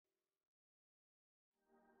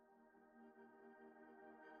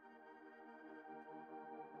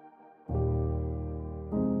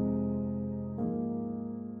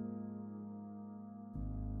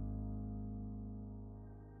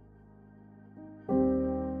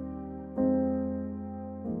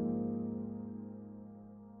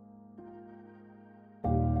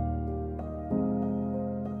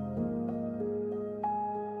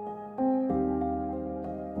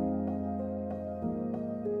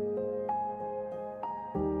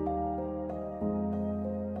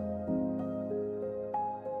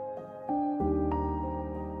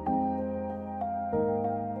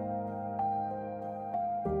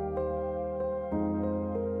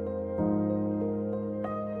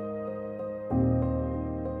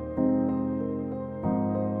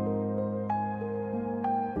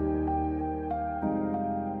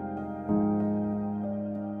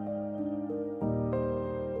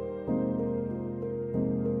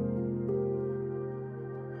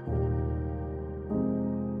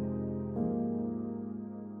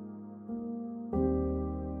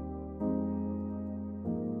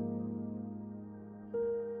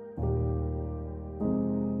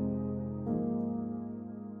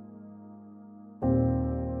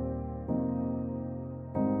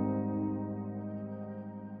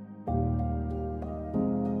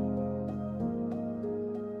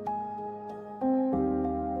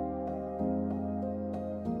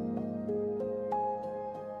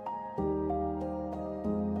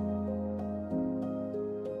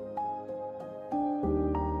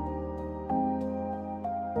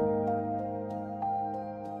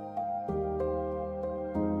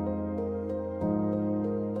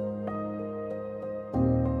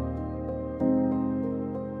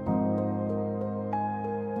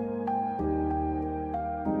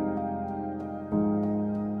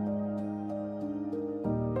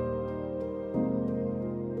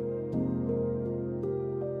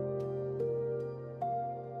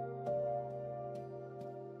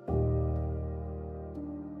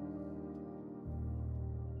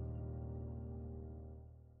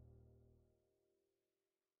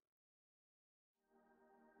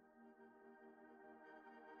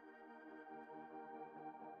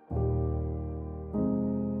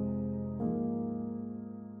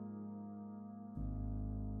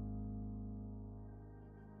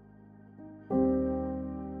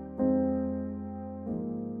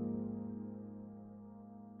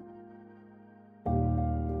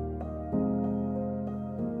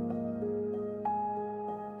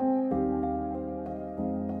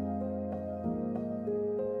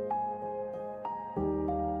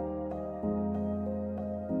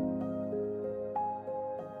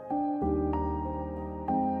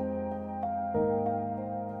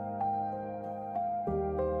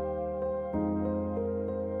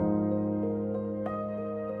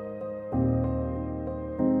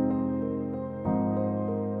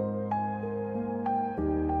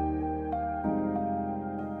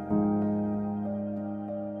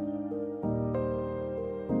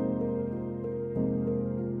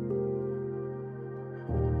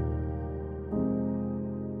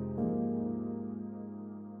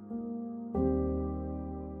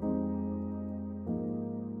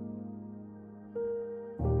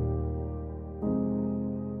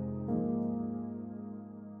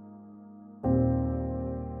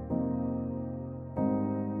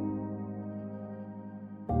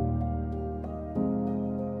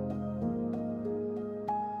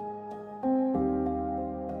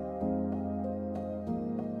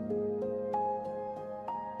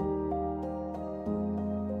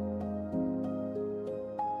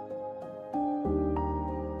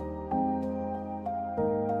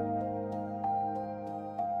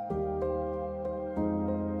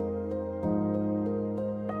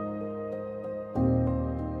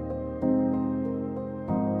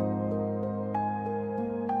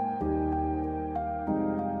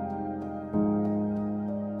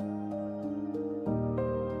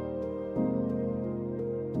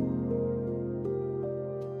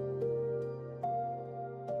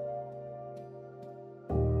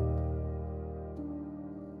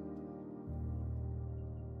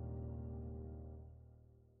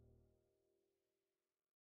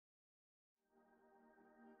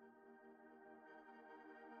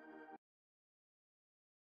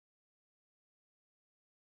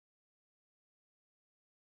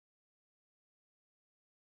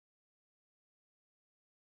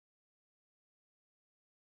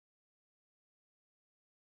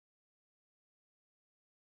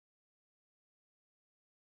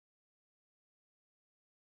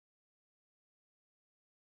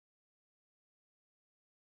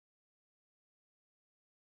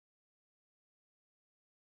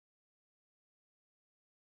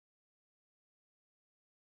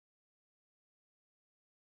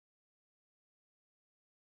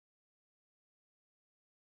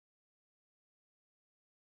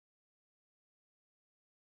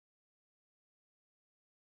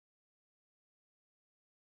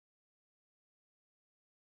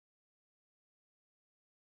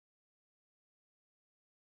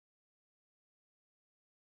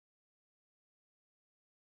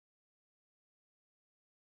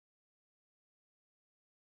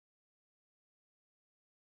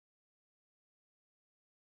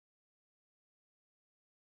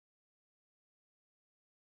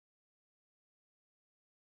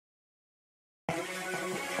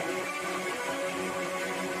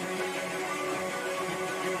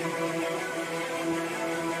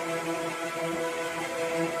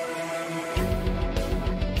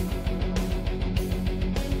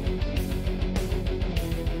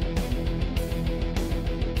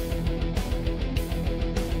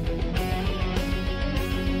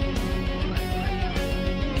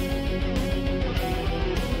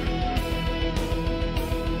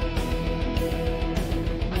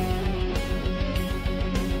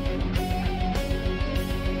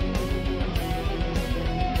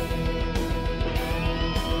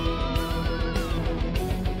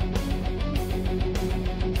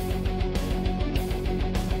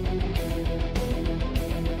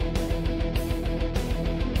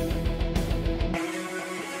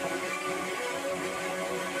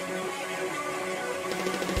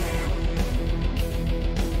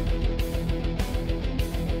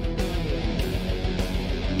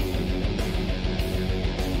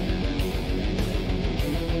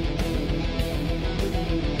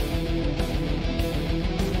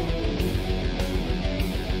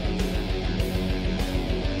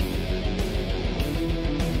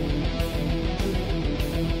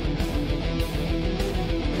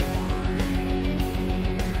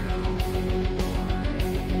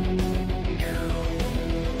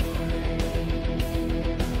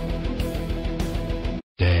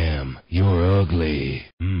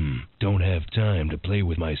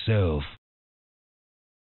move.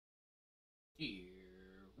 Here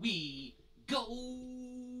we go.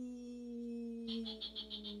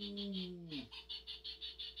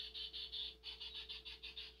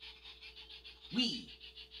 We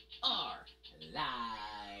are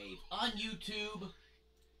live on YouTube.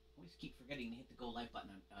 I always keep forgetting to hit the go live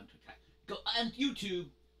button on Twitter. Go on YouTube,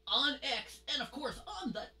 on X, and of course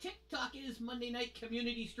on the TikTok. It is Monday night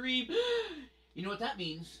community stream. You know what that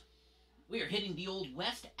means? We are hitting the Old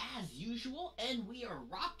West as usual, and we are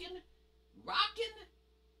rocking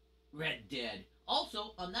Red Dead.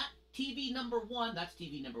 Also, on that TV number one, that's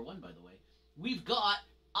TV number one, by the way, we've got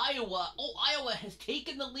Iowa. Oh, Iowa has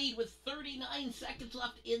taken the lead with 39 seconds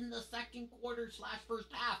left in the second quarter / first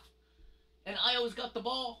half. And Iowa's got the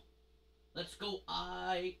ball. Let's go,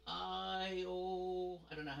 I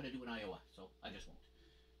don't know how to do an Iowa, so I just won't.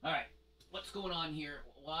 All right, what's going on here?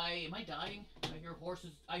 Why am I dying? I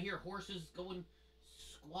hear horses going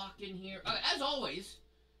squawking here. As always,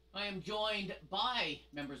 I am joined by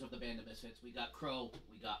members of the Band of Misfits. We got Crow,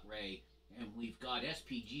 we got Ray, and we've got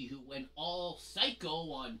SPG, who went all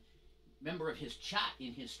psycho on member of his chat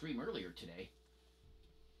in his stream earlier today.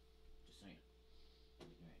 Just saying. All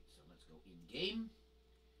right, so let's go in game.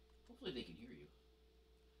 Hopefully they can hear you.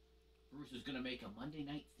 Bruce is going to make a Monday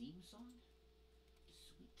night theme song.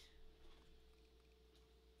 Sweet.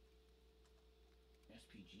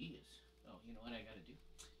 SPG is... Oh, you know what I got to do?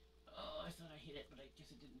 Oh, I thought I hit it, but I guess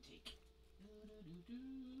it didn't take.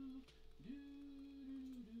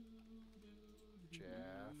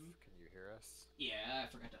 Jeff, can you hear us? Yeah, I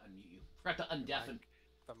forgot to unmute you. Forgot to undeafen.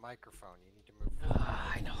 The microphone, you need to move.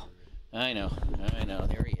 I know.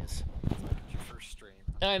 There he is. It's like it's your first stream.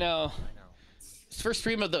 I know. It's first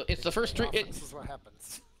stream of the. It's the first stream. This is what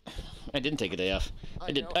happens. I didn't take a day off.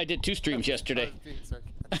 I did 2 streams yesterday.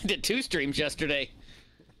 I did 2 streams yesterday.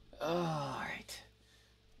 All right.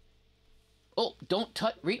 Oh, don't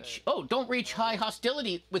reach. Oh, don't reach high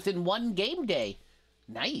hostility within 1 game day.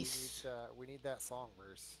 Nice. We need that song,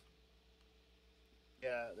 Bruce.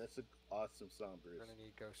 Yeah, that's an awesome song, Bruce. We're gonna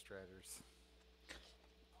need Ghost Riders.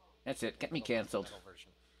 That's it. Get me canceled.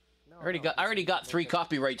 No, I already got 3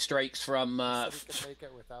 copyright strikes from. We can make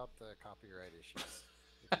it without the copyright issues.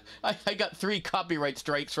 I got 3 copyright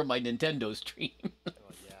strikes from my Nintendo stream. Well,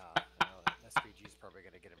 yeah, I know that SPG's probably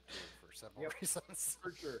gonna get improved for several reasons.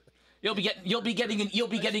 For sure. You'll be getting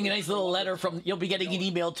a nice little letter from. You'll be getting an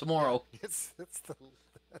email tomorrow. That's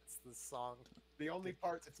the song. The only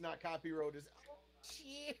parts it's not copyrighted is. Oh,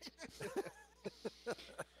 shit.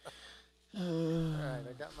 Alright,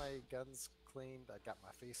 I got my guns cleaned. I got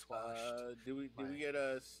my face washed. Did we get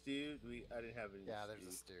a stew? I didn't have any. Yeah, stew. there's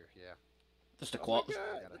a stew. Yeah. Just a Oh my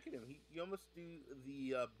God, look at him. You almost do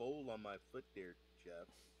the bowl on my foot there, Jeff.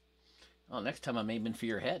 Oh, next time I'm aiming for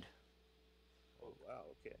your head. Oh wow,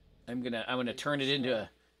 okay. I'm gonna turn it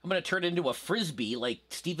into a frisbee like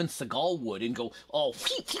Steven Seagal would and go all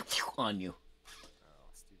on you. Oh,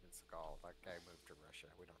 Steven Seagal. That guy moved to Russia.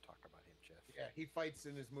 We don't talk about him, Jeff. Yeah, he fights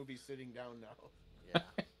in his movie sitting down now.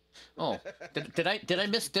 Yeah. Oh, did I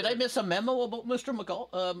miss a memo about Mr.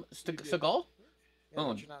 Seagal? Yeah,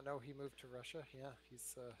 Oh. did you not know he moved to Russia? Yeah,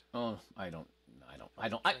 he's. Oh, I don't.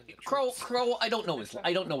 Crow. I don't know his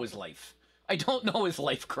life. I don't know his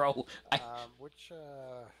life, Crow. Which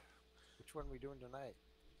one are we doing tonight?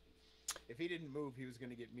 If he didn't move, he was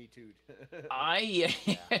going to get me too'd. Yeah,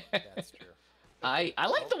 that's true. I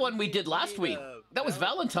like the one we did last week. That was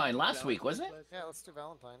Valentine last week, wasn't it? Yeah, let's do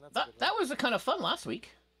Valentine. That's a good That one. was a kind of fun last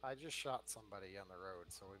week. I just shot somebody on the road,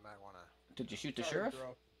 so we might want to. Did you shoot the Sorry, sheriff?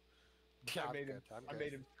 bro. Yeah, I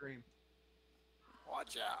made him scream.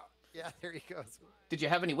 Watch out! Yeah, there he goes. Did you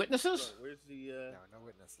have any witnesses? Where's the? No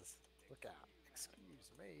witnesses. Look out!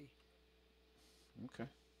 Excuse me. Okay.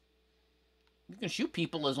 You can shoot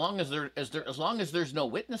people as long as there's no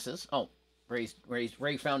witnesses. Oh,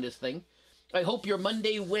 Ray found his thing. I hope your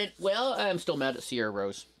Monday went well. I'm still mad at Sierra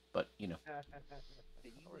Rose, but you know.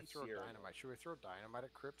 Should we throw dynamite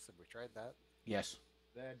at Crips? Have we tried that? Yes.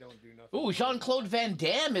 That don't do nothing. Oh, Jean-Claude Van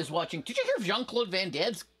Damme is watching. Did you hear Jean-Claude Van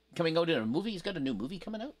Damme's coming out in a movie? He's got a new movie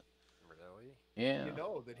coming out. Really? Yeah. You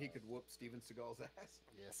know that he could whoop Steven Seagal's ass.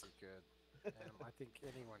 Yes, he could. I think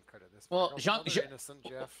anyone could at this Well, point. Innocent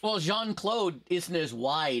Jeff. Well, Jean-Claude isn't as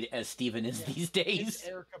wide as Steven is these days. His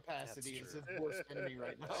air capacity is his worst enemy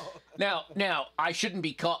right now. Now, I should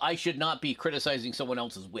not be criticizing someone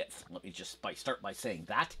else's width. Let me just start by saying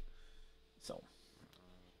that. So,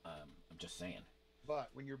 I'm just saying. But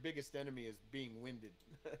when your biggest enemy is being winded,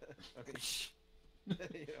 you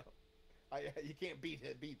can't beat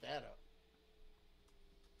that up.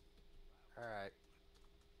 All right.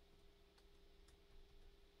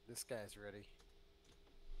 This guy's ready.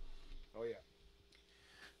 Oh yeah.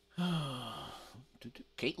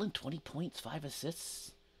 Caitlin, 20 points, 5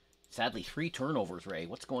 assists. Sadly, 3 turnovers, Ray.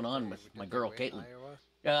 What's going on with Did my they girl, win, Caitlin?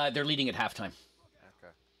 Iowa? They're leading at halftime.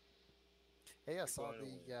 Okay. Hey, I saw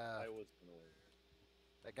Going the I was gonna win.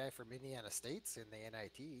 that guy from Indiana State's in the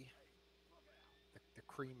NIT. The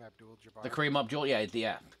Kareem Abdul-Jabbar. The Kareem Abdul, yeah,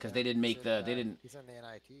 because they didn't make the, they didn't. He's in the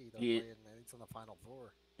NIT. They're He- playing. He's on the Final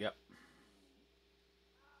Four. Yep.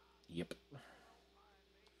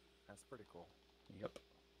 That's pretty cool. Yep.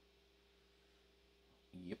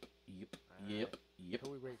 Alright. Who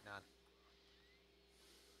are we waiting on?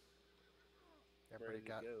 Everybody Ready to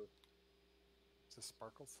got. go. Is this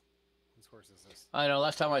Sparkles? Whose horse is this? I know.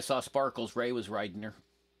 Last time I saw Sparkles, Ray was riding her.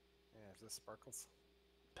 Yeah, is this Sparkles?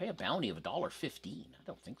 Pay a bounty of $1.15. I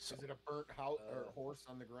don't think so. Is it a burnt house or horse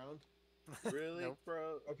on the ground? Really, Nope.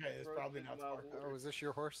 bro? Okay, it's Bro, probably think not about Sparkles. Oh, is this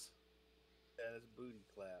your horse? Yeah, it's booty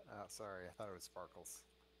clap. Oh, sorry. I thought it was Sparkles.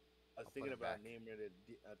 I was I'll thinking put it about back. naming it.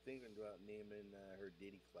 I'm thinking about naming her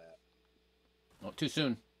Diddy clap. Oh, too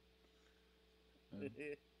soon. Just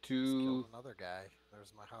Too. killed another guy.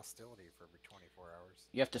 There's my hostility for every 24 hours.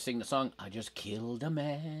 You have to sing the song. I just killed a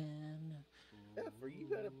man. Yeah, for you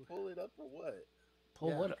gotta Ooh. pull it up or what? Pull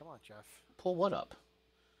Yeah, what up? Come on, Jeff. Pull what up?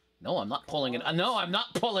 No, I'm not Come pulling it. on. No, I'm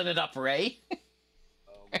not pulling it up, Ray.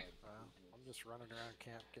 Oh my I'm just running around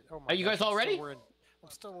camp. Oh my Are you gosh, guys all ready? I'm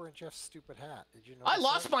still wearing Jeff's stupid hat. Did you know? I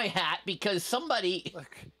lost my hat because somebody.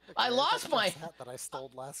 Look, I got lost Jeff's my- hat that I stole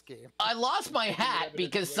last game. I lost my hat Evidence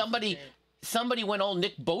because of somebody can't- somebody went all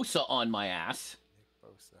Nick Bosa on my ass.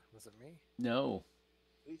 Nick Bosa. Was it me? No.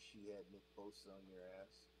 Wish you had Nick Bosa on your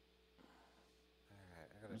ass. Alright,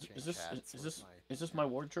 I gotta change Is this hats. is Where's this is this my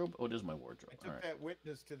wardrobe? Oh, it is my wardrobe. I All took right. that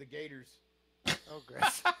witness to the Gators. Oh, great.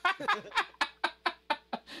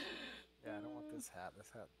 Yeah, I don't want this hat. This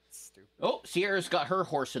hat's stupid. Oh, Sierra's got her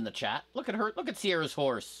horse in the chat. Look at her. Look at Sierra's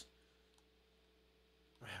horse.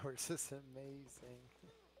 Horse is amazing.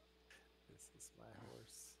 This is my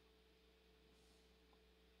horse.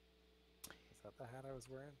 Is that the hat I was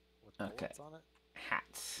wearing? With Okay. bullets on it?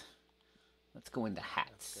 Hats. Let's go into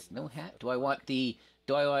hats. good No enough. hat. Do I want the?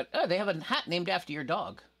 Do I want? Oh, they have a hat named after your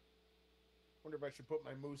dog. Wonder if I should put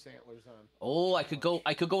my moose antlers on. Oh, I could go.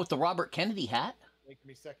 I could go with the Robert Kennedy hat. Making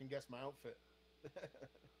me second guess my outfit.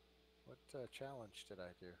 What challenge did I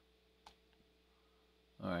do?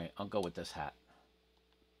 All right, I'll go with this hat.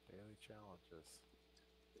 Daily challenges.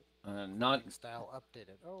 Not. Clothing style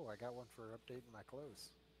updated. Oh, I got one for updating my clothes.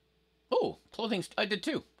 Oh, clothing. I did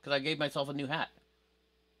too because I gave myself a new hat.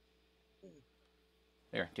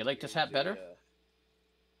 There. Do you like this hat better?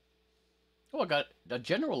 Oh, I got a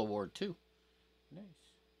general award too. Nice.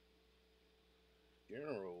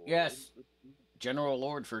 General. Yes. General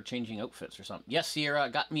award for changing outfits or something. Yes, Sierra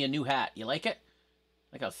got me a new hat. You like it?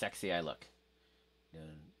 Look how sexy I look. Dun,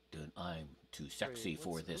 dun, I'm too sexy Wait, for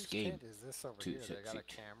what's- this whose game. tent is this over Too here? They got a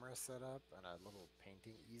sexy. camera set up and a little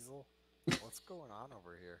painting easel. What's going on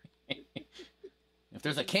over here? If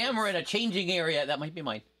there's a camera in a changing area, that might be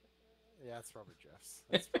mine. Yeah, that's probably Jeff's.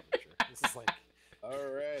 That's probably true. This is like All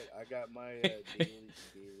right, I got my daily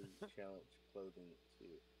challenge clothing too.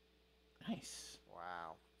 Nice.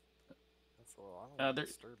 wow. That's a little. I don't There,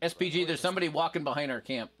 disturbed by that. SPG, What there's is somebody walking behind our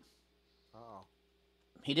camp. this? Oh,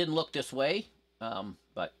 He didn't look this way,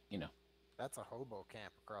 but you know. that's a hobo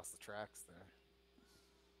camp across the tracks there.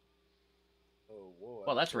 Oh whoa! I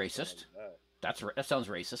Well, that's didn't know racist. that. That sounds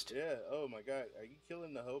racist. Yeah. Oh my God, are you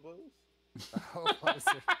killing the hobos? The hobos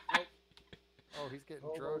are- Oh, he's getting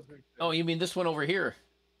drugged. Oh, you mean this one over here?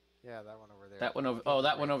 Yeah, that one over there. That one over. He's Oh, getting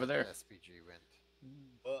that one right over where there. SPG went.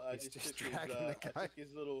 Well, I He's just just took his, dragging the I guy. took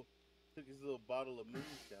his little bottle of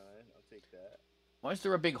moonshine. I'll take that. Why is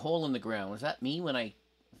there a big hole in the ground? Was that me when I?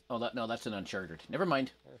 Oh, no, that's an Uncharted. Never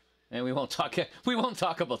mind. Hey. And we won't talk. We won't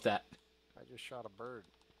talk about that. I just shot a bird.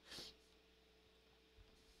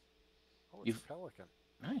 Oh, it's You've- a pelican.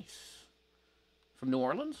 Nice. From New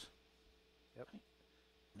Orleans. Yep.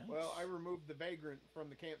 Nice. Well, I removed the vagrant from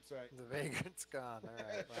the campsite. The vagrant's gone. All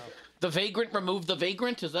right. Well, The vagrant removed the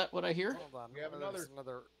vagrant. Is that what I hear? hold on. We have There's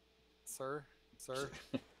another. Sir.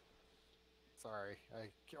 Sorry.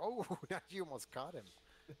 Oh, you almost caught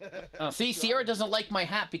him. See, Sierra doesn't like my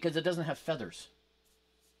hat because it doesn't have feathers.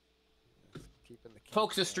 Keeping the camp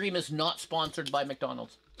Folks, this safe. stream is not sponsored by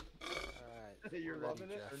McDonald's. All right. You're we're ready,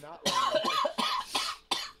 loving it or Jeff. not loving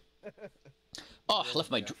it? Oh,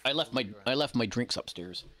 Ready, Jeff. I left What are you doing? my drinks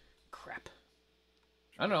upstairs. Crap.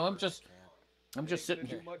 I don't know. I'm just Ain't sitting been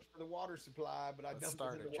here. Too much for the water supply, but I Let's dumped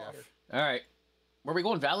start it in it, the Jeff. water. All right. Where are we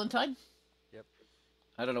going? Valentine? Yep.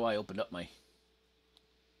 I don't know why I opened up my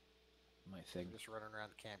thing. Just running around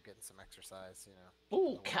the camp getting some exercise, you know.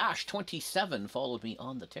 Oh, Cash 27 followed me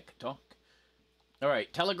on the TikTok. All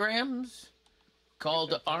right, telegrams. Call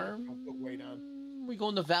Get to that telegram, don't put weight on. arm. We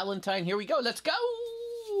going to Valentine. Here we go. Let's go.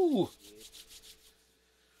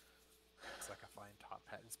 It's like a fine top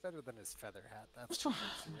hat. It's better than his feather hat. That's What's wrong?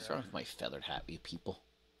 What's wrong with my feathered hat, you people?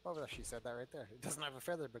 Oh, she said that right there. It doesn't have a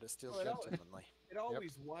feather, but it's still Well, gentlemanly. It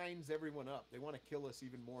always winds everyone up. They want to kill us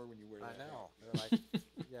even more when you wear that. I know. hat. They're like,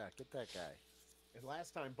 yeah, get that guy. And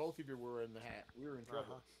last time, both of you were wearing the hat. We were in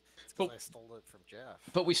trouble. It's because I stole it from Jeff.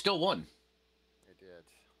 But we still won. I did.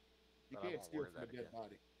 You But I can't won't steal wear from a that dead again.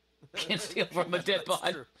 body. Can't steal from a dead That's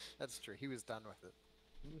body. true. That's true. He was done with it.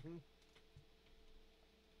 Mm-hmm.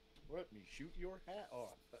 What? Me shoot your hat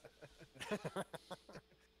off?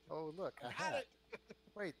 Oh, look, a Got hat. it.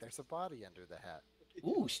 Wait, there's a body under the hat.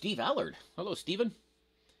 Ooh, Steve Allard. Hello, Steven.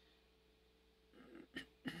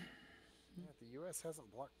 Yeah, the U.S.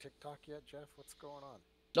 hasn't blocked TikTok yet, Jeff. What's going on?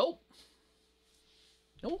 Nope.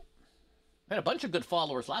 Nope. Had a bunch of good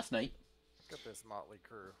followers last night. Look at this motley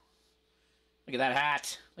crew. Look at that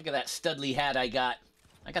hat. Look at that Studley hat I got.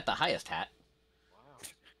 I got the highest hat. Wow.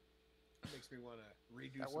 Makes me want to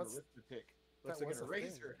redo That some was- arithmetic. that Looks like was an a thing.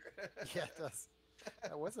 eraser. Yeah, it does.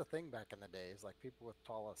 That was a thing back in the days. Like, people with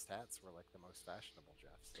tallest hats were like the most fashionable,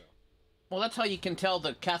 Jeff. So Well, that's how you can tell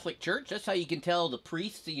the Catholic Church. That's how you can tell the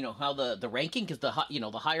priests. You know how the ranking, because the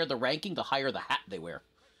higher the ranking, the higher the hat they wear.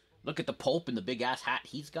 Look at the Pope and the big ass hat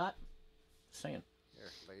he's got. Just saying. here,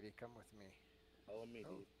 lady, come with me. Follow me,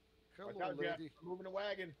 dude. Hello, Watch out, Jeff. lady. I'm moving a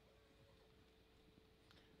wagon.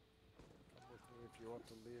 Come with me if you want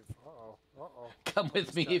to live. Uh-oh. Uh-oh. Come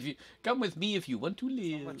with me if you want to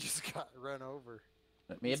Someone live. just got run over.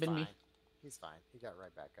 That may have been me. Fine. He's fine. He got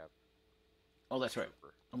right back up. Oh, that's right.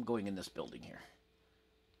 Super. I'm going in this building here.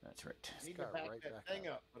 That's right. I need to got back right that back thing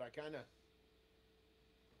up. up, but I kind of...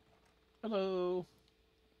 Hello.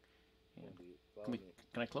 Yeah. Dude, follow Can, we, me.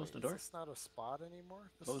 can I close the Wait, door? Is this not a spot anymore?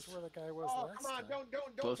 This Close. is where the guy was Oh, last come on. time.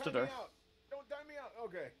 Don't Close the time door. me out. Don't time me out.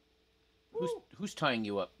 Okay. Who's Woo! who's tying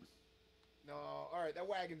you up? No, all right. That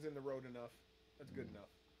wagon's in the road enough. That's good enough.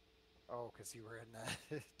 Oh, because you were in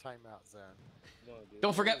that timeout zone. Come on, dude.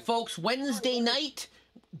 Don't forget, folks, Wednesday night,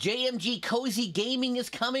 JMG Cozy Gaming is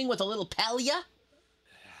coming with a little Palia.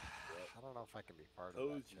 I don't know if I can be part of that,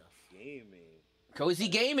 Cozy Jeff. gaming. Cozy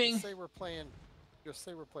Gaming. Just say we're playing. Just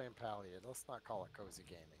say we're playing Palia. Let's not call it cozy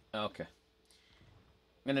gaming. Okay.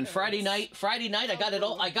 And then Friday night, I got it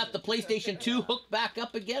all. I got the PlayStation 2 hooked back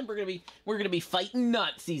up again. We're gonna be fighting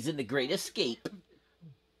Nazis in The Great Escape.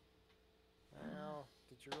 Well,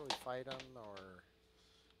 did you really fight them, or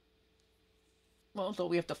Well, don't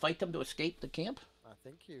we have to fight them to escape the camp? I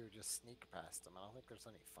think you just sneak past them. I don't think there's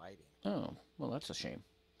any fighting. Oh, well, that's a shame.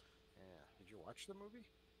 Yeah. Did you watch the movie?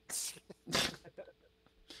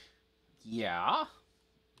 Yeah.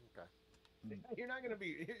 Okay. You're not gonna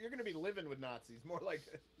be. You're gonna be living with Nazis more like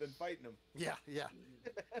than fighting them. Yeah. Yeah.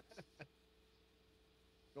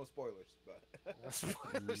 No spoilers, but.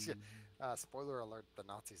 Spoilers, yeah. Spoiler alert: the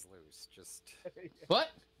Nazis lose. Just. What?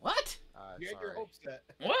 What? You had your Sorry. hopes set.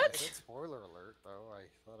 I What? said spoiler alert, though. I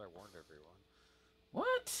thought I warned everyone.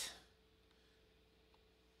 What?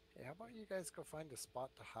 Hey, how about you guys go find a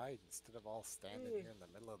spot to hide instead of all standing here in the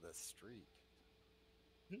middle of the street?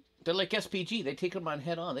 They're like SPG. They take them on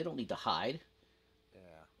head on. They don't need to hide. Yeah.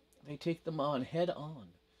 They take them on head on.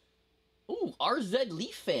 Ooh, RZ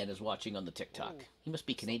Leaf fan is watching on the TikTok. Ooh, He must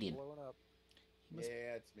be Canadian. Blowing up. He must-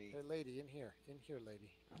 Yeah, it's me. Hey, lady, in here, lady.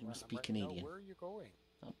 He must I'm be no, Canadian. where are you going?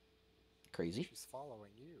 Crazy. She's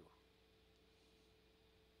following you.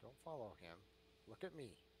 Don't follow him. Look at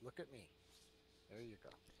me. Look at me. There you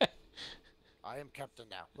go. I am captain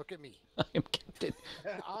now. Look at me. I am captain.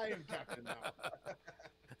 I am captain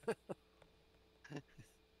now.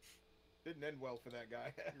 Didn't end well for that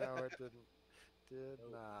guy. No, it didn't. Did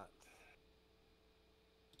not.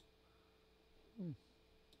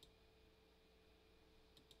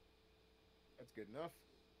 That's good enough.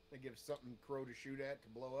 They give something Crow to shoot at to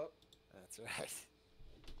blow up. That's right.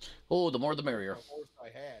 Oh, the more the merrier. The horse I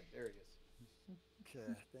had. There he is. Okay,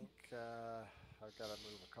 I think I've got to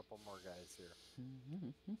move a couple more guys here.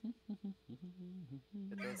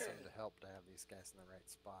 It does seem to help to have these guys in the right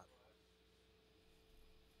spot.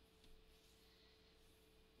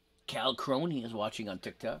 Cal Crony is watching on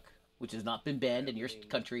TikTok, which has not been banned in your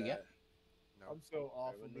country yet. No, I'm so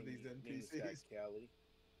awful Everyone to these named this guy NPCs. Cali.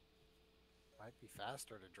 might be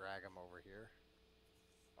faster to drag them over here.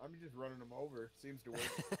 I'm just running them over. Seems to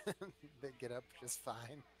work. They get up just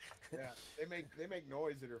fine. Yeah, they make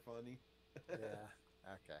noise that are funny. Yeah.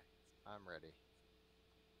 Okay. I'm ready.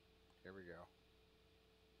 Here we go.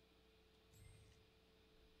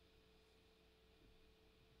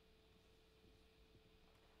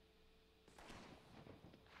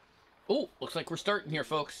 Oh, looks like we're starting here,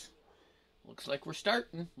 folks. Looks like we're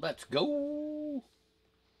starting. Let's go. All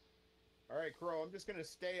right, Crow, I'm just going to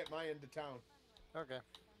stay at my end of town. Okay.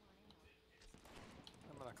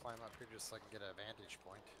 I'm gonna climb up here just so I can get a vantage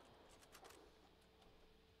point.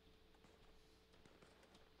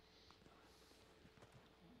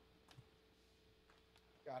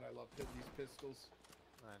 God, I love hitting these pistols.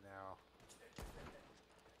 I know.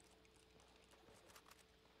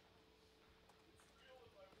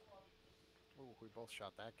 Ooh, we both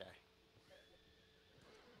shot that guy.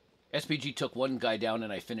 SPG took one guy down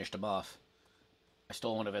and I finished him off. I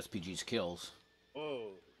stole one of SPG's kills.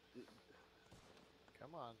 Oh,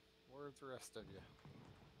 Come on, where's the rest of you?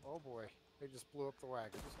 Oh boy, they just blew up the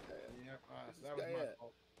wagon. Yeah, Where's that this was guy my at?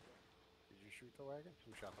 fault. Did you shoot the wagon?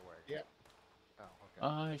 Who shot the wagon? Yep. Oh,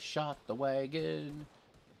 okay. I shot the wagon,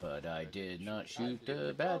 but I did not shoot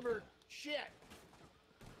the bad guy. Shit!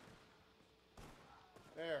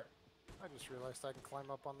 There. I just realized I can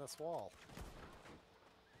climb up on this wall.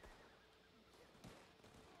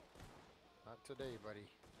 Not today, buddy.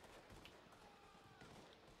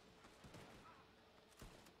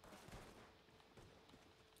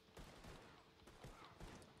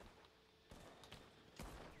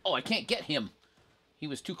 Oh, I can't get him. He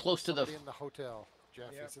was too close to the... Somebody in the hotel. Jeff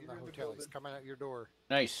Yeah, is in he's the in the hotel. He's building. coming out your door.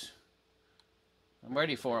 Nice. I'm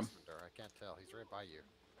ready for him. Basement door. I can't tell. He's right by you.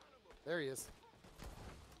 There he is.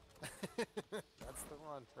 That's the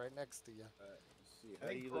one right next to you. see I how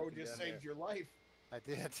think you Crow looking just down saved there? your life. I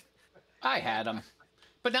did. I had him.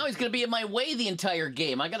 But now he's going to be in my way the entire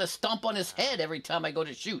game. I got to stomp on his head every time I go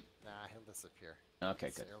to shoot. Nah, he'll disappear.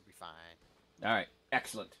 Okay, good. He'll be fine. All right,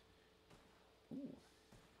 excellent. You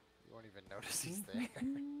won't even notice he's there.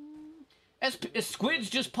 As Squid's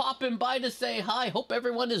just popping by to say hi. Hope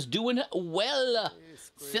everyone is doing well. Hey,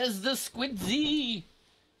 Squid. Says the Squidzy.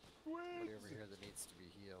 Somebody over here that needs to be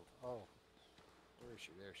healed. Oh. Where is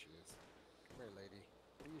she? There she is. Come here, lady.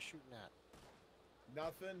 What are you shooting at?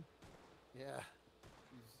 Nothing. Yeah.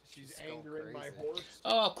 She's She's going angering my crazy. horse.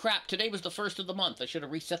 Oh crap! Today was the 1st of the month. I should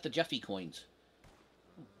have reset the Jeffy coins.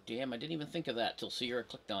 Damn! I didn't even think of that till Sierra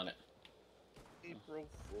clicked on it. April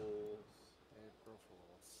Fools. April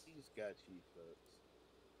Fools. He's got you, folks.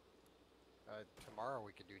 Tomorrow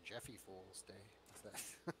we could do Jeffy Fool's Day. Is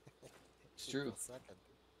that? It's true. April 2nd.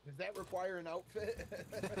 Does that require an outfit?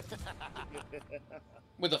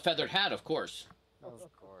 With a feathered hat, of course. Of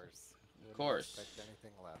course. Wouldn't course. expect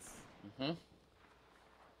anything less. Mm-hmm.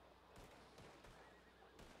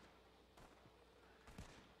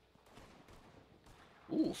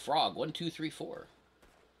 Ooh, frog. 1, 2, 3, 4.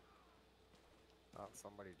 Oh,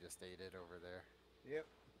 somebody just ate it over there. Yep.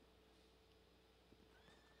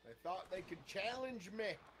 I thought they could challenge me.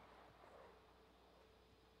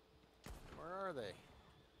 Where are they?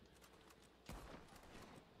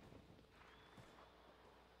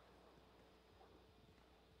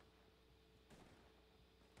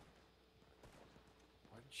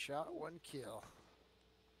 One shot, one kill.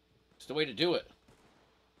 It's the way to do it.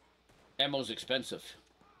 Ammo's expensive.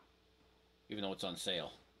 Even though it's on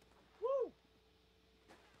sale. Woo!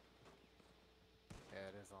 Yeah,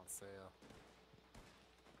 it is on sale.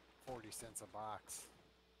 40 cents a box.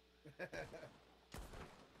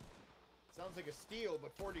 Sounds like a steal,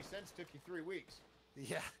 but 40 cents took you 3 weeks.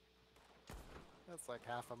 Yeah. That's like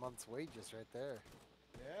half a month's wages right there.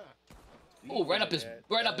 Yeah. Oh, right up his SPG.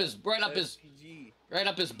 right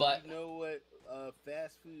up his butt. You know what?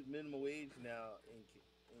 Fast food minimum wage now in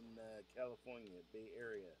California, Bay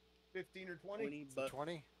Area. 15 or 20? 20 bucks.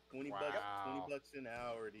 20? 20 Wow. bucks. 20 bucks an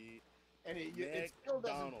hour, dude. And it still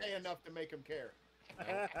doesn't pay McDonald's. enough to make them care.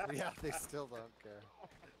 Yeah, they still don't care.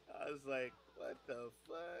 I was like, what the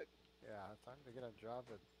fuck? Yeah, time to get a job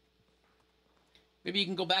at... Maybe you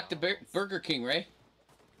can go back to Burger King, Ray.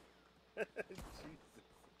 Jesus.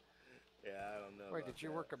 Yeah, I don't know. Wait, about did you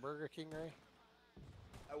that. work at Burger King, Ray?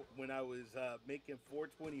 When I was making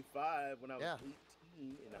 $4.25 when I was Yeah.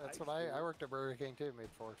 18 in That's high what I school. worked at Burger King too, made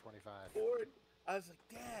 $4.25. Ford, I was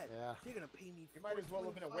like, Dad, Yeah. you're gonna pay me. You might as well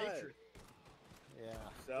have been a $4.25." waitress. Yeah.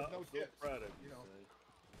 So With no I'm so tips, proud of you you. know. Son.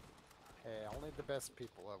 Hey, only the best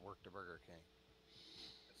people have worked at Burger King.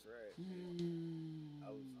 That's right.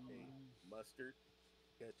 I was paying mustard,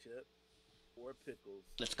 ketchup, or pickles.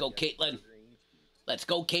 Let's go, Yeah, Caitlin. green cheese. Let's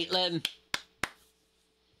go, Caitlin.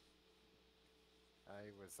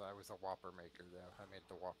 I was a Whopper maker though. I made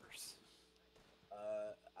the Whoppers.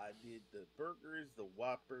 I did the burgers, the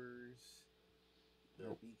Whoppers, the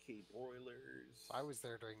Nope. BK broilers. I was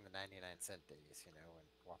there during the 99-cent days, you know, when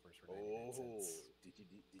Whoppers were 99 cents. Did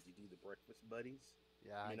you do the breakfast buddies?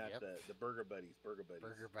 Yeah, I mean, not yep. the burger buddies. Burger buddies.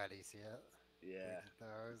 Burger buddies, yeah. Yeah.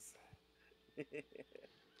 We did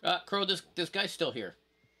those. Crow, this guy's still here.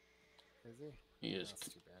 Is he? He is. That's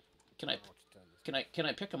too bad. Can I I don't know what to tell you. can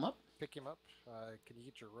I pick him up? Pick him up? Can you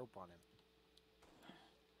get your rope on him?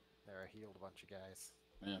 There, I healed a bunch of guys.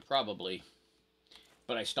 Yeah, probably.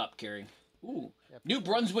 But I stopped carrying. Ooh, Yeah, New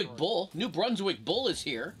Brunswick Bull. New Brunswick Bull is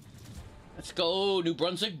here. Let's go, New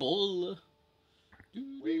Brunswick Bull.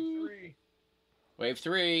 Wave 3. Wave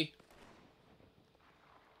 3.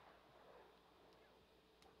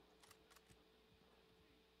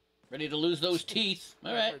 Ready to lose those teeth.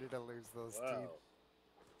 All right. Ready to lose those Wow. teeth.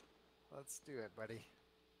 Let's do it, buddy.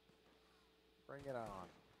 Bring it on.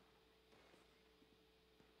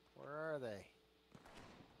 Where are they?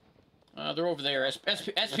 They're over there.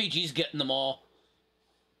 SPG's getting them all.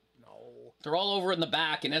 No. They're all over in the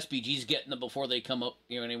back, and SPG's getting them before they come up,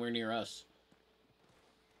 anywhere near us.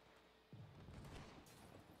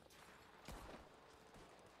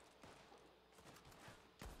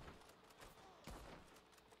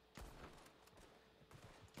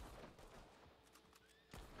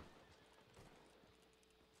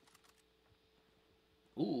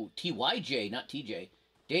 Ooh, TYJ, not TJ.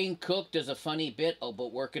 Dane Cook does a funny bit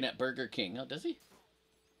about working at Burger King. Oh, does he?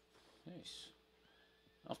 Nice.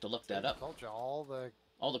 I'll have to look that I up. told you all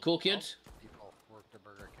the Cool kids? people worked at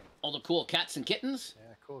Burger King. All the cool cats and kittens?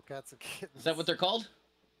 Yeah, cool cats and kittens. Is that what they're called?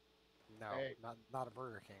 No, Hey. not a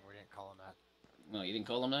Burger King. We didn't call them that. No, you didn't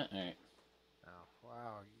call them that? All right. No.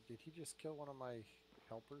 Wow, did he just kill one of my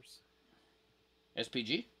helpers?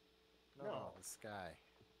 SPG? No, this guy,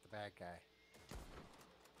 the bad guy.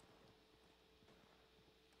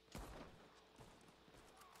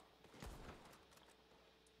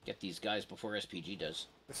 Get these guys before SPG does.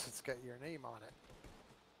 This has got your name on it.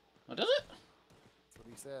 Oh, does it? That's what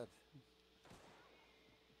he said.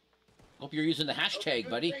 Hope you're using the hashtag, Good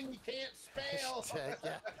buddy. thing you can't spell. Hashtag,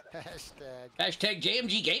 yeah. Hashtag. Hashtag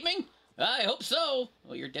JMG Gaming? I hope so.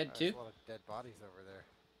 Oh, you're dead There's too? a lot of dead bodies over there.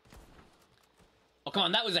 Oh, come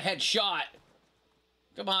on, that was a headshot.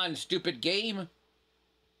 Come on, stupid game.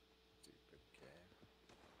 Stupid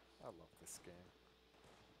game. I love this game.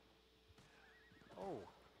 Oh.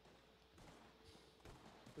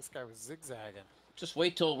 This guy was zigzagging. Just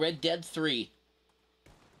wait till Red Dead 3.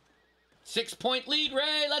 6-point lead,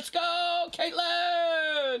 Ray. Let's go,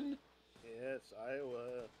 Caitlin. Yes,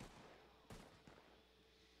 Iowa.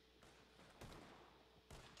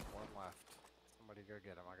 One left. Somebody go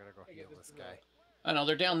get him. I gotta go I heal get this this guy. I know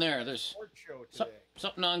they're down there. There's Sports show so, today.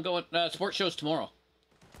 something ongoing. Sports shows tomorrow.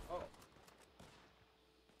 Oh,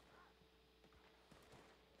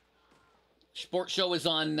 Sports show is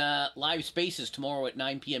on Live Spaces tomorrow at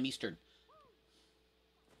 9 p.m. Eastern.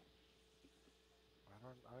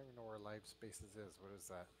 I don't even know where Live Spaces is. What is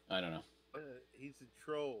that? I don't know. He's a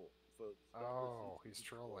troll, folks. Don't Oh, listen he's to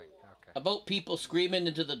trolling. trolls. Okay. About people screaming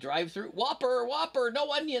into the drive-through. Whopper, Whopper,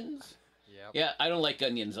 no onions. Yep. Yeah, I don't like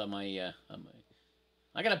onions on my.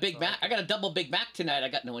 I got a Big Mac. I got a double Big Mac tonight. I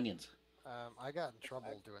got no onions. I got in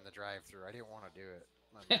trouble doing the drive-through. I didn't want to do it.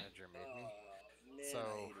 My manager made me. Man, So-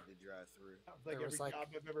 I hated the drive-through. sounds like There every was like- job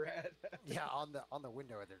I've ever had. Yeah, on the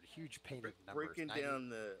window there's huge painted numbers. Breaking 90 down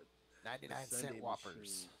the 99-cent Sunday Whoppers.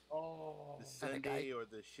 machine. Oh, The And the guy- Sunday or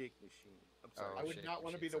the shake machine. I'm sorry. Oh, I would shake not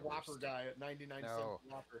want to be the machines are Whopper worse. guy at 99 No.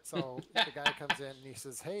 cents Whopper. So the guy comes in and he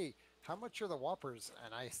says, "Hey, how much are the Whoppers?"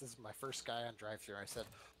 And this is my first guy on drive-through. I said,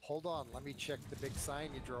 "Hold on, let me check the big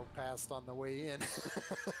sign you drove past on the way in."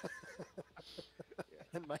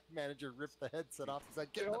 And my manager ripped the headset off. He's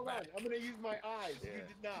like, "Get in the Hold on, back! I'm gonna use my eyes. You Yeah.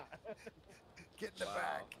 did not. Get in the Wow.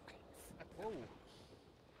 back!" Whoa,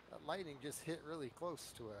 that lightning just hit really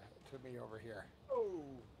close to me over here. Oh,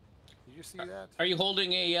 Did you see that? Are you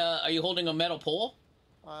holding a metal pole?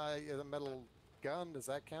 The metal gun. Does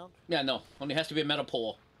that count? Yeah, no. Only has to be a metal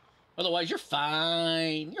pole. Otherwise, you're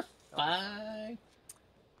fine. You're fine.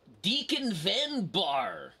 Deacon Van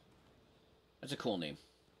Bar. That's a cool name.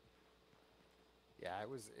 Yeah,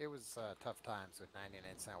 it was tough times with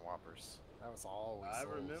 99-cent Whoppers. That was always. I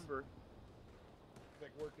sold. remember. it's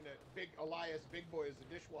like working at Big Elias Big Boy as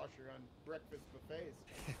a dishwasher on breakfast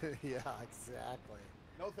buffets. Yeah, exactly.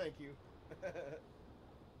 No, thank you.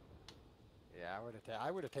 Yeah,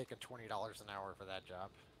 I would have taken $20 an hour for that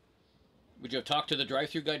job. Would you have talked to the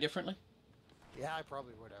drive-through guy differently? Yeah, I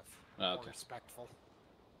probably would have. Oh, More okay. respectful.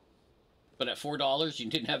 But at $4, you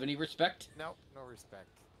didn't have any respect? Nope, no respect.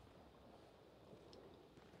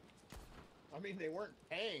 I mean, they weren't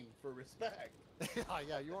paying for respect. Oh,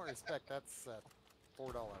 yeah, you want respect. That's a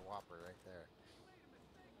 $4 Whopper right there.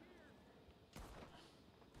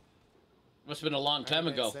 Must have been a long time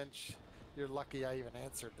 99 ago. cents. You're lucky I even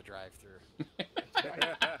answered the drive-through.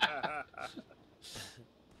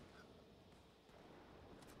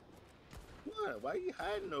 on. Why are you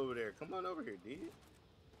hiding over there? Come on over here, dude.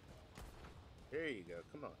 There you go.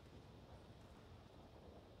 Come on.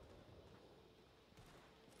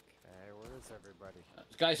 Okay, where is everybody?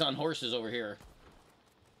 This guy's on horses over here.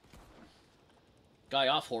 Guy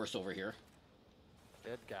off horse over here.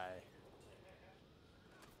 Dead guy.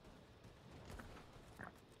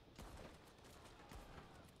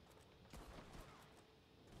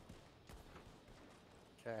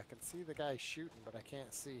 Okay, I can see the guy shooting, but I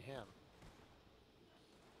can't see him.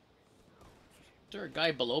 Is there a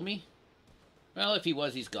guy below me? Well, if he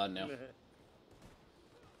was, he's gone now.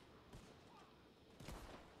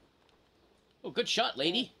 Oh, good shot,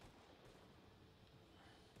 lady.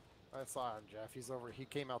 I saw him, Jeff. He's over. He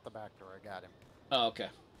came out the back door. I got him. Oh, okay.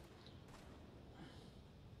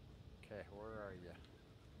 Okay, where are you?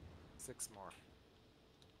 6 more.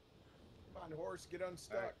 Come on, horse, get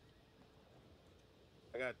unstuck.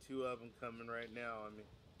 I got 2 of them coming right now. I mean,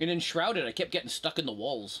 And enshrouded, I kept getting stuck in the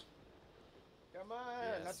walls. Come on,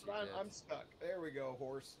 Yes, that's you fine. did. I'm stuck. There we go,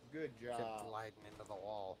 horse. Good Kept job. gliding into the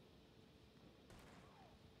wall.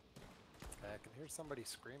 Okay, I can hear somebody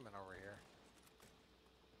screaming over here.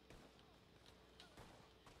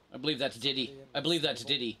 I believe that's Diddy. Somebody in I the believe that's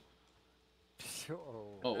stable. Diddy. Oh.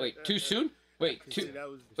 Oh, wait, too soon? Wait, see, too... that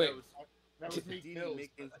was wait. That was Meek Diddy Mills.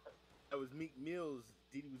 making. That was Meek Mills.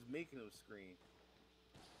 Diddy was making him scream.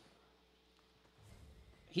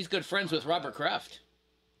 He's good friends with Robert Kraft.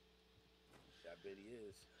 I bet he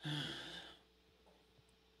is.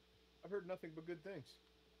 I've heard nothing but good things.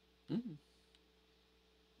 Mm. Can't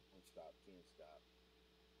stop. Can't stop.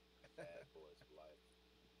 Bad boys for life.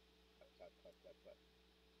 Cut, cut, cut, cut, cut.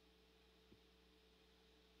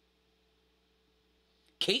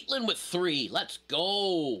 Caitlin with 3. Let's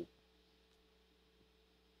go.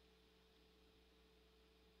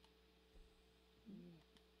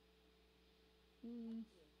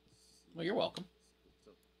 Well, you're welcome.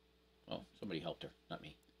 So, Oh, somebody helped her, not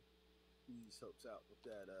me. these helps out with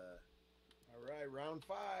that. All right, round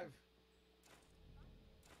 5.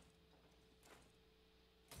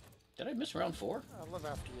 Did I miss round 4? I love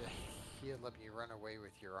after you let me run away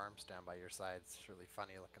with your arms down by your sides. It's really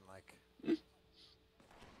funny looking like.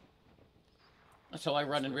 That's how I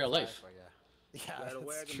run in real life. Oh, yeah. Yeah, Right a that's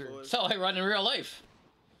wagon, true. boys. That's how I run in real life.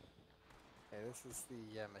 Hey, this is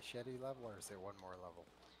the machete level, or is it one more level?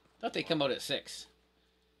 Thought they come out at 6.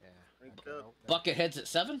 Yeah. Drink Okay, up. nope, Bucket heads at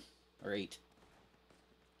 7 or 8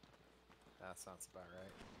 that sounds about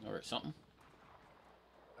right. or something.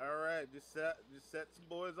 All right, just set some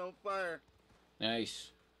boys on fire. Nice.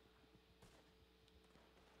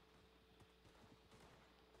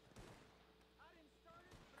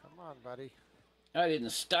 Come on, buddy. Is I didn't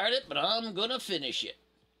start it, but I'm gonna finish it.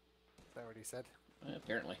 that what he said?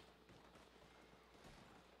 Apparently.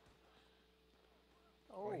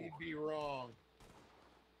 Oh, Well, he'd be wrong.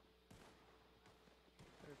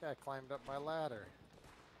 the guy climbed up my ladder.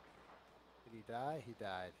 Did he die? He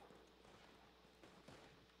died.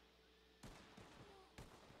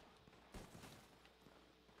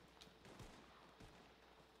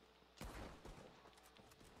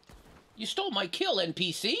 You stole my kill,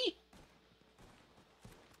 NPC.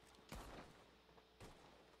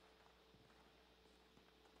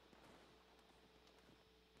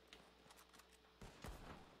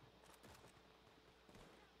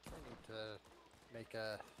 I need to make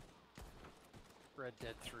a Red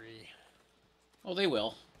Dead 3. Oh, they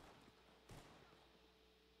will.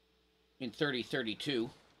 In 3032.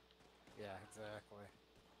 Yeah, exactly.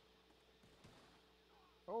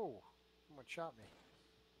 Oh, someone shot me.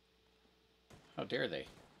 How dare they?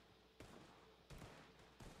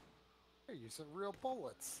 They're using real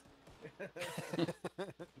bullets. It's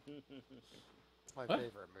my What?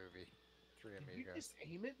 favorite movie. Three Did you Amigos. just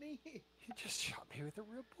aim at me? He just shot me with a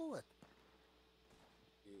real bullet.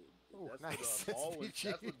 Dude, Ooh, that's nice. what Baldwin, It's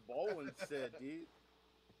that's PG. what Baldwin said, dude.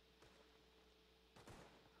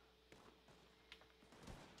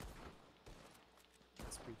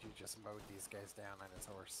 SPG just mowed these guys down on his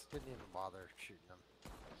horse. Didn't even bother shooting them.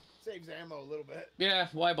 Saves ammo a little bit. Yeah,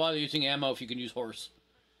 why bother using ammo if you can use horse?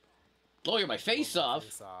 Blow my face Blow my off.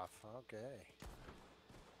 Face off. Okay.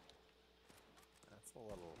 That's a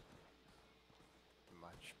little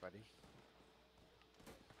much, buddy.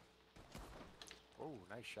 Oh,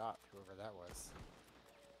 nice shot, whoever that was.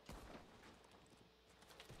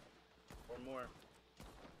 One more.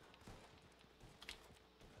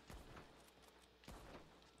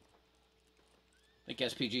 I think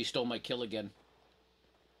SPG stole my kill again.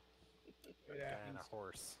 It Guy on happens. a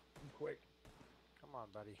horse. Quick. Come on,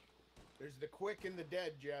 buddy. There's the quick and the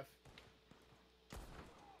dead, Jeff.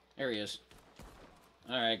 There he is.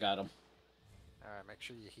 Alright, got him. All right, make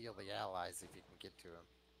sure you heal the allies if you can get to them.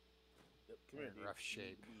 Yep, come They're here, in dude. rough You need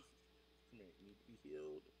shape. to be- Come here, you need to be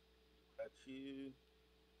healed. Got you.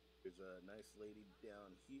 There's a nice lady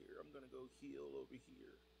down here. I'm gonna go heal over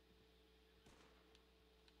here.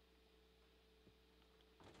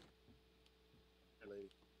 Hey, lady.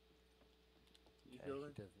 You Okay,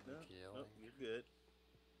 healing? he doesn't No, need healing. no, you're good.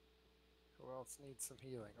 Who else needs some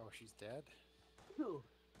healing? Oh, she's dead? Who?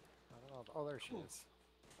 I don't know. Oh, there she is.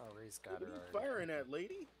 Oh, Ray's got What her are you already. firing at,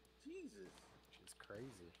 lady? Jesus. She's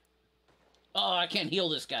crazy. Oh, I can't heal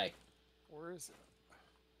this guy. Where is it?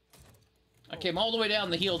 I came all the way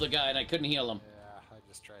down to heal the guy, and I couldn't heal him. Yeah, I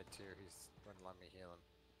just tried to. He's wouldn't let me heal him.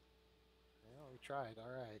 Yeah, we tried.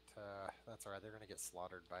 All right. That's all right. They're gonna get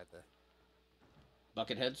slaughtered by the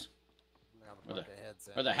Bucketheads? the Or the- bucket heads.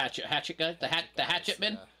 Or the hatchet guy? The hatchet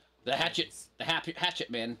men? Yeah. The hatchet, Heavies. the hatchet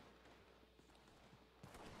men.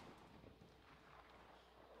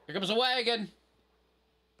 Here comes a wagon.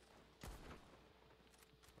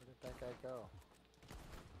 Where did that guy go?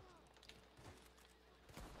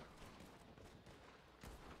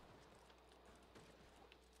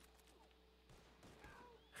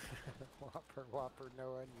 Whopper,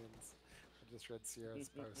 no onions. I just read Sierra's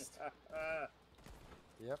post.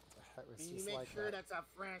 Yep, that was Can you just make like sure that. that's a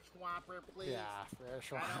fresh Whopper, please? Yeah,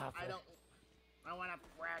 fresh Whopper. I want a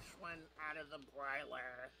fresh one out of the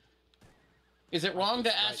broiler. Is it wrong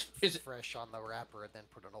to ask? Is it fresh on the wrapper and then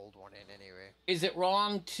put an old one in anyway? is it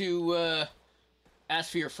wrong to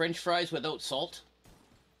ask for your French fries without salt?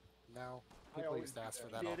 No, I people always used to do ask for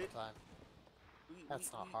that. that all Did the it? time.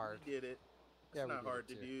 That's not hard. We did it. It's Yeah, we not did hard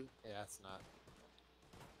it to too. do. Yeah, it's not.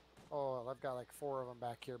 Oh, I've got like 4 of them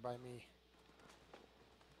back here by me.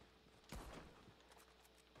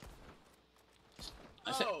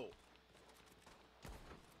 I said- Oh!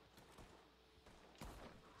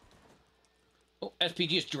 Oh, SPG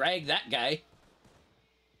just dragged that guy.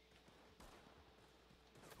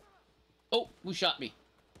 Oh, who shot me?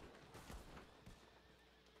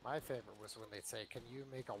 My favorite was when they'd say, "Can you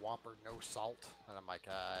make a Whopper no salt?" And I'm like,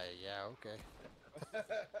 yeah, okay."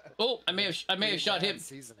 Oh, I may have They didn't shot add him.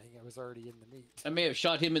 Seasoning, it was already in the meat. I may have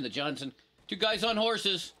shot him in the Johnson. 2 guys on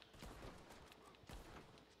horses.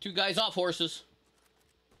 2 guys off horses.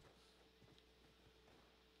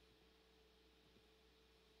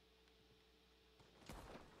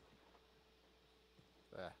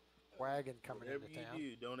 The wagon coming Whatever into you town.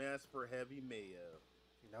 do, don't ask for heavy mayo.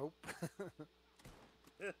 Nope.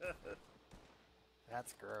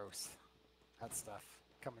 That's gross. That stuff.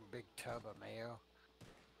 Come in big tub of mayo.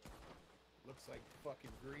 Looks like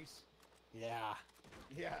fucking grease. Yeah.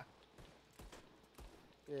 Yeah.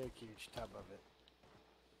 Big, huge tub of it.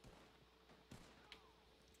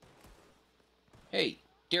 Hey,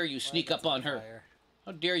 dare you sneak Wagon's up on her? fire.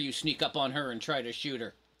 How dare you sneak up on her and try to shoot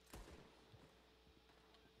her?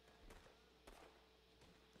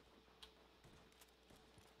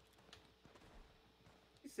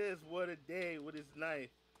 He says, "What a day" with his knife.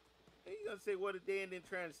 Hey, you gonna say "what a day" and then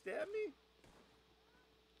try and stab me?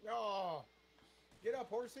 Oh, get up,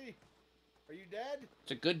 horsey. Are you dead?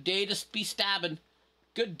 It's a good day to be stabbing.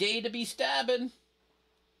 Good day to be stabbing.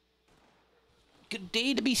 Good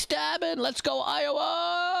day to be stabbing. Let's go,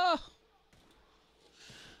 Iowa!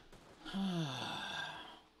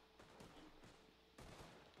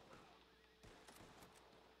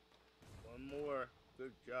 One more.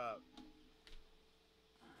 Good job.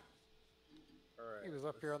 All right. He was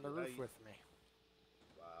up let's here on the see how roof you- with me.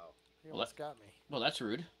 Wow. He Well, almost got me. Well, that's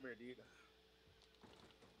rude. Come here, dude.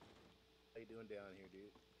 How you doing down here,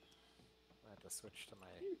 dude? I had to switch to my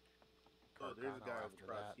Oh, there's a Carcano guy after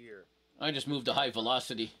across that. here. I just moved to high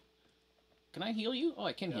velocity. Can I heal you? Oh,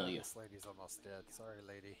 I can Yeah, heal you. This lady's almost dead. Sorry,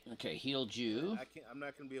 lady. Okay, healed you. I can't. I'm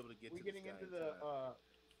not gonna be able to get We to getting this guy into in the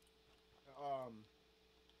time.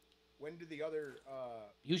 when do the other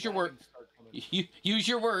Use your wagons word. start coming? Use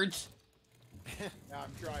your words. Yeah,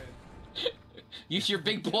 I'm trying. Use your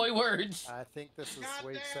big boy words. I think this is Goddamn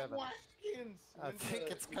wave 7. wagons! I When do think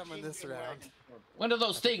the it's coming this Kingston round. wagons come? One of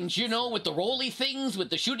those things, you know, with the roly things, with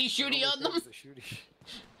the shooty on them. The shooty.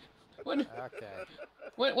 When, Okay.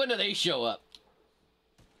 when do they show up?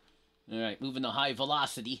 All right, moving to high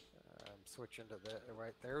velocity. I'm switching to the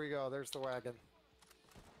right. There we go. There's the wagon.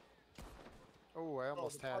 Oh, I Oh,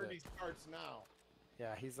 almost the had party it. starts now.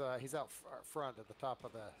 Yeah, he's out front at the top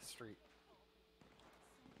of the street.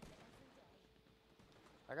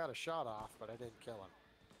 I got a shot off, but I didn't kill him.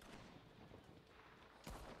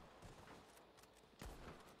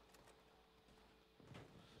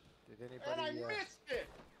 Did And I anybody? missed it.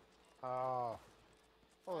 Oh,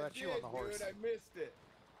 I that's you on did, the horse. Dude, I missed it.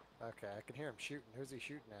 Okay, I can hear him shooting. Who's he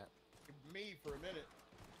shooting at? Me for a minute.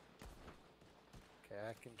 Okay,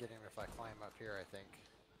 I can get him if I climb up here, I think.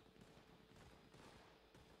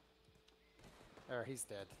 There, he's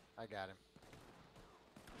dead. I got him.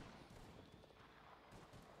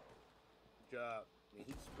 Good job. I mean,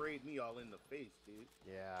 he sprayed me all in the face, dude.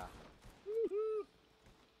 Yeah. Woohoo!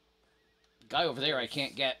 Guy over there I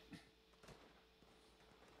can't get.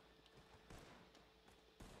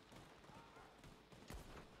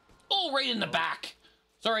 Oh, right in the back.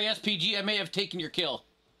 Sorry, SPG, I may have taken your kill.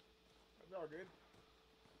 That's all good.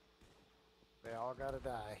 They all gotta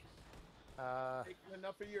die. Taking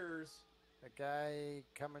enough of yours. The guy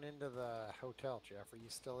coming into the hotel, Jeff, are you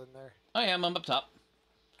still in there? I am. I'm up top.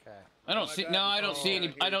 Okay. I don't my see. God. No, I don't see any.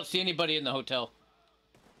 Oh, I don't see anybody in the hotel.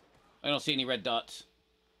 I don't see any red dots.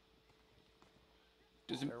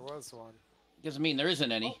 There was one. Doesn't mean there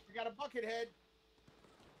isn't any. Oh, we got a bucket head.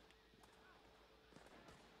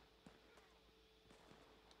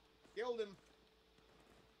 Killed him.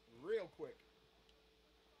 Real quick.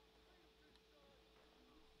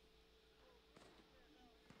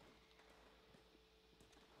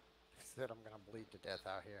 He said I'm gonna bleed to death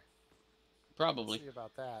out here. Probably. See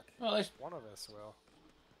about that. Well, One of us will.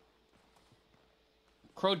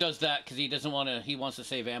 Crow does that because he doesn't want to. He wants to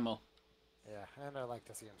save ammo. Yeah, and I like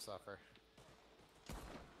to see him suffer.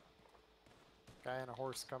 Guy on a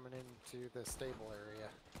horse coming into the stable area.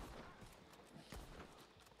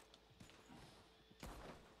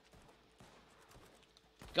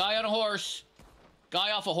 Guy on a horse.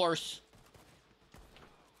 Guy off a horse.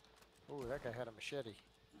 Ooh, that guy had a machete.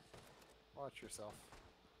 Watch yourself.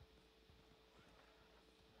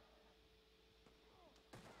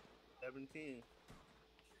 17.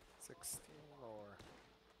 16 more.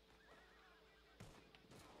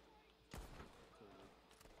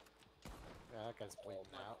 Yeah, that guy's bleeding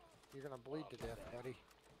out. You're gonna bleed to death, buddy.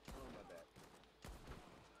 Oh, my bad.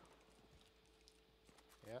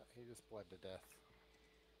 Yeah, he just bled to death.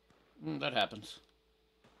 That happens.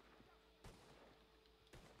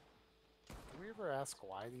 Did we ever ask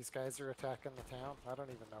why these guys are attacking the town? I don't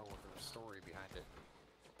even know what the story behind it.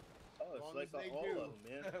 Oh, As it's long like as they all do. of them,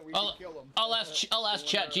 man. We I'll- can kill them. I'll ask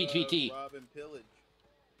ChatGPT. Rob and pillage.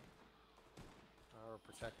 Oh, we're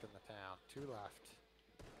protecting the town. 2 left.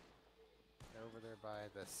 They're over there by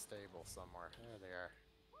the stable somewhere. There they are.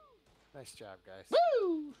 Nice job, guys.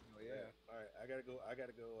 Woo! Oh, yeah. All right, I gotta go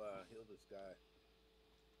heal this guy.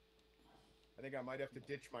 I think I might have to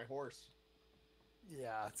ditch my horse.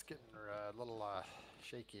 Yeah, it's getting a little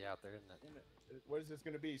shaky out there, isn't it? Damn it. What is this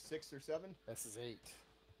going to be? 6 or 7? This is 8.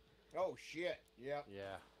 Oh, shit. Yeah.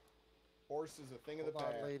 Yeah. Horse is a thing of the Hold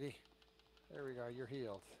on, past. lady. There we go. You're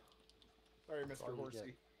healed. Sorry, That's Mr. all you Horsey.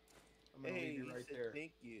 get. I'm going to Hey, leave you he right said there.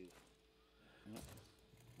 thank you.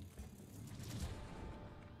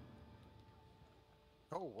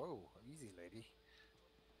 Oh, whoa. Easy, lady.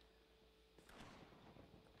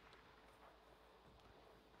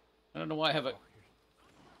 I don't know why I have a. Oh,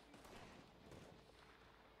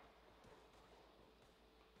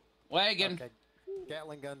 Wagon. okay.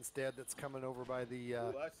 Gatling gun's dead. That's coming over by the.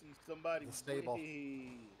 Ooh, I see somebody. the stable. Hey.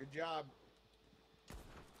 Good job.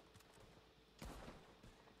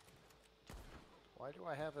 Why do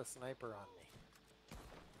I have a sniper on me?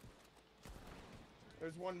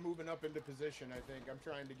 There's one moving up into position, I think. I'm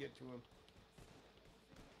trying to get to him.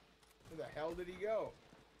 Where the hell did he go?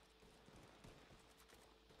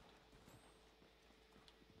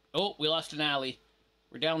 Oh, we lost an alley.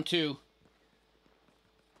 We're down 2.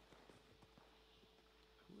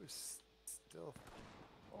 Who is still?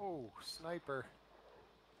 Oh, sniper.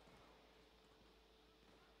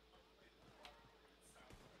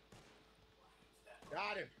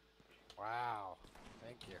 Got him. Wow.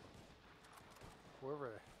 Thank you.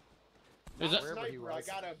 Whoever. There's Not a Wherever he sniper. I was.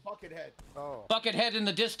 got a bucket head. Oh. bucket head in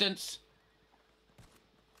the distance.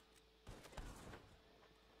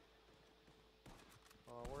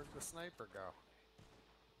 Oh, where'd the sniper go?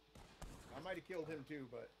 I might have killed him too,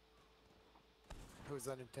 but It was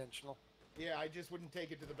unintentional. yeah, I just wouldn't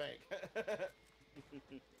take it to the bank.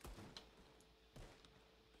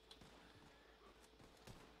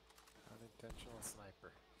 Unintentional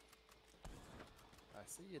sniper. I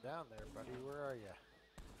see you down there, buddy. Where are you?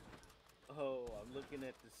 Oh, I'm looking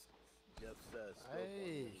at this. Jeff's scope on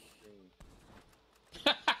Hey.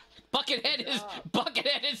 the thing.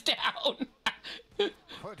 Buckethead is down.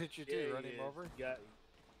 What did you do? Yeah, Run he him is. over? Got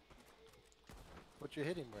What'd you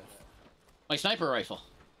hit him with? My sniper rifle.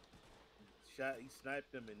 shot. He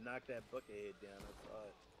sniped him and knocked that bucket head down. I saw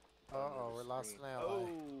it. Uh-oh, we lost an ally. Oh.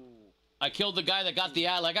 I killed the guy that got the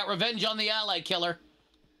ally. I got revenge on the ally killer.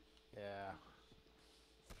 Yeah.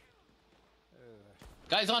 Ugh.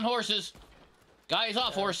 Guys on horses. Guys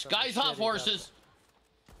off Yeah, horse. some Guys off machete horses.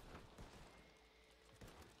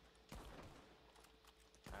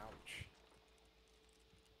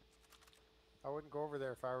 I wouldn't go over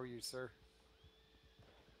there if I were you, sir.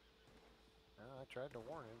 I tried to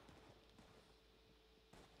warn him.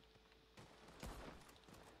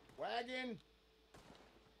 Wagon.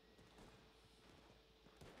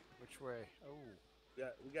 Which way? Oh.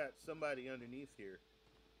 We got somebody underneath here.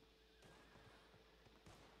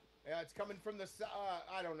 Yeah, it's coming from the side.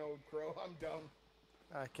 I don't know, Crow. I'm dumb.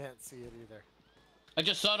 I can't see it either. I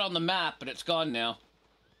just saw it on the map, but it's gone now.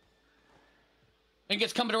 I think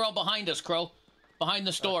it's coming around behind us, Crow. Behind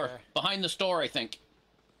the store. Okay. Behind the store, I think.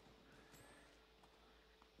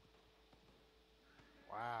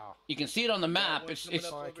 Wow. You can see it on the map. one's It's coming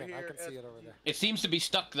up Oh, I over can here, see it over there. it seems to be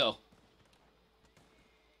stuck though.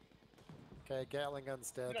 Okay, Gatling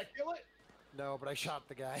gun's dead. Did I kill it? No, but I shot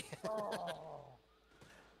the guy. Oh,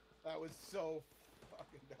 that was so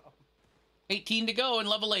fucking dumb. 18 to go in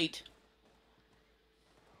level 8.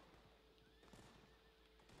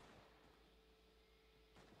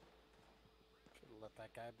 Should have let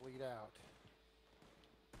that guy bleed out.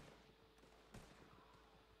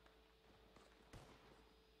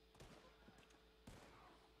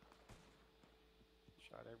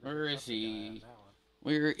 Shot every Where is other guy on he? that one.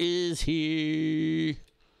 Where is he?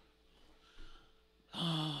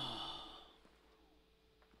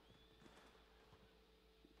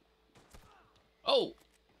 Oh!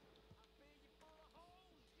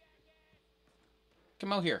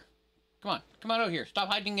 Come out here. Come on. Come on out here. Stop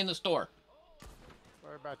hiding in the store.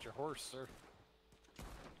 Sorry about your horse, sir. These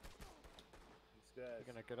guys.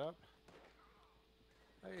 You gonna get up?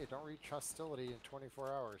 Hey, don't reach hostility in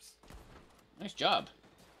 24 hours. Nice job.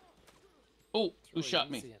 Oh, It's who really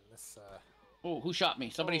shot me? easy in this, Oh, who shot me?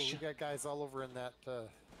 Somebody we shot. got guys all over in that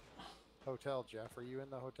hotel, Jeff. Are you in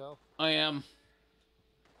the hotel? I am.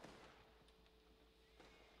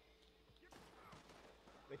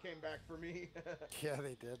 They came back for me. Yeah,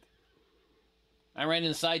 they did. I ran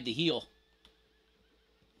inside the heel.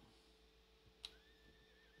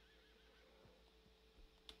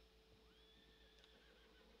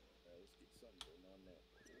 Let's get something going on there.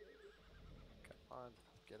 Come on,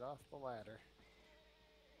 get off the ladder.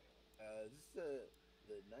 Is this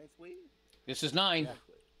the ninth wave? This is 9. Yeah.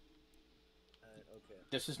 Okay.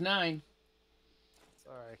 This is 9.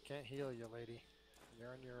 Sorry, I can't heal you, lady. You're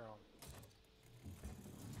on your own.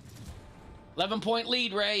 11-point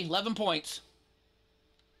lead, Ray. 11 points.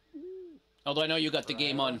 Although I know you got the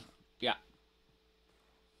game on. Yeah.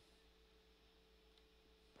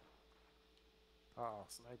 Uh-oh,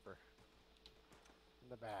 sniper. In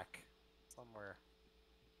the back. Somewhere.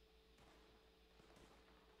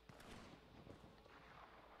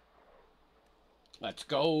 Let's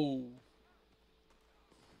go.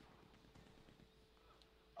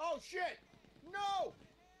 Oh shit! No!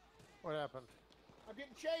 What happened? I'm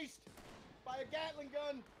getting chased by a Gatling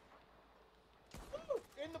gun. Woo!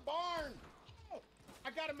 In the barn. Oh,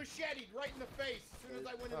 I got a machete right in the face as soon as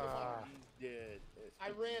I went in the barn. He's dead. I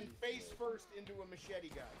ran face first into a machete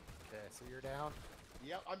guy. Okay, so you're down?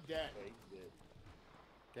 Yep, I'm dead. Yeah, he's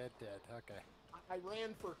dead. Dead. Okay. I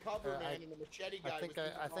ran for cover, I- man, and the machete guy I think was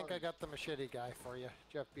in the I think I barn. got the machete guy for you.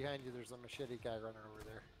 Jeff, behind you there's a machete guy running over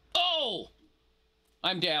there. Oh!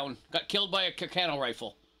 I'm down. Got killed by a Carcano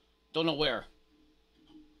rifle. Don't know where.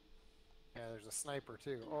 Yeah, there's a sniper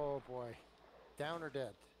too. Oh boy. Down or dead?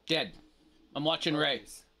 Dead. I'm watching Ray.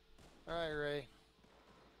 Alright, Ray.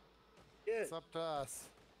 Yeah. It's up to us.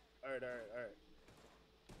 Alright.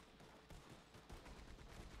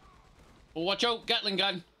 Well, watch out, Gatling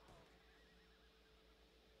gun.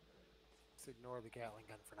 Let's ignore the Gatling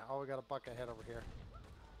gun for now. Oh, we got a bucket head over here.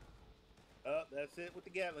 Oh, that's it with the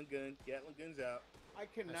Gatling gun. Gatling gun's out. I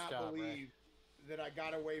cannot job, Ray. believe that I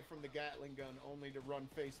got away from the Gatling gun only to run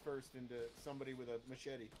face first into somebody with a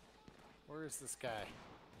machete. Where is this guy?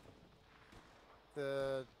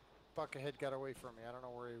 The bucket head got away from me. I don't know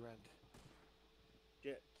where he went.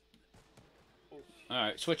 Jet.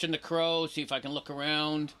 Alright, switching to Crow. See if I can look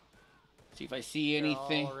around. See if I see They're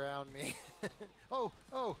anything. all around me.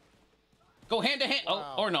 Oh! Go hand to hand.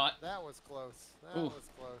 Wow. Oh, or not. That was close. That Ooh. was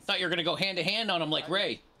close. Thought you were gonna go hand to hand on him like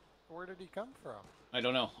Ray. Where did he come from? I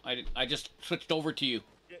don't know. I just switched over to you.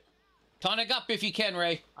 Yeah. Tonic up if you can,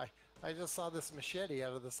 Ray. I just saw this machete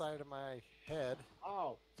out of the side of my head.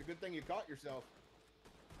 Oh, it's a good thing you caught yourself.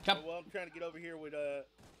 Well, I'm trying to get over here with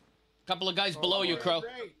Couple of guys below you, boy. Crow.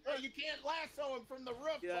 Ray, hey, you can't lasso him from the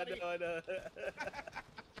roof, Yeah, buddy. I know.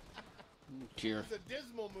 Cheer. It's a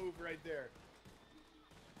dismal move right there.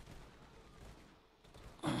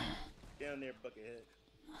 Down there, Buckethead.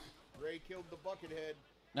 Ray killed the bucket head.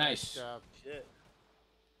 Nice. Good job. Shit.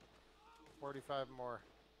 45 more.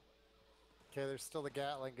 Okay, there's still the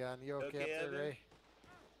Gatling gun. You okay, Okay, up there, Evan? Ray?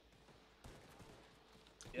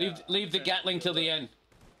 Yeah, Leave the I'm trying to Gatling till build the up end.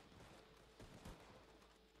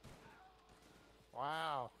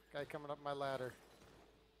 Wow, guy coming up my ladder.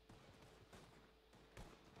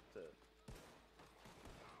 to-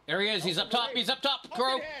 There he is. He's up top. He's up top.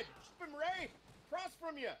 Crow. Buckethead! Keep him, Ray! Across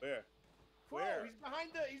from you! Where? Crow, Where? he's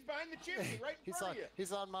behind the chimney, right in front of you.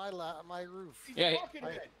 He's on my roof. He's Yeah,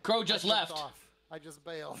 Buckethead. Crow just I jumped left. off. I just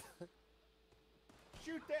bailed.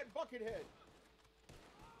 Shoot that Buckethead.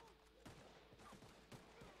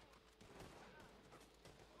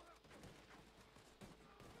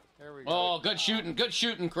 There we go. Oh, good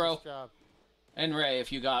shooting, Crow. Good job. And Ray,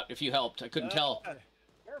 if you helped, I couldn't tell.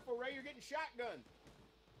 Careful, Ray, you're getting shotgunned.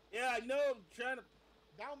 Yeah, I know. I'm trying to.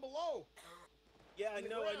 Down below. Yeah, I On the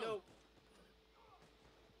know. ground.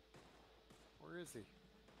 Where is he?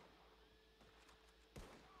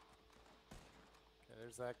 Okay,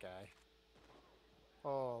 there's that guy.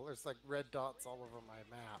 Oh, there's like red dots all over my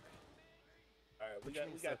map. All right, we Which got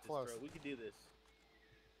means this, they're bro. close. We can do this.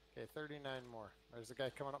 Okay, 39 more. There's a guy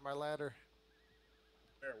coming up my ladder.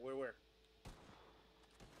 Where?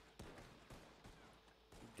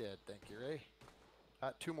 He dead, thank you, Ray.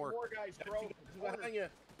 Two more. More guys, Got bro. you guys behind you.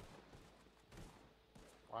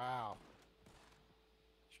 Wow.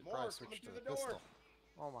 Should More probably coming switch to through the the door. pistol.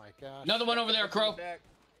 Oh my gosh. Another one over there, Crow. Back.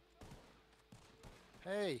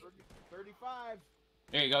 Hey. 35.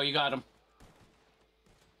 There you go. You got him.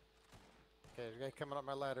 Okay, there's a guy coming up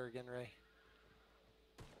my ladder again, Ray.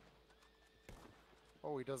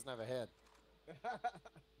 Oh, he doesn't have a head.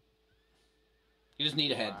 He doesn't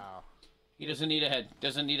need a head. Wow. He doesn't need a head.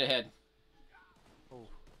 Doesn't need a head. Oh,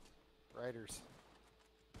 riders.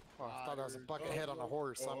 Oh, I thought I was a bucket head on a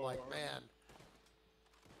horse. I'm like, man.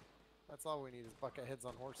 That's all we need is bucket heads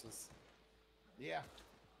on horses. Yeah.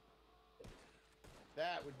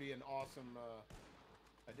 That would be an awesome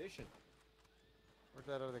addition. Where'd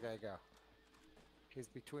that other guy go? He's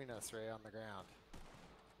between us, Ray, on the ground.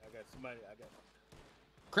 I got somebody.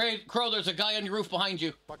 Crow, there's a guy on your roof behind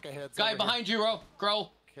you. Bucket heads. Guy over behind you,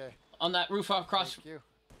 Crow. Okay. On that roof across. Thank you.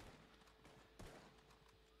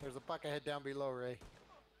 There's a bucket head down below, Ray.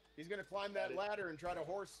 He's gonna climb that ladder and try to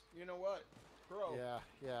horse. You know what? Crow.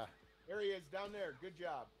 Yeah. There he is down there. Good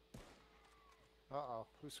job. Uh-oh.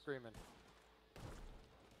 Who's screaming?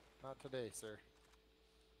 Not today, sir.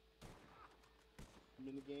 I'm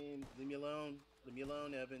in the game. Leave me alone. Leave me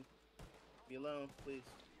alone, Evan. Leave me alone, please.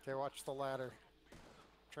 Okay, watch the ladder.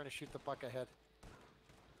 Trying to shoot the bucket head.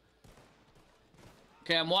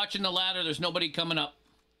 Okay, I'm watching the ladder. There's nobody coming up.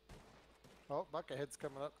 Oh, bucket head's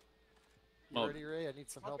coming up. You Oh. ready, Ray? I need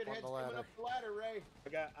some help on Buckethead's the coming ladder. up the ladder, Ray.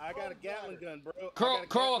 I got a Gatling gun, bro.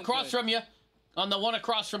 Crow across from you. On the one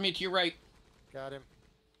across from you to your right. Got him.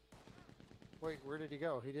 Wait, where did he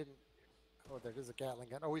go? He didn't. Oh, there is a Gatling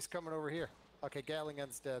gun. Oh, he's coming over here. Okay, Gatling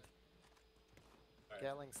gun's dead. Alright.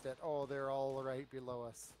 Gatling's dead. Oh, they're all right below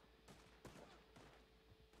us.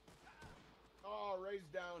 Oh, Ray's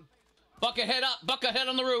down. Bucket head up. Bucket head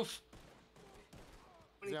on the roof.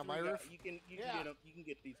 Is he on my 23 roof? You can Yeah. get them. You can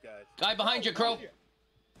get these guys. Guy behind you, Crow.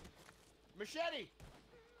 Machete.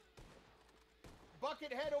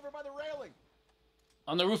 Bucket head over by the railing.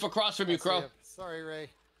 On the roof across from you, I see Crow. him. Sorry, Ray.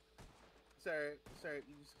 Sorry.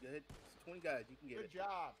 You just go ahead. It's 20 guys. You can get Good it.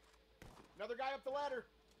 job. Another guy up the ladder.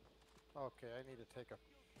 Okay, I need to take a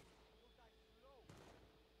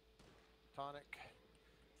tonic.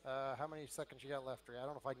 How many seconds you got left, Ray? I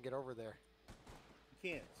don't know if I can get over there. You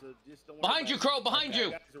can't. So just don't. worry Behind about you, it. Crow, behind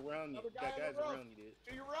you. Got guys around you. Another guy Got on the guys roof. around you, dude.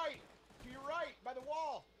 To your right. To your right, by the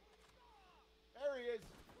wall. There he is.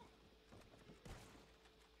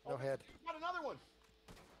 No head. Got another one.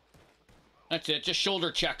 That's it. Just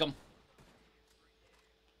shoulder check him.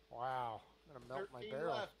 Wow. I'm gonna melt my 13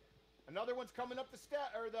 barrel. left. Another one's coming up the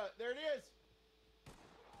there it is.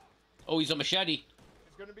 Oh, he's a machete.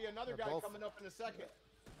 There's gonna be another They're guy both- coming up in a second.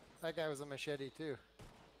 That guy was a machete too.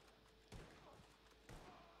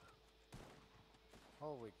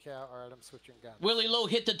 Holy cow! All right, I'm switching guns. Willie Lowe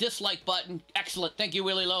hit the dislike button. Excellent. Thank you,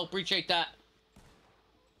 Willie Lowe. Appreciate that.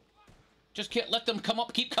 Just can't let them come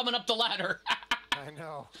up. Keep coming up the ladder. I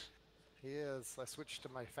know. He is. I switched to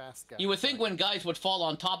my fast guy. You would think when guys would fall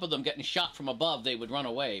on top of them getting shot from above, they would run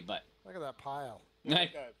away, but... Look at that pile.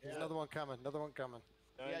 Hey, There's another one coming. Another one coming.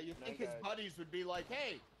 Yeah, you think his buddies would be like,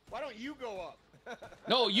 hey, why don't you go up?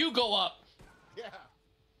 no, you go up. Yeah.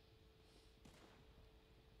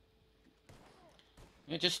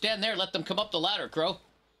 Yeah, just stand there. Let them come up the ladder, Crow.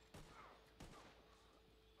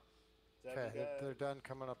 Okay, they're done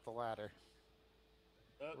coming up the ladder.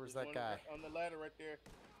 Where's that guy? On the ladder right there.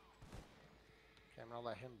 Okay, I'm gonna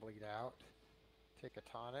let him bleed out. Take a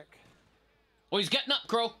tonic. Oh, he's getting up,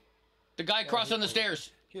 Crow. The guy Yeah, crossing the he'll bleed.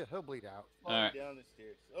 stairs. He'll bleed out. Falling Alright. down the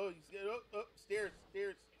stairs. Oh, he's getting up, stairs.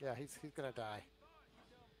 Yeah, he's gonna die.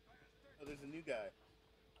 Oh, there's a new guy.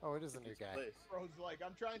 Oh, it is a new This guy. place. Bro's like,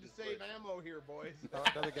 I'm trying to save ammo here, boys. Oh,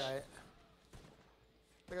 another guy.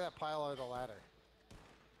 Look at that pile of the ladder.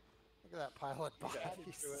 Look at that pile of Added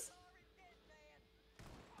bodies. to it.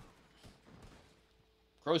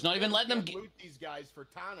 Crow's not even letting them Can't get. loot these guys for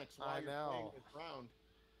tonics while I you're playing know. this round.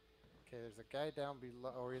 Okay, there's a guy down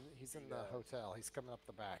below. Oh, he's in the Yeah. hotel. He's coming up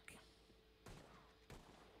the back.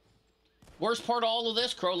 Worst part of all of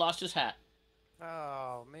this, Crow lost his hat.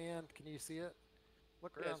 Oh man, can you see it?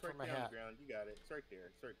 Look Yeah, around it's right for my there on hat. the ground. You got it. It's right there.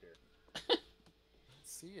 It's right there.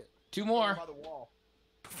 See it? 2 Over more. by the wall.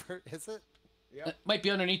 Is it? Yep. It might be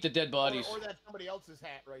underneath the dead bodies. Or that's somebody else's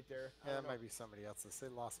hat right there. I Yeah, don't it know. might be somebody else's. They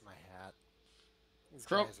lost my hat. These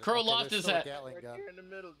Crow- guys are- Crow okay, lost there's his still a hat. Gatling Right gun. there in the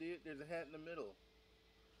middle, dude. There's a hat in the middle.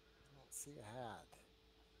 I don't see a hat.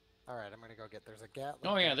 All right, I'm gonna go get. There's a Gatling.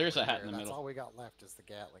 Oh, yeah, gun there's a over hat here. in the That's middle. all we got left is the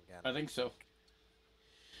Gatling gun. I think so.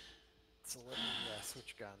 So let me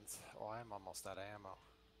switch guns. Oh, I'm almost out of ammo.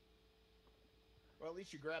 Well, at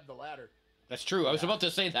least you grabbed the ladder. That's true. I was about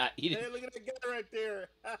to say that. He Hey, didn't. look at that guy right there.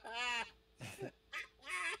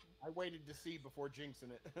 I waited to see before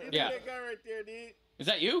jinxing it. Look Yeah. at that guy right there, dude. Is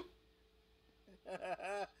that you?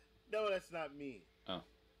 No, that's not me. Oh.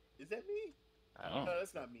 Is that me? I don't know. No,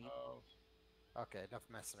 that's not me. Oh. Okay, enough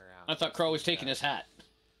messing around. I thought Crow was taking his hat.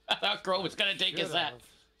 I thought Crow was gonna take his Should hat. have.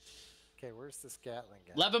 Okay, where's this Gatling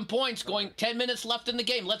gun? 11 points, going 10 minutes left in the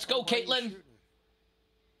game. Let's go, Oh, why are you Caitlin. shooting?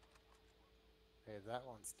 Okay, that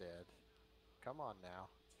one's dead. Come on now.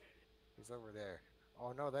 He's over there.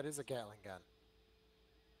 Oh no, that is a Gatling gun.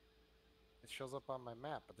 It shows up on my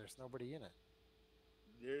map, but there's nobody in it.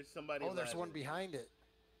 There's somebody. Oh, there's alive one in it. behind it.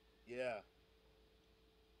 Yeah.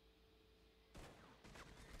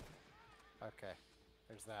 Okay,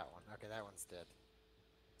 there's that one. Okay, that one's dead.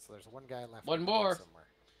 So there's one guy left. One over more. somewhere.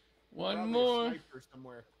 One Probably a more. sniper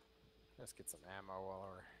somewhere. Let's get some ammo while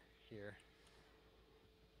we're here.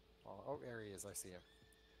 Oh, there he is. I see him.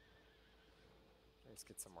 Let's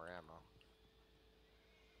get some more ammo.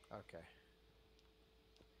 Okay.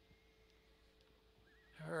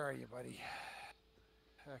 Where are you, buddy?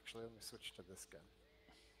 Actually, let me switch to this gun.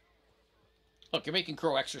 Look, you're making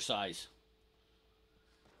Crow exercise.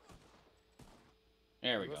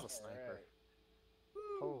 There we He was go. a sniper.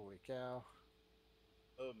 Alright. Holy cow.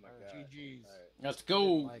 Oh my god. GG's. Alright. Let's Didn't go.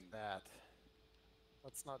 like that.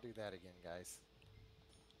 Let's not do that again, guys.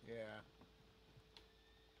 Yeah.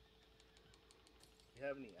 You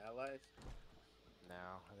have any allies? No,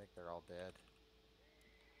 I think they're all dead.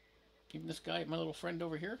 Even this guy, my little friend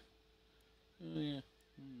over here. Oh, yeah.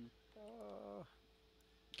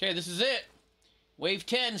 Okay, this is it. Wave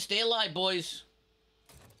 10. Stay alive, boys.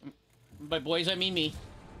 By boys, I mean me.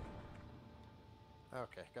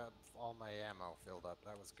 Okay, got all my ammo filled up.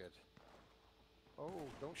 That was good. Oh,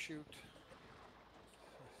 don't shoot.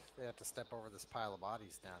 They have to step over this pile of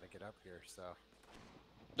bodies now to get up here, so.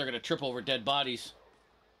 They're gonna trip over dead bodies.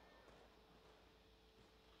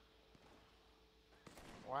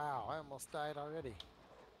 Wow, I almost died already.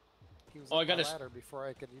 He was Oh, I on the gotta ladder before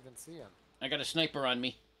I could even see him. I got a sniper on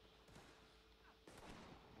me.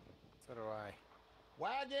 So do I.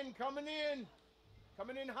 Wagon coming in.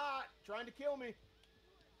 Coming in hot. Trying to kill me.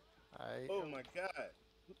 Oh my god.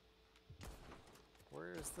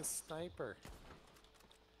 Where is the sniper?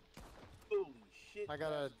 Holy shit. I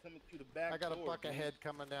got guys, a- coming through the back I got a door, bucket dude. head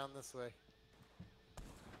coming down this way.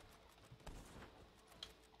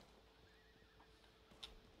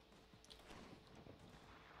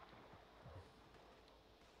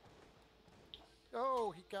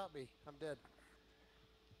 Oh, he got me. I'm dead.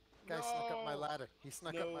 Guy snuck up my No. ladder. He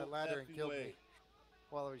snuck up my No ladder and effing killed me way.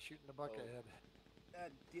 while I was shooting the bucket Oh. head.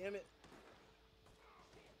 God damn it.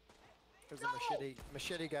 There's a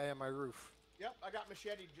machete guy on my roof. Yep, I got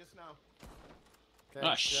macheted just now. Okay,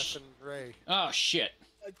 Ah, Jeff and Ray. Oh shit.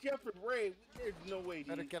 Jeff and Ray, there's no way,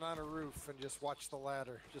 Better dude. get on a roof and just watch the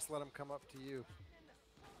ladder. Just let him come up to you.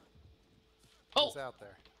 Oh. He's out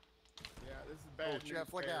there. Yeah, this is Oh, bad. Jeff,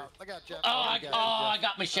 news, look Barry. out. Look out, Jeff. Oh, you I got it, Jeff.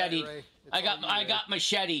 got macheted. Ray, it's I got all you, Ray.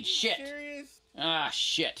 macheted. Shit. Serious? Ah,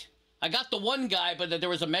 shit. I got the one guy, but there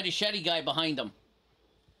was a machete guy behind him.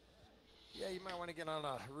 Yeah, you might want to get on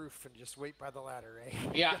a roof and just wait by the ladder, Ray.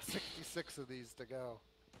 Yeah. Got 66 of these to go.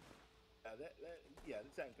 Yeah,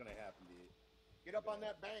 this ain't gonna happen, dude. Get up on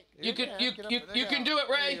that bank. You can- Yeah, you- get up you- there. you can There do it,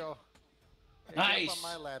 There Ray. you go. Hey, get up Nice. on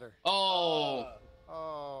my ladder. Oh,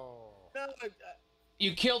 Oh. No,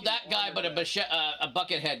 you killed that guy, Armor but that. a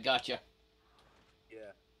bucket head got you.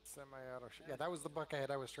 yeah. Semi-auto. Yeah, that was the bucket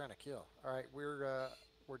head I was trying to kill. All right, we're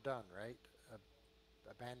done, right?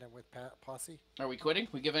 abandoned with posse. Are we quitting?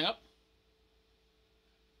 We giving up?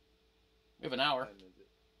 We have an hour. Time is it?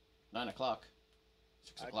 9 o'clock.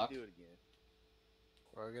 6 I o'clock. can do it again.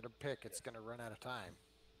 Well, we're gonna pick. It's gonna run out of time.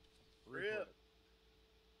 Rip.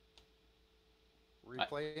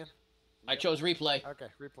 Replaying. I chose replay. Okay,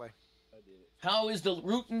 replay. I did it. How is the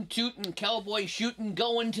rootin' tootin' cowboy shooting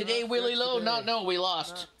going today, Not Willie good Lowe? today. No, we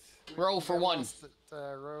lost. Row for one. Lost at,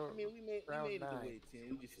 row, I mean, we made round it to 9. way 10.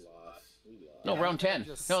 We just lost. We lost. No, round 10.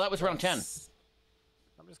 No, that was round 10.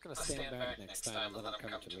 I'm just gonna stand back next time and let him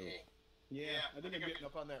come to me. Yeah, I think I'm getting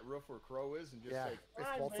up on that roof where Crow is and just Yeah, like, if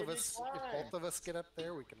 "Fine, both of baby, us, fine." if both of us get up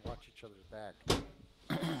there, we can watch each other's back.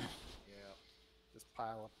 Yeah. Just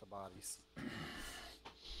pile up the bodies.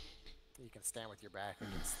 You can stand with your back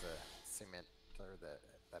against the cement or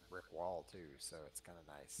that brick wall too, so it's kind of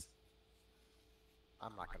nice.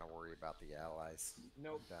 I'm not gonna worry about the allies.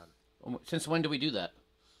 Nope. I'm done. Since when do we do that?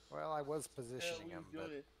 Well, I was positioning Yeah, them, we was but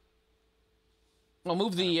doing it. Well,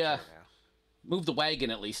 move I don't the care now. move the wagon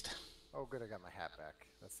at least. Oh, good, I got my hat back.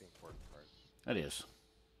 That's the important part. That is.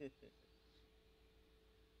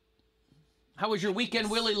 How was your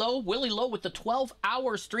weekend, Willie Lowe? Willie Lowe with the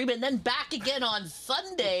 12-hour stream and then back again on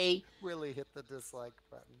Sunday. Willie hit the dislike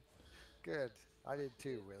button. Good. I did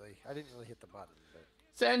too, Willie. I didn't really hit the button, but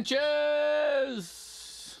Sanchez!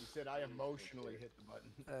 He said I emotionally hit the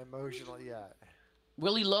button. emotionally, yeah.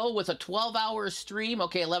 Willie Lowe with a 12-hour stream.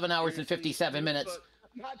 Okay, 11 hours and 57 minutes.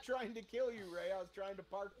 I'm not trying to kill you, Ray. I was trying to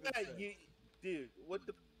park this Yeah, thing. dude, what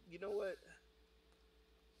the? You know what?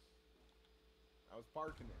 I was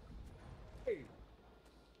parking it. Hey,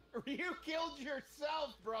 you killed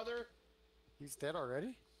yourself, brother. He's dead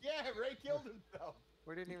already? Yeah, Ray killed himself.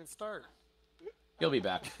 We didn't even start. He'll be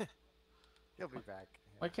back. He'll be back.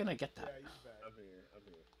 Why can't I get Yeah, that? he's back. I'm here. I'm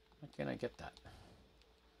here. Why can't I get that?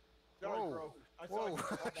 Sorry, Whoa. bro. I saw Whoa, you.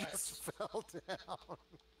 My I bad. just fell down.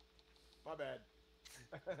 My bad.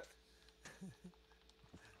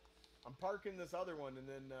 I'm parking this other one, and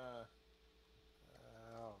then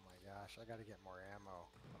Oh my gosh, I gotta get more ammo.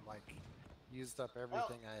 I'm like, used up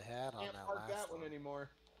everything I had on can't that park last that one one. anymore.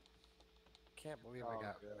 Can't believe Oh, I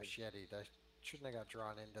got good. macheted. I shouldn't have got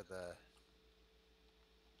drawn into the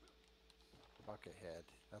bucket head.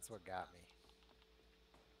 That's what got me.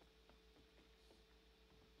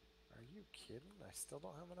 Are you kidding? I still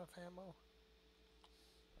don't have enough ammo?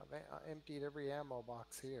 I emptied every ammo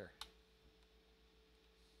box here.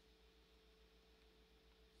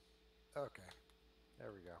 Okay.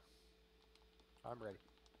 There we go. I'm ready.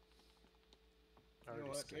 You know Already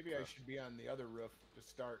what? skipped Maybe I rough. should be on the other roof to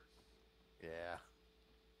start, Yeah.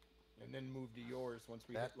 and then move to yours once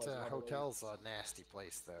we That hit like 108. hotel's a nasty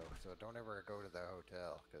place, though, so don't ever go to the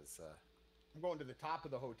hotel, because I'm going to the top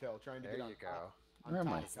of the hotel, trying to there get on you top. go. On Where am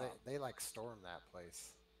I? top. They like storm that place.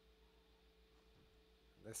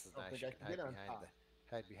 This is I don't nice. think I You can can hide get on behind top.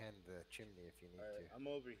 hide behind the chimney if you need All right, I'm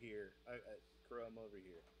over here. Crow, I'm over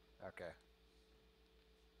here. to. Okay.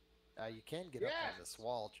 You can get up Yes! on this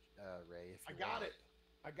wall, Ray. If I you got want. it.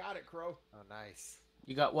 I got it, Crow. Oh, nice.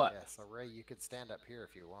 You got what? Yeah, so Ray, you could stand up here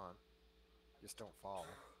if you want. Just don't fall.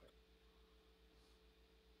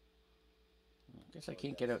 Guess I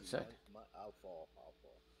can't get outside. I'll fall.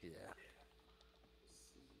 Yeah.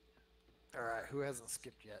 All right. Who hasn't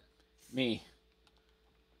skipped yet? Me.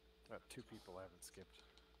 2 people haven't skipped.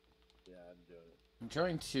 Yeah, I'm doing it. I'm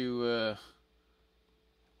trying to,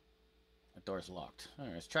 the door's locked.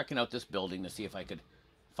 Alright, I was checking out this building to see if I could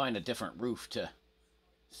find a different roof to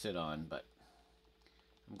sit on, but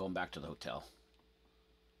I'm going back to the hotel.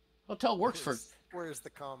 Hotel works for... Where's the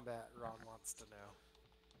combat? Ron wants to know.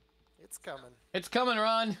 It's coming. It's coming,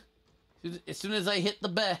 Ron! As soon as I hit the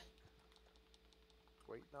bed.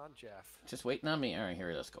 Waiting on Jeff. Just waiting on me. Alright,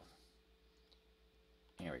 here, let's go.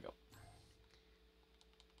 Here we go.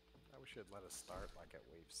 We should let us start like at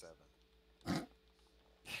wave 7.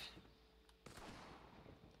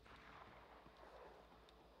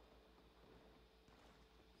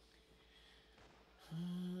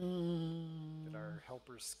 Did our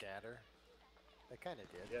helpers scatter? They kind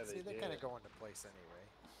of did. Yeah, See, they kind of did. go into place anyway.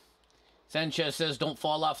 Sanchez says don't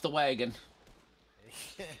fall off the wagon.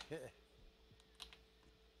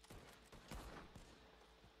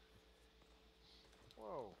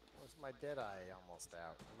 Whoa, where's my dead eye almost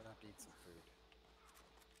out? I'm gonna have to eat some food.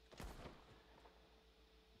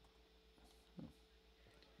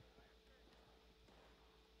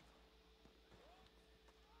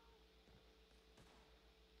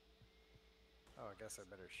 Oh, I guess I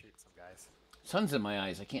better shoot some guys. Sun's in my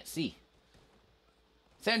eyes. I can't see.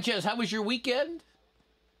 Sanchez, how was your weekend?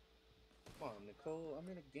 Come on, Nicole. I'm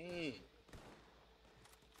in a game.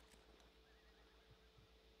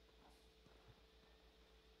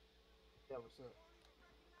 Yeah, what's up?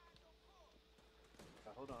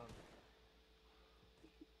 Hold on.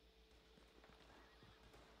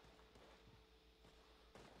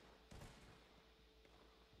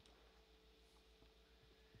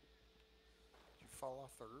 Did you fall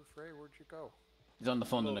off the roof, Ray? Where'd you go? He's on the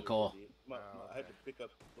phone to I'm over Nicole. here, dude. Oh, I had okay. to pick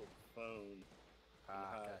up the phone.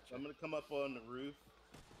 Ah, So gotcha. I'm gonna come up on the roof.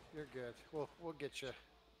 You're good. We'll get you.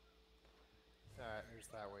 Alright, here's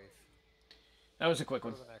that wave. That was a quick Go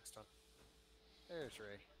one. to the next one. There's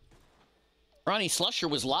Ray. Ronnie Slusher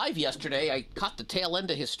was live yesterday. I caught the tail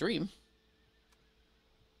end of his stream.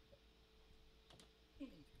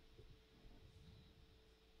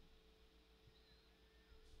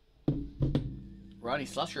 Ronnie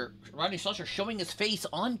Slusher showing his face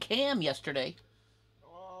on cam yesterday.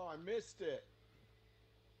 Oh, I missed it.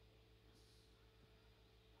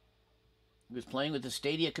 He was playing with the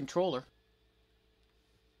Stadia controller.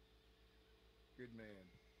 Good man.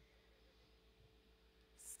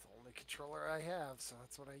 It's the only controller I have, so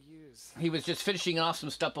that's what I use. He was just finishing off some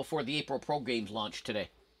stuff before the April Pro Games launch today.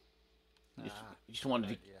 Just wanted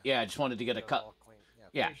to, idea. yeah, just wanted to get a cut. All clean.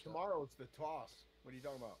 Yeah. finished up. Tomorrow it's the toss. What are you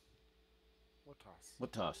talking about? What toss?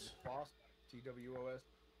 What toss? Toss? TWOS?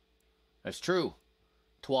 That's true.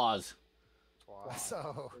 Twas. Twice.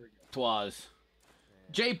 So. There we go. Twas.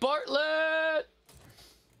 Jay Bartlett!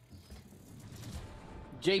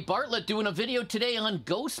 Jay Bartlett doing a video today on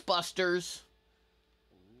Ghostbusters.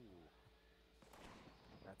 Ooh.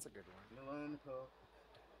 That's a good one.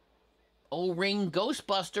 O-Ring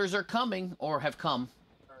Ghostbusters are coming, or have come.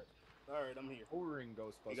 All right, I'm here. O-ring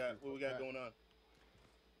Ghostbusters. What we got going on?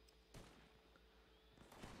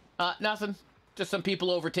 Nothing. Just some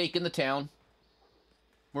people overtaking the town.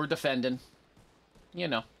 We're defending. You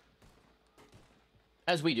know.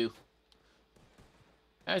 As we do.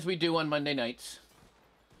 As we do on Monday nights.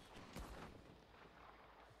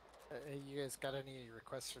 You guys got any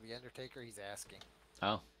requests for the Undertaker? He's asking.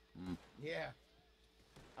 Oh. Yeah.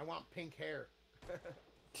 I want pink hair.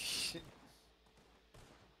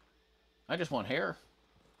 I just want hair.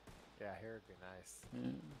 Yeah, hair would be nice.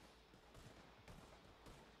 Mm.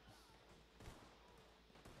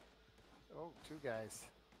 Oh, two guys.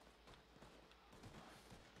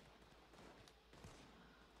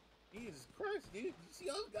 Jesus Christ, dude! You see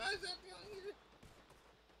those guys out down here?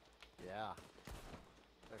 Yeah.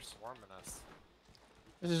 They're swarming us.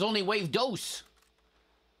 This is only wave dose.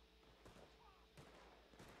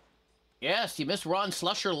 Yes, you missed Ron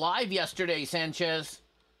Slusher live yesterday, Sanchez.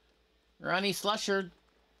 Ronnie Slusher,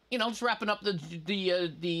 you know, just wrapping up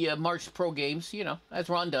the March Pro Games, you know, as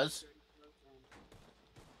Ron does.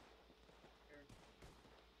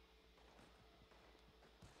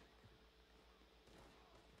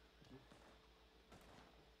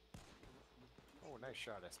 Oh, nice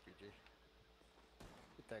shot, SPG.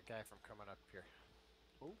 Get that guy from coming up here.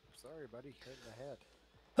 Oh, sorry, buddy. Hit in the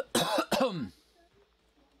head.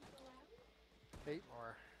 8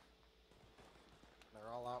 more. They're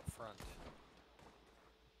all out front.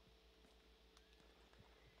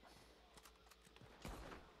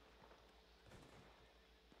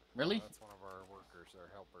 Really? That's one of our workers, our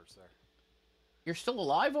helpers there. You're still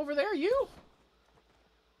alive over there, you?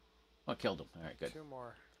 Oh, I killed him. All right, good. 2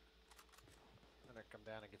 more. I'm gonna come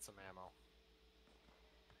down and get some ammo.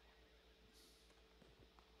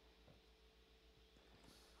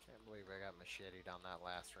 Can't believe I got macheted on that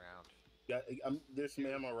last round. There's some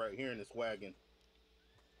ammo right here in this wagon.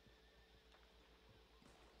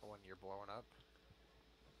 The one you're blowing up?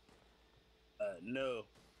 No.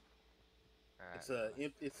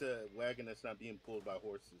 Alright. It's a wagon that's not being pulled by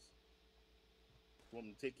horses. Want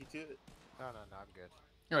me to take you to it? No, I'm good.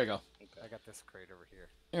 Here we go. Okay. I got this crate over here.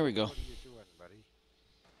 Here we go. What are you doing, buddy?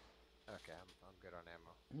 Okay, I'm good on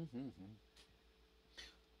ammo.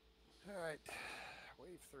 Alright.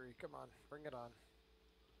 Wave 3, come on, bring it on.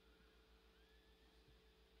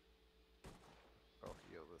 Go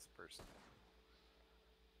heal this person.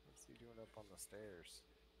 What's he doing up on the stairs?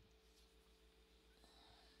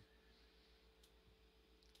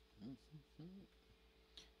 Mm-hmm.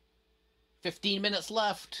 15 minutes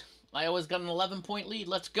left. Iowa's got an 11-point lead.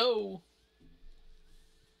 Let's go.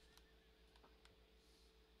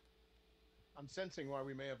 I'm sensing why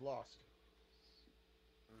we may have lost.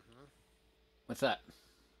 Mm-hmm. What's that?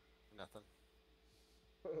 Nothing.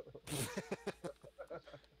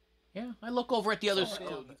 Yeah, I look over at the other side.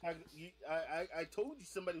 I told you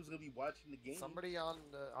somebody was going to be watching the game. Somebody on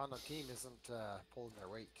the team isn't pulling their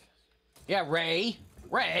weight. Yeah, Ray.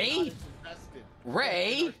 Not as invested.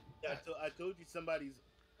 Ray. Yeah, I told you somebody's.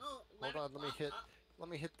 Hold on, let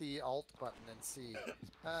me hit the alt button and see.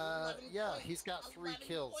 Yeah, he's got 3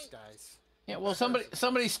 kills, guys. Yeah, well,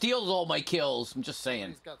 somebody steals all my kills. I'm just saying.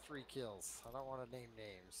 He's got 3 kills. I don't want to name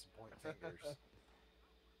names. Point fingers.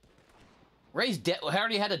 Ray's dead.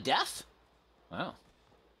 Already had a death. Wow.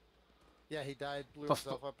 Yeah, he died, blew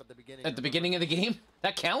himself up at the beginning. At the beginning of the game?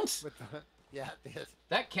 That counts? Yeah, it did.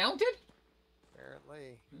 That counted?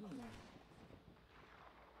 Apparently.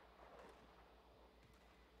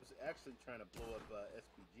 Was actually trying to blow up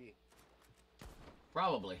SPG.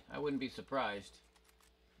 Probably. I wouldn't be surprised.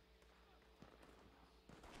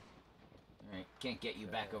 Alright, can't get you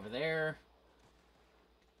back over there.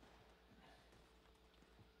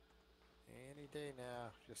 Any day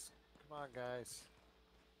now. Just, come on, guys.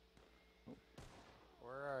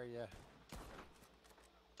 Where are you?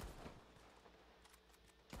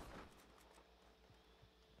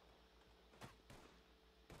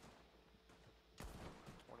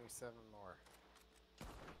 More.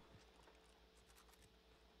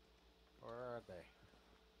 Where are they?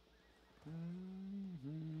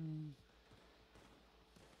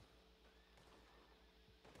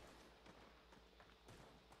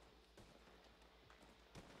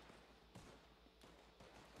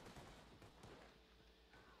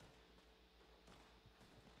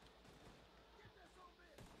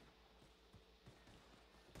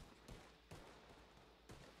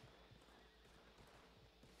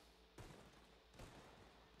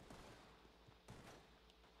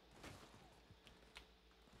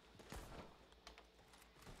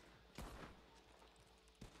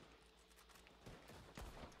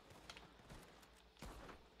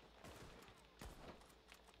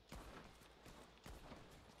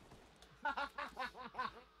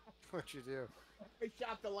 What'd you do? I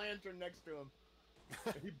shot the lantern next to him.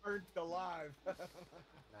 He burnt alive.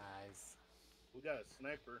 Nice. We got a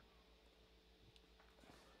sniper.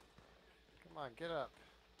 Come on, get up.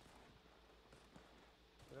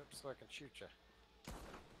 Get up so I can shoot you.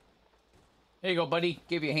 There you go, buddy.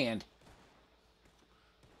 Give you a hand.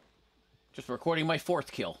 Just recording my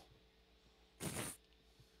 4th kill.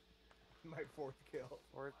 My 4th kill.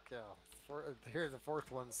 4th kill. Here, the 4th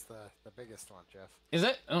one's the biggest one, Jeff. Is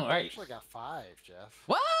it? Oh, all right. I actually got 5, Jeff.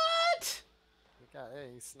 What?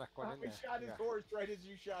 He snuck one in there. I shot his horse right as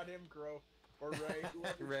you shot him, Crow. Or Ray.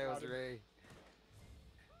 Ray was Ray.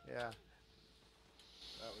 Yeah.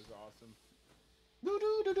 That was awesome. Doo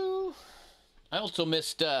doo doo doo. I also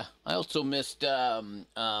missed. What's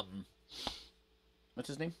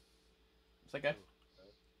his name? What's that guy?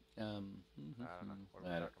 I don't know. What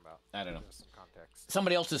are we talking about? I don't know. Give us some context.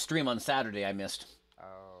 Somebody else's stream on Saturday I missed.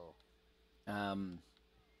 Oh. No,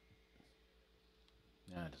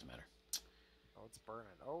 it doesn't matter. Oh, it's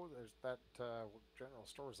burning. Oh, there's that general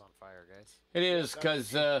store's on fire, guys. It is,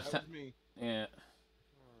 because... that was me. Yeah.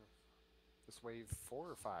 This wave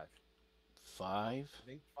 4 or 5? 5? I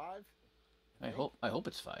think 5. I hope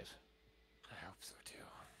it's 5. I hope so, too.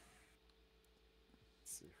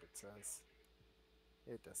 Let's see if it says.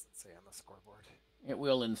 It doesn't say on the scoreboard. It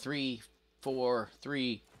will in 3, 4,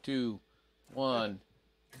 3, 2, 1.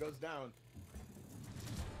 It goes down.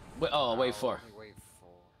 Wave 4. Only wave 4.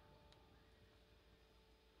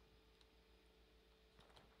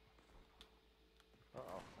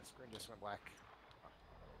 Uh-oh, my screen just went black.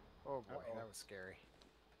 Oh boy, that was scary.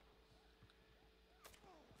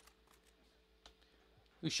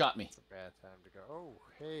 Who shot me? It's a bad time to go. Oh,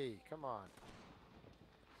 hey, come on.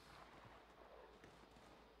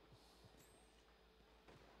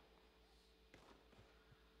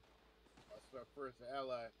 That's our first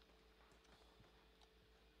ally.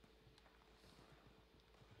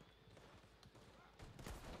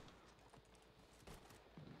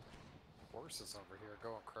 Horses over here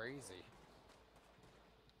going crazy.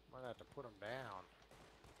 Might have to put them down.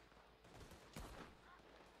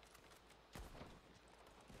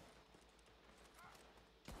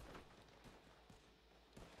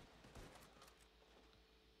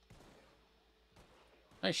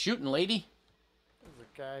 Nice shooting, lady. There's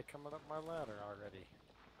a guy coming up my ladder already.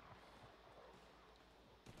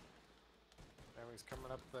 Now he's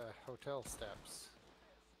coming up the hotel steps.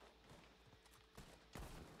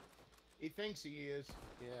 He thinks he is.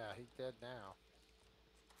 Yeah, he's dead now.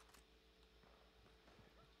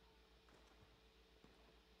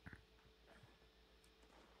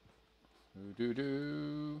 Do do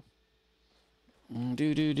do.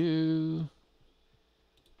 Do do do.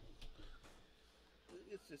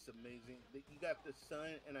 It's just amazing. You got the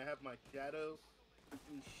sun, and I have my shadow.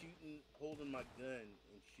 I'm shooting, holding my gun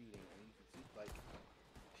and shooting, and you can see like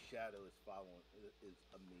shadow is following. It is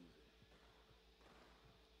amazing.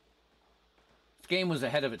 This game was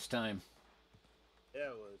ahead of its time. Yeah,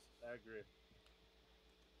 it was. I agree.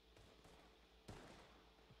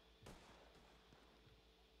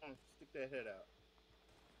 Stick Poke that head out.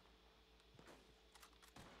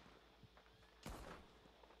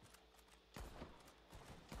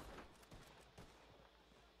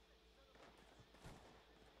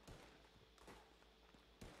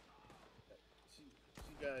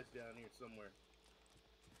 See guys down here somewhere.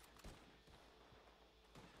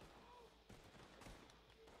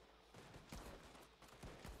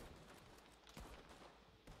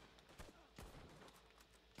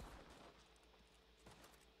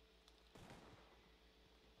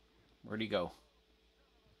 Where'd he go?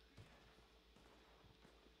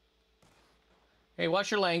 Hey,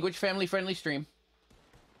 watch your language. Family-friendly stream.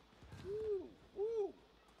 Woo, woo.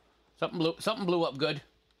 Something blew up good.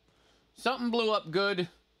 Something blew up good.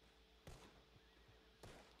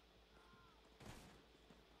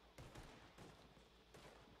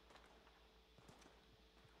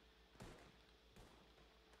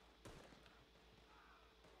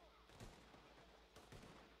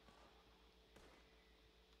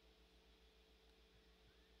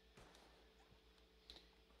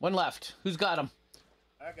 One left. Who's got him?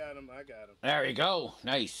 I got him. There we go.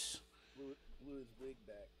 Nice. Blew his wig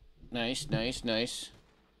back. Nice, nice, nice.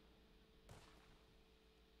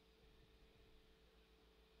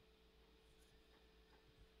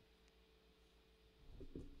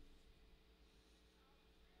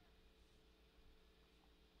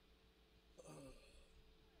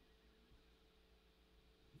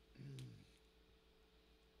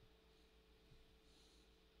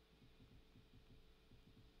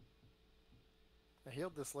 I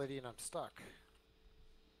healed this lady and I'm stuck.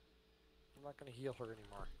 I'm not gonna heal her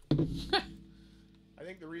anymore. I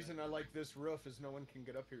think the reason I like this roof is no one can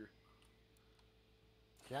get up here.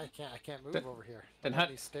 Yeah, I can't move Then- over here. then I'm how-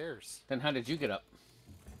 on these stairs. Then how did you get up?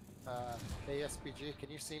 Hey SPG, can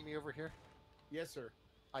you see me over here? Yes, sir.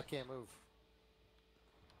 I can't move.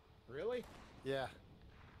 Really? Yeah.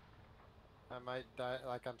 I might die.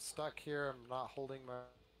 Like, I'm stuck here. I'm not holding my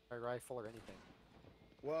rifle or anything.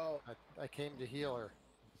 Well, I came to heal her.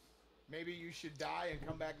 maybe you should die and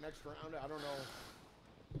come back next round. I don't know.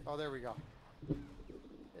 Oh, there we go.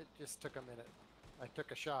 It just took a minute. I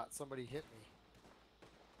took a shot. Somebody hit me.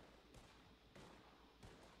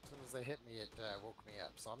 As soon as they hit me, it woke me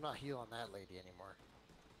up. So I'm not healing that lady anymore.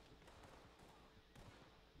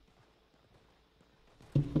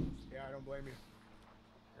 Yeah, I don't blame you.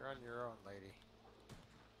 You're on your own, lady.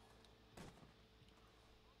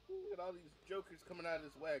 Look at all these jokers coming out of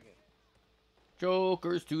this wagon.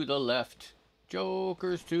 Jokers to the left.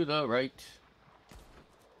 Jokers to the right.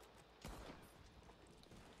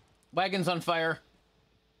 Wagon's on fire.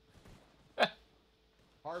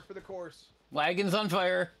 Hard for the course. Wagon's on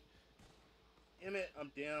fire. Emmett,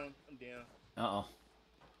 I'm down. Uh-oh.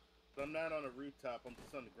 But I'm not on a rooftop. I'm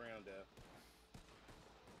just on the ground now.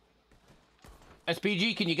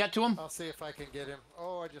 SPG, can you get to him? I'll see if I can get him.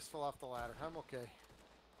 Oh, I just fell off the ladder. I'm okay.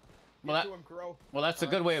 Well, Get that, to him, Crow. well, that's a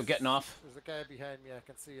good way of getting off. There's a guy behind me. I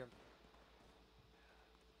can see him.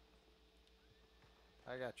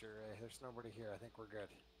 I got you, Ray. There's nobody here. I think we're good.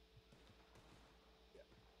 Yeah.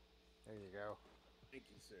 There you go. Thank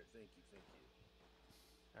you, sir. Thank you.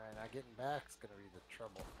 Alright, now getting back is going to be the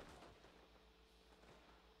trouble.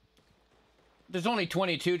 There's only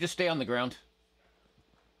 22. Just stay on the ground.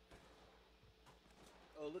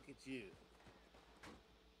 Oh, look at you.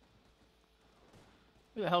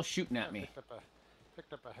 Who the hell's shooting at me?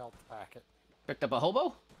 Picked up a health packet. Picked up a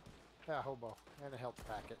hobo? Yeah, hobo. And a health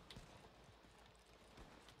packet.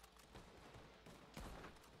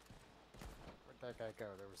 Where'd that guy go?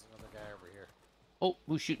 There was another guy over here. Oh,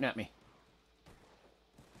 who's shooting at me?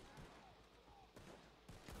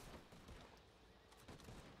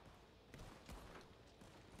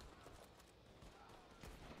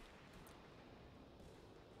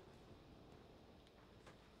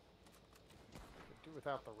 Could do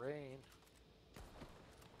without the rain.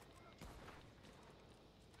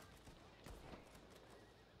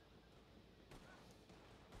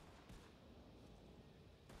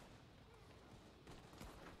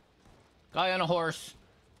 Guy on a horse.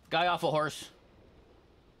 Guy off a horse.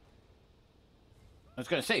 I was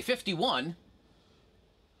going to say 51.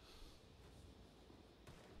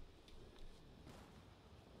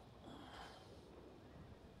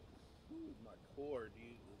 Ooh, my core, dude,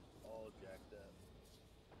 is all jacked up.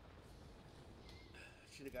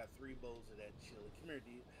 Should have got 3 bowls of that chili. Come here,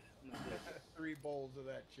 dude. I'm gonna get you. 3 bowls of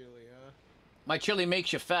that chili, huh? My chili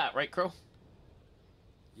makes you fat, right, Crow?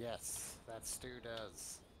 Yes, that stew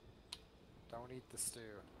does. Don't eat the stew.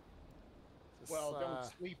 Just, Well, don't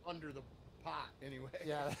sleep under the pot, anyway.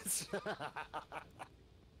 Yeah, that's...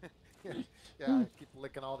 yeah, I keep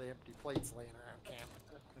licking all the empty plates laying around camp.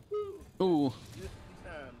 Ooh. Just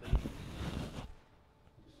in time, baby.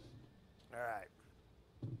 Alright.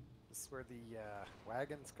 This is where the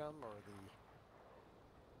wagons come, or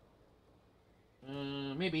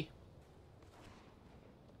the... Maybe.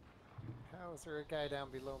 How is there a guy down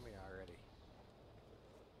below me already?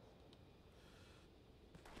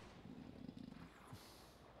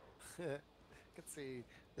 I can see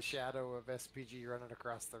the shadow of SPG running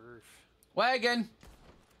across the roof. Wagon!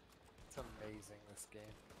 It's amazing, this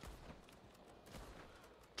game.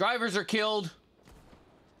 Drivers are killed.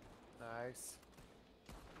 Nice.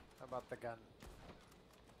 How about the gun?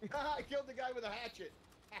 I killed the guy with a hatchet.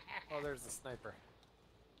 Oh, there's the sniper.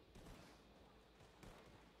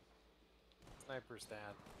 Sniper's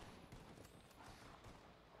down.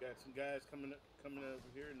 Got some guys coming over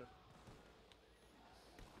here in the.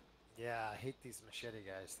 Yeah, I hate these machete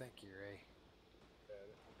guys. Thank you, Ray.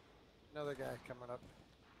 Another guy coming up.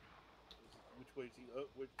 Which way is he? Oh,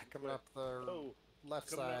 which Coming way? up the Oh, left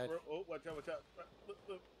coming side. Up, oh, watch out, watch out. Look,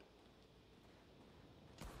 look.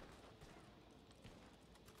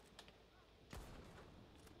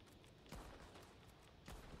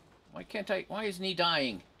 Why can't I? Why isn't he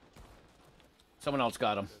dying? Someone else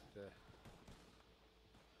got him. But,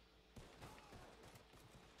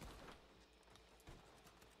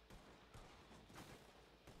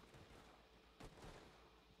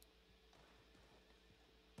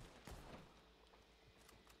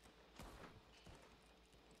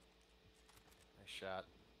 nice shot.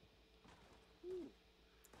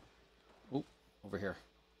 Ooh, over here.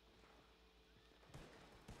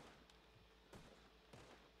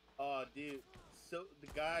 Oh, dude. So the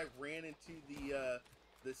guy ran into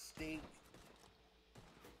the stink,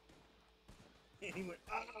 and he went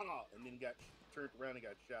ah, and then got turned around and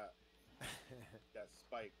got shot. Got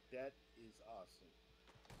spiked. That is awesome.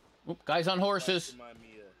 Oop, guys on horses. Spikes remind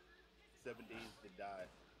me of 7 Days to Die.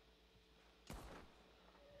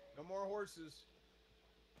 No more horses.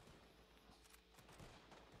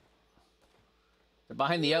 They're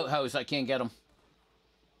behind the outhouse. I can't get them.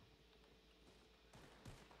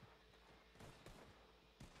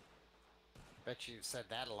 Bet you've said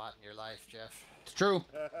that a lot in your life, Jeff. It's true.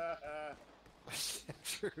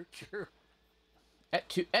 True. Et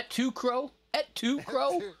tu, crow? Et tu,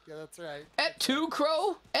 crow? Yeah, that's right. Et tu,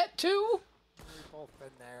 crow? Et tu? We've both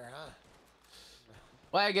been there, huh?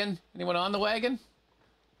 Wagon. Anyone on the wagon?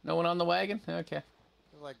 No one on the wagon? Okay.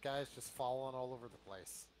 They're like guys just falling all over the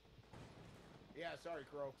place. Yeah, sorry,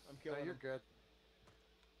 Crow. I'm No, killing you're him. good.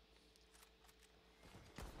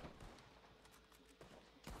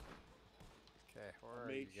 Okay, where are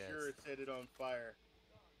Made you guys? sure it set it on fire.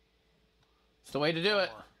 It's the way to do it.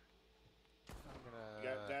 I'm You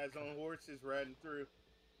got gonna... guys on horses riding through.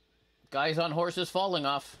 Guys on horses falling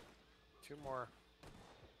off. 2 more.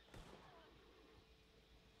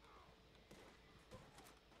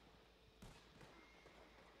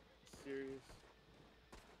 Serious.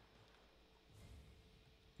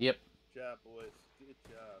 Yep. Good job, boys. Good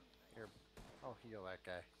job. Here, I'll heal that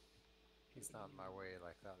guy. He's not in my way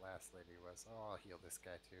like that last lady was. Oh, I'll heal this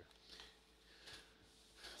guy too.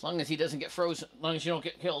 As long as he doesn't get frozen. As long as you don't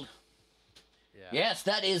get killed. Yeah. Yes,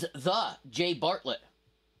 that is the Jay Bartlett.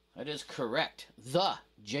 That is correct. The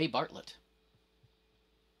Jay Bartlett.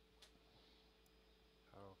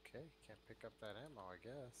 Okay, can't pick up that ammo, I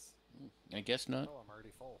guess. I guess not. Oh, I'm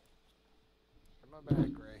already full. Come on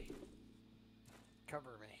back, Ray.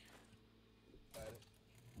 Cover me. Got it.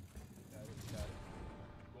 Got it. Got it.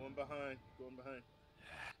 Going behind. Going behind.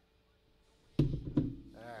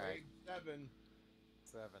 Alright, Grade 7.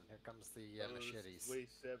 7. Here comes the Oh, this is machetes. Way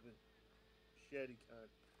 7. Machete time.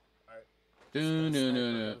 Alright. Do Got a do sniper, do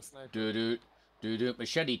got a sniper. do do do do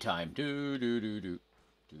machete time. Do do do do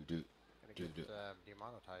do do. Gonna do, get do.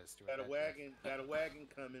 demonetized doing Got a that, wagon. Got a wagon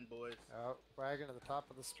coming, boys. Jeff. Oh, wagon to the top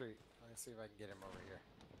of the street. Let me see if I can get him over here.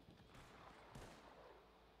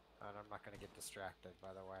 And I'm not gonna get distracted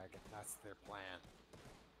by the wagon. That's their plan.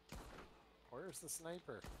 Where's the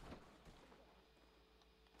sniper?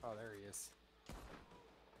 Oh, there he is.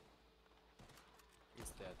 He's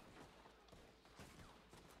dead.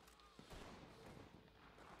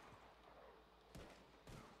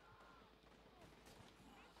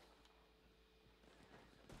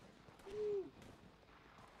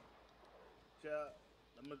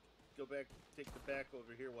 I'm gonna go back, take the back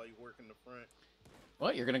over here while you work in the front.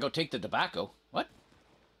 What? You're gonna go take the tobacco? What?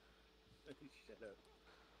 Shut up.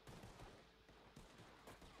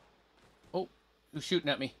 Oh, who's shooting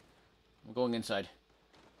at me? I'm going inside.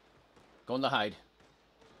 Going to hide.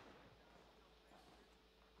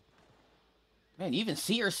 Man, you even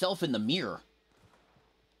see yourself in the mirror.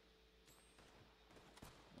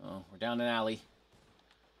 Oh, we're down an alley.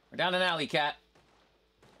 We're down an alley, cat.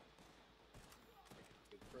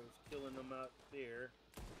 Big Crow's killing them out there.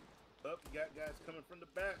 Oh, you got guys coming from the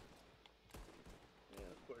back. Yeah,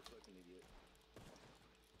 of course, like an idiot.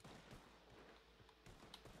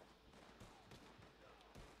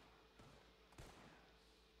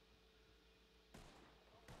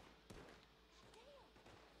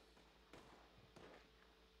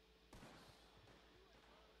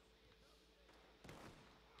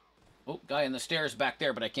 Oh, guy in the stairs back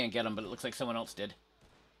there, but I can't get him, but it looks like someone else did.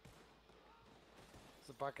 There's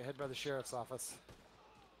a buck ahead by the sheriff's office.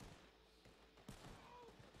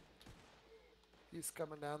 He's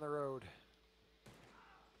coming down the road.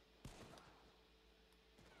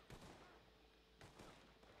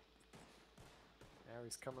 Now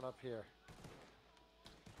he's coming up here.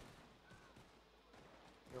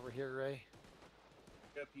 You over here, Ray?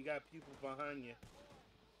 Yep, you got people behind you.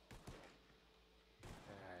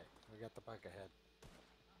 Alright, we got the buck ahead.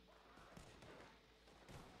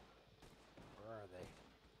 Where are they?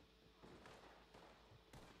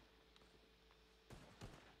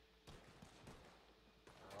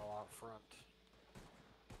 They're all out front.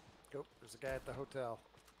 Oh, there's a guy at the hotel.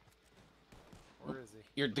 Where is he?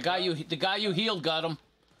 You're the guy you healed got him.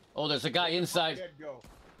 Oh, there's a guy inside. Dead go.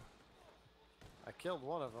 I killed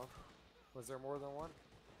one of them. Was there more than one?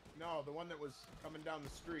 No, the one that was coming down the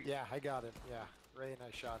street. Yeah, I got him. Yeah, Ray and I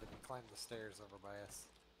shot him. He climbed the stairs over by us.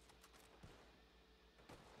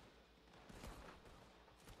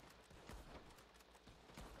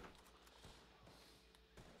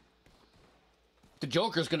 The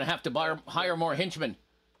Joker's gonna have to hire more henchmen.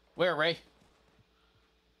 Where, Ray?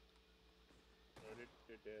 Oh,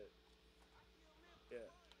 they're dead. Yeah.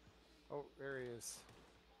 Oh, there he is.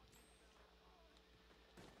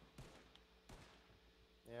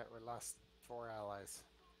 Yeah, we lost 4 allies.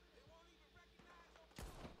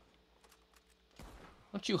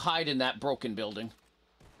 Don't you hide in that broken building?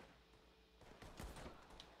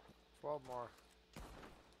 12 more.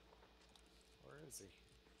 Where is he?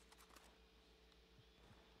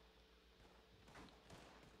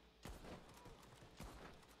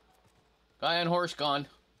 Guy on horse gone.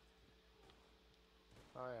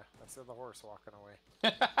 Oh yeah, I saw the horse walking away.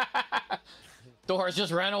 The horse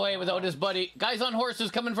just ran away without his buddy. Guys on horses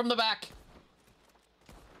coming from the back.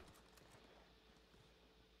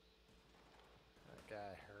 That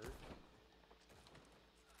guy hurt.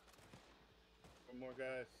 One more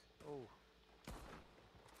guys. Oh.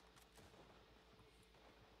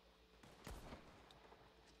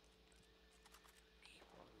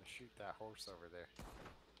 I'm gonna shoot that horse over there.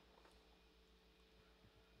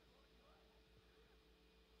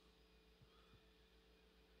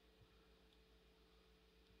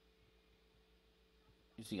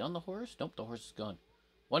 Is he on the horse? Nope, the horse is gone.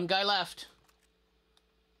 One guy left.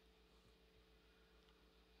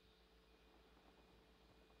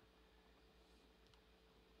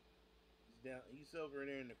 He's down. He's over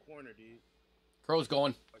there in the corner, dude. Crow's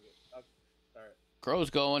going. Okay. All right.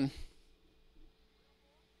 Crow's going.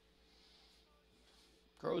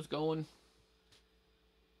 Crow's going.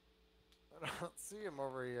 I don't see him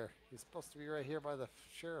over here. He's supposed to be right here by the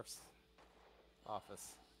sheriff's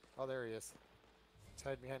office. Oh, there he is. He's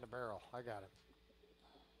hiding behind a barrel. I got him.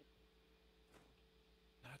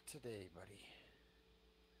 Not today, buddy.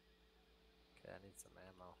 Okay, I need some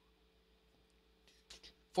ammo.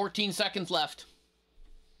 14 seconds left.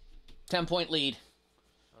 10-point lead.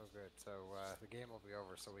 Oh, good. So the game will be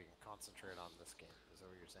over so we can concentrate on this game. Is that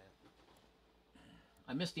what you're saying?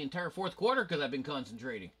 I missed the entire fourth quarter because I've been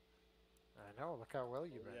concentrating. I know. Look how well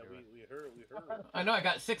you've been doing. we heard. We heard. I know I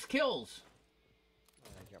got 6 kills. Oh,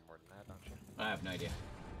 you got more than that, don't you? I have no idea.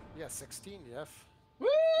 Yeah, 16, Jeff.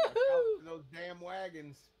 Woohoo! Those damn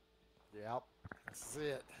wagons. Yep. This is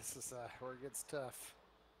it. This is where it gets tough.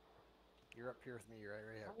 You're up here with me,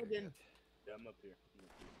 right up. Wagon. Yeah, I'm up here.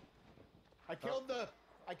 I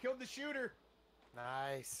killed the shooter.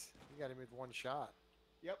 Nice. You got him with one shot.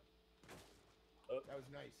 Yep. Oh. That was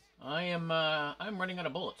nice. I'm running out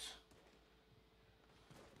of bullets.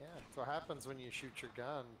 Yeah, that's what happens when you shoot your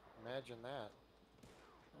gun. Imagine that.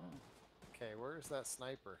 Okay, where's that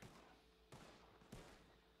sniper?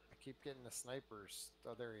 I keep getting the snipers.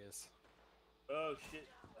 Oh, there he is. Oh shit.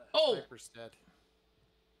 Oh! Sniper's dead.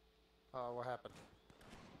 Oh, what happened?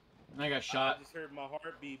 I got shot. I just heard my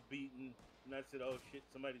heartbeat beating, and I said, "Oh shit,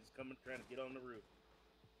 somebody's coming, trying to get on the roof."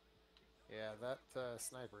 Yeah, that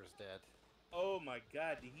sniper's dead. Oh my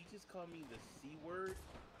god, did he just call me the C word?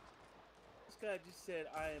 This guy just said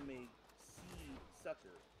I am a C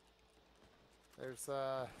sucker. There's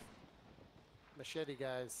machete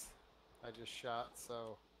guys I just shot,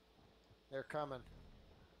 so they're coming.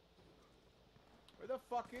 Where the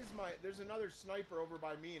fuck is my... There's another sniper over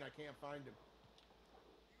by me and I can't find him.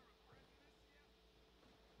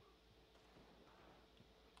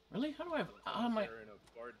 Really? How do I have? As How long am as I? they're in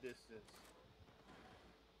a far distance.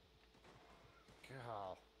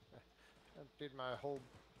 God. I did my whole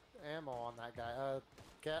ammo on that guy.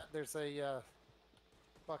 Cat, there's a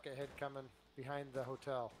bucket head coming behind the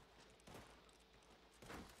hotel.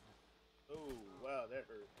 Oh, wow, that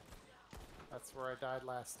hurt. That's where I died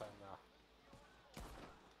last time, though.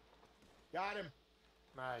 Got him.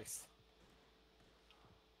 Nice.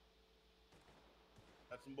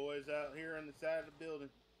 Got some boys out here on the side of the building.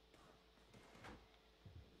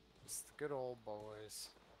 Just the good old boys.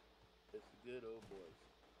 It's the good old boys.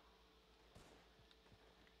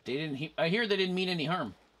 They didn't. I hear they didn't mean any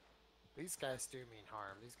harm. These guys do mean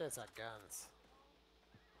harm. These guys have guns.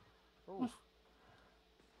 Ooh.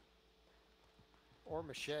 Or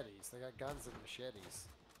machetes. They got guns and machetes.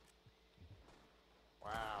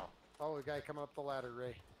 Wow. Oh, a guy coming up the ladder,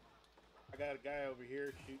 Ray. I got a guy over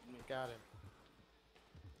here shooting me. Got him.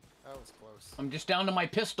 That was close. I'm just down to my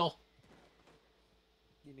pistol.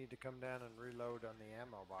 You need to come down and reload on the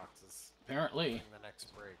ammo boxes Apparently. during the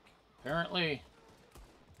next break. Apparently.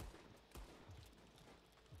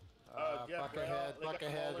 Jeff, Buckethead, they got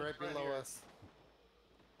them all Buckethead in right front below here. us.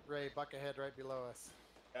 Ray, Buckethead right below us.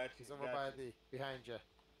 Got you, He's over got by you. behind you.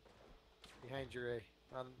 Behind you, Ray.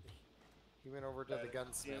 He went over to Got the it.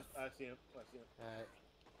 gunsmith. I see him. I see him. Alright.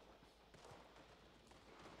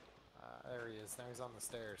 There he is. Now he's on the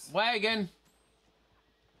stairs. Wagon.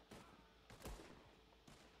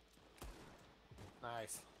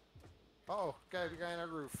 Nice. Oh, guy on a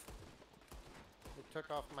roof. It took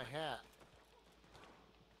off my hat.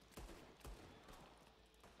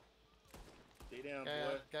 Stay down, Guy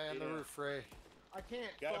boy. on Stay the down. roof, Ray. I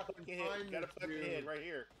can't Got a fucking bucket head. find Got a this bucket head dude. right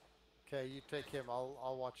here. Okay, you take him.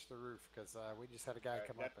 I'll watch the roof because we just had a guy Alright,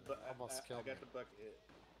 come got up and the bu- almost killed I got me. the bucket head.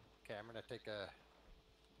 Okay, I'm gonna take a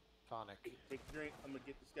tonic. Take a drink. I'm gonna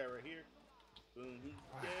get this guy right here. Boom, he's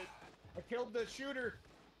dead. I killed the shooter.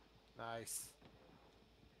 Nice.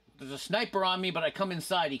 There's a sniper on me, but I come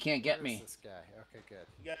inside. He can't get Where's me. this guy? Okay, good.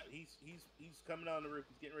 Yeah, he's coming on the roof.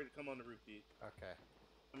 He's getting ready to come on the roof, dude. Okay.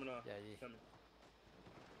 Coming on. Yeah, Coming.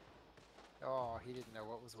 Oh, he didn't know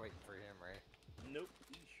what was waiting for him, Ray. Nope,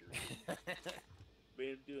 he sure did.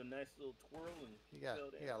 Better do a nice little twirl and He got fell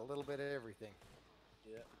he down. got a little bit of everything.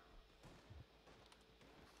 Yeah.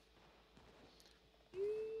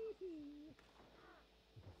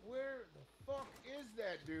 Where the fuck is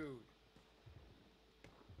that dude?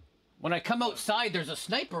 When I come outside, there's a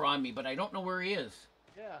sniper on me, but I don't know where he is.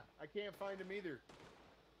 Yeah, I can't find him either.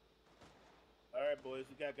 All right, boys,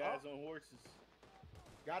 we got guys on horses.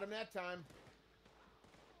 Got him that time.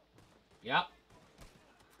 Yep.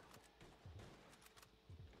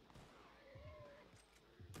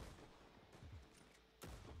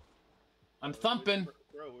 I'm thumping.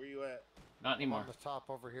 Bro, where you at? Not I'm anymore. on the top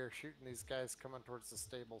over here shooting these guys coming towards the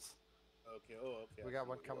stables. Okay. Oh, okay. We I got see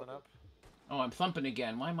one what- coming okay. up. Oh, I'm thumping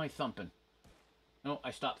again. Why am I thumping? No,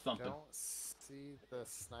 I stopped thumping. Don't see the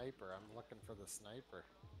sniper. I'm looking for the sniper.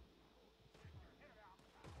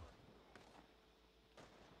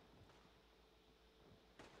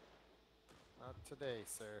 Not today,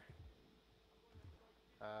 sir.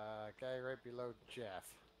 Guy right below Jeff.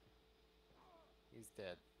 He's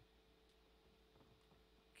dead.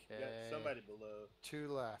 You Okay. got somebody below. 2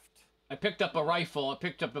 left. I picked up a rifle. I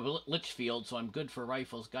picked up a Litchfield, so I'm good for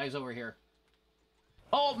rifles. Guys over here.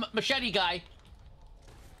 Oh, machete guy.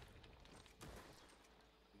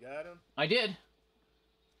 You got him? I did.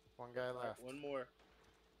 1 guy All right, left. one more.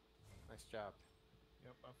 Nice job.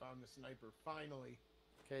 Yep, I found the sniper finally.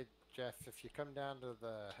 Okay, Jeff, if you come down to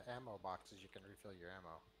the ammo boxes, you can refill your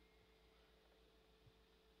ammo.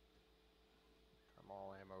 I'm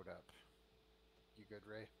all ammoed up. You good,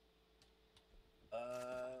 Ray?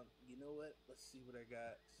 You know what? Let's see what I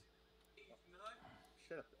got.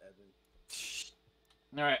 Shut up,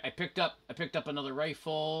 Evan. All right, I picked up another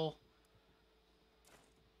rifle.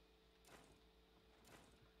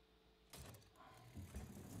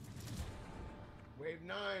 Wave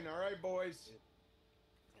 9. All right, boys.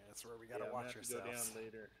 Yeah, that's where we Yeah, gotta I'm gonna watch have to go ourselves. down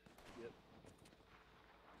later. Yep.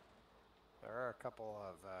 There are a couple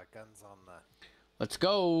of guns on Let's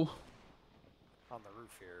go. the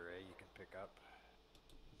roof here, Ray. You can pick up.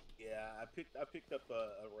 Yeah, I picked up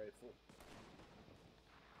a rifle.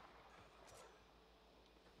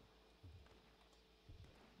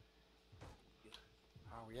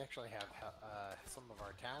 Oh, we actually have some of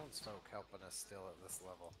our townsfolk helping us still at this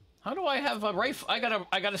level. How do I have a rifle? I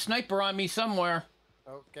got a sniper on me somewhere.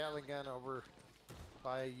 Oh, Gatling gun over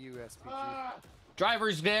by you, SPG. Ah!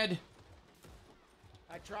 Driver's dead.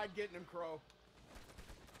 I tried getting him, Crow.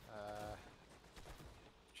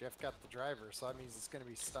 Jeff got the driver, so that means it's gonna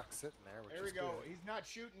be stuck sitting there. Which There we is go. good. He's not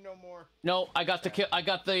shooting no more. No, I got the kill. I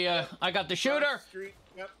got the shooter. Cross the street.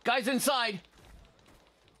 Yep. Guys inside.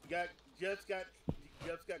 Jeff's got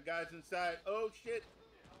guys inside. Oh shit.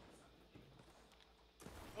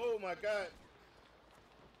 Oh my god.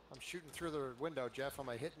 I'm shooting through the window, Jeff. Am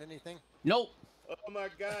I hitting anything? Nope. Oh my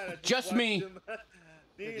god. I Just watched me. him.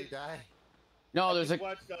 Did he Dude, die? No, I there's a. just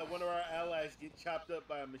watched one of our allies get chopped up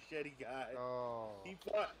by a machete guy. Oh. He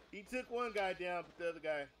fought. He took one guy down, but the other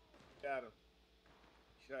guy got him.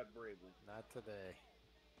 Shot bravely. Not today.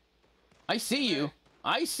 I see you.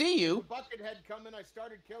 I see The you. buckethead coming. I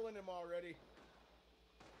started killing him already.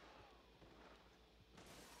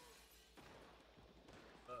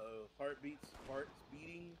 Uh-oh. Hearts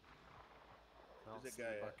beating. I don't Where's see that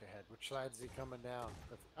guy the at? buckethead. Which side is he coming down?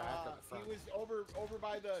 The back or the front? He was over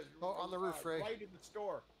by the. Oh, on the roof, Ray. Right in the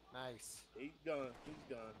store. Nice. He's gone. He's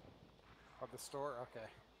gone. Of the store? Okay.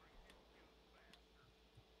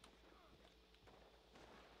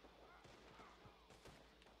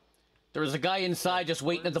 There was a guy inside just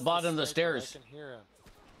waiting at the Where's bottom of the sniper? stairs. I can hear him.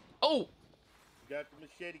 Oh, You got the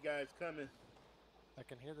machete guys coming. I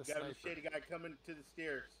can hear the You got a sniper. machete guy coming to the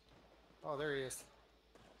stairs. Oh, there he is.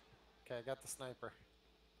 Okay, I got the sniper.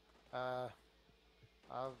 I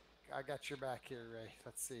got your back here, Ray.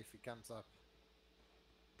 Let's see if he comes up.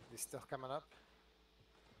 Is he still coming up?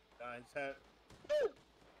 He's had. Woo!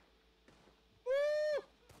 Woo!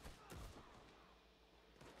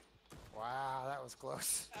 Wow, that was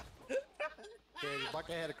close. Okay, the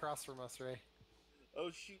buckethead across from us, Ray. Oh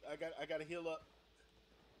shoot! I got to heal up.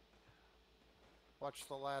 Watch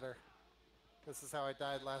the ladder. This is how I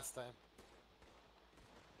died last time.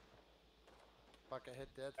 Buckethead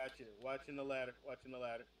dead. Gotcha. Watching the ladder. Watching the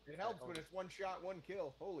ladder. It helps when it's one shot, one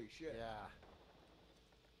kill. Holy shit. Yeah.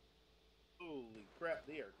 Holy crap!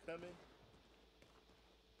 They are coming.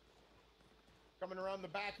 Coming around the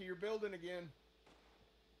back of your building again.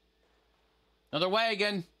 another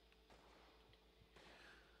wagon.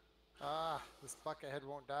 Ah, this buckethead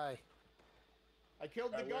won't die. I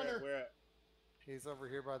killed the Alright, gunner. Where at? He's over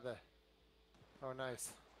here by the... Oh, nice.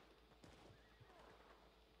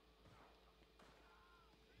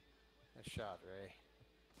 Nice shot, Ray.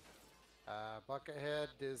 Buckethead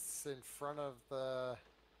is in front of the...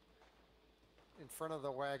 In front of the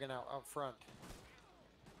wagon out front.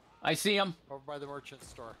 I see him. Over by the merchant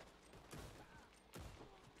store.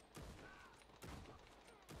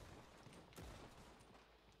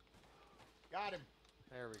 Got him.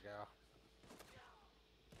 There we go.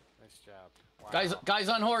 Nice job. Wow. Guys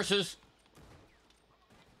on horses.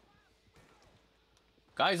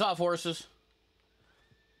 Guys off horses.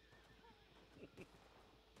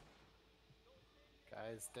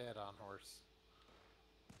 Guy's dead on horse.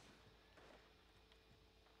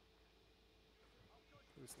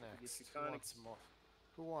 Who's next? your Who conics. wants some more?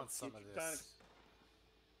 Who wants some Get of your this? conics.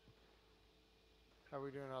 How are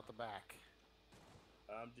we doing out the back?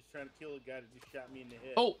 I'm just trying to kill a guy that just shot me in the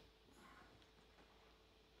head. Oh,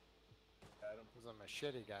 Got him. There's a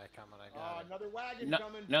machete guy coming. I got him. Another wagon no,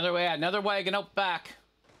 coming. another wagon out back.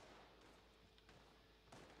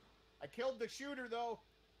 I killed the shooter though.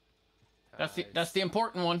 That's the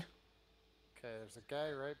important one. Okay, there's a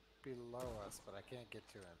guy right below us, but I can't get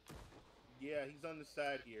to him. Yeah, he's on the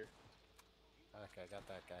side here. Okay, I got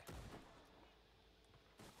that guy.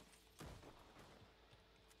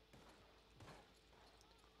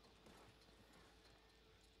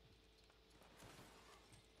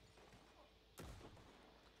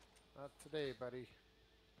 Not today, buddy.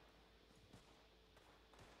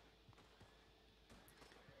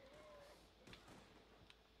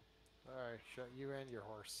 Alright, shut you and your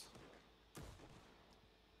horse.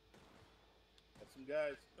 Got some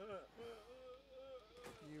guys.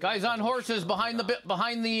 You Guys and on the horse horses are behind the going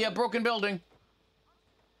behind the broken building.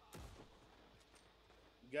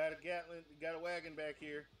 We got a Gatling. We got a wagon back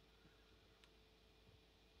here.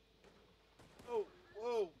 Oh,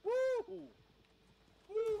 whoa, woo, woo!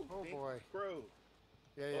 Oh, Dang, boy. bro!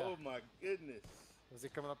 Yeah, yeah. Oh my goodness! Is he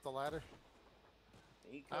coming up the ladder?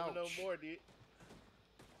 Ain't coming Ouch. no more, dude.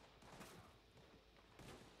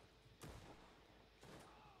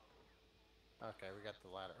 Okay, we got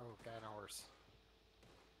the ladder. Oh, guy on a horse.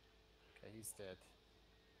 Okay, he's dead.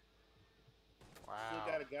 Wow.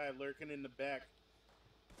 Still got a guy lurking in the back.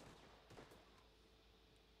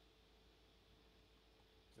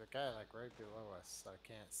 There's a guy like right below us. I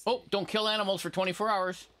can't see. Oh, don't kill animals for 24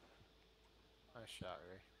 hours. Nice shot,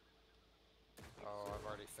 Ray. Oh, I've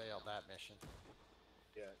already failed that mission.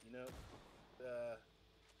 Yeah, you know.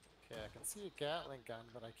 Okay, I can see a Gatling gun,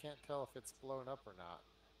 but I can't tell if it's blown up or not.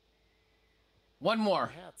 One My more.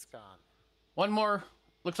 hat's gone. One more.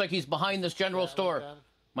 Looks like he's behind this general Gatling store. gun?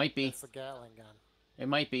 Might be. That's the Gatling gun. It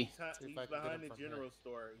might be. See He's if I can get behind him the from here. general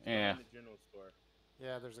store. He's Yeah. behind the general store.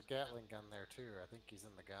 Yeah, there's a Gatling gun there too. I think he's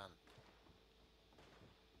in the gun.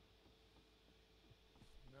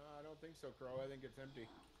 No, I don't think so, Crow. I think it's empty.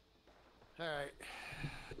 Alright.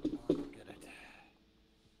 I'll go get it.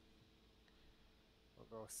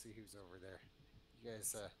 We'll go see who's over there. You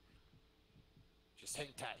guys, just hang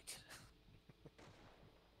tight.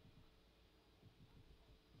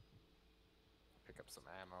 Pick up some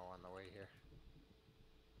ammo on the way here.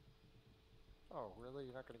 Oh, really?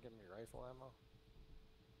 You're not going to give me rifle ammo?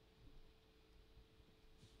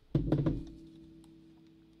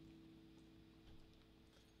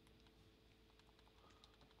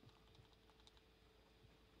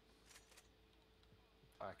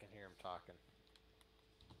 Oh, I can hear him talking.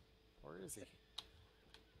 Where is he?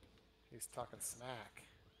 He's talking smack.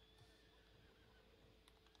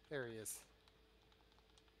 There he is.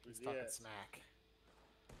 He's talking smack.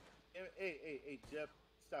 Hey, Jeff,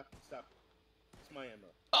 stop. It's my ammo.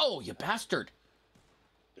 Oh, you bastard!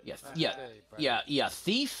 Yes, yeah, Hey, buddy. yeah,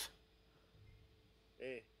 thief.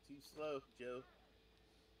 Hey, too slow, Joe.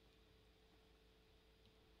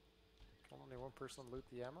 Can only one person loot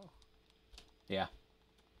the ammo? Yeah.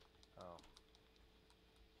 Oh.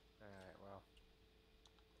 Alright, well.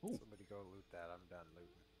 Ooh. Somebody go loot that. I'm done looting.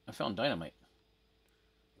 I found dynamite.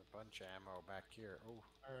 There's a bunch of ammo back here. Oh,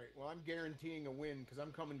 All right. Well, I'm guaranteeing a win because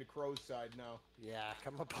I'm coming to Crow's side now. yeah,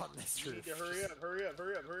 come up on this You roof. need to hurry up.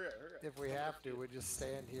 If we have to, we just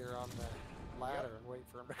stand here on the ladder and wait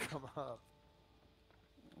for him to come up.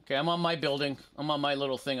 Okay, I'm on my building. I'm on my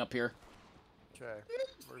little thing up here. Okay.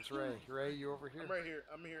 Where's Ray? Ray, you over here? I'm right here.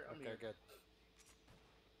 I'm here. Okay, good.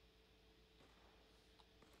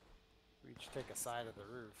 We each take a side of the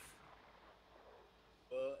roof.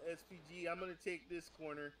 SPG, I'm gonna take this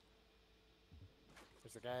corner.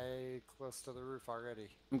 There's a guy close to the roof already.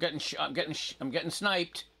 I'm getting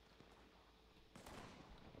sniped.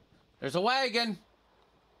 There's a wagon.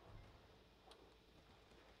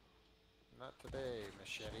 Not today,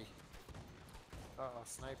 machete. Uh-oh,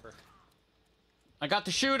 sniper. I got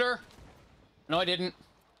the shooter. No, I didn't.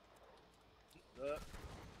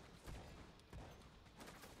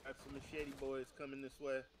 Got some machete boys coming this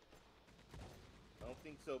way. I don't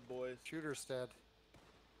think so, boys. Shooter's dead.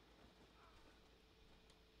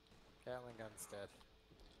 Gatling gun's dead.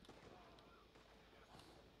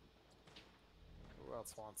 Who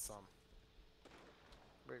else wants some?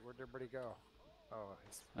 Wait, where'd everybody go? Oh,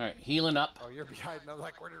 he's... All right, healing up. Oh, you're behind. I'm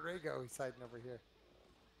like, where did Ray go? He's hiding over here.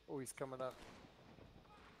 Oh, he's coming up.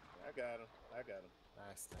 I got him.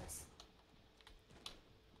 Nice. Oh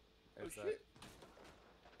There's shit!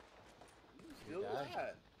 He's still guy.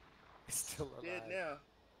 alive. He's still alive. Dead now.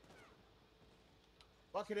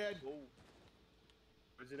 Buckethead, Whoa.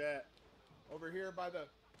 Where's it at? over here by the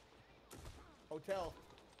hotel.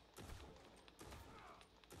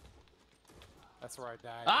 That's where I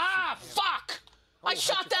died. Ah, Shooting him. fuck! I how'd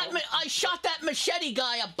shot you that. fall? I shot that machete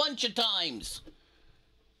guy a bunch of times.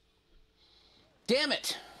 Damn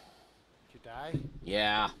it! Did you die?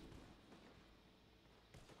 Yeah.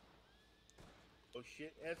 Oh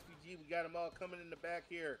shit! SPG, we got them all coming in the back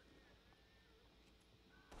here.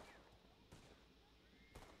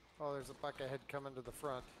 Oh, there's a buckethead coming to the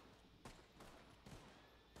front.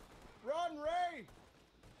 Run, Ray!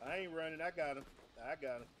 I ain't running. I got him.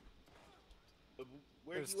 But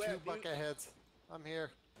where's There's you two at, dude? bucketheads. I'm here.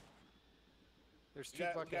 There's We two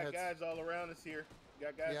got bucketheads. guys all around us here. We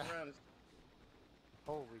got guys Yeah. around us.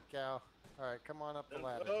 Holy cow. Alright, come on up the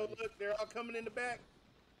ladder. Oh, buddy. look, they're all coming in the back.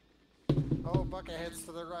 Oh, bucketheads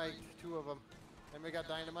to the right. Two of them. And we got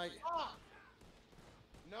dynamite. Ah!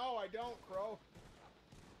 No, I don't, Crow.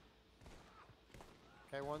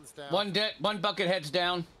 Okay, one's down. One bucket head's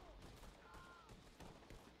down.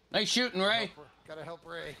 Nice shooting, Ray. Gotta help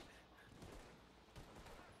Ray.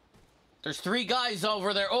 There's 3 guys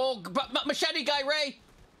over there. Oh, machete guy, Ray.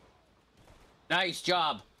 Nice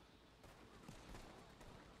job.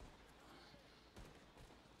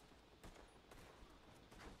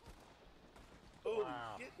 Holy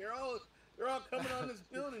Wow. shit, they're all coming on this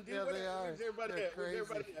building, dude. Yeah, they are. Where's everybody They're at? Where's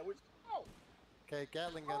everybody crazy. at? Oh, Okay,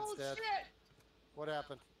 Gatling gun's oh dead. shit! What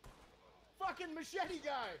happened? Fucking machete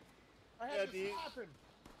guy! I Yeah, had to dude. slap him.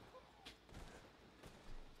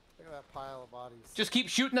 Look at that pile of bodies. Just keep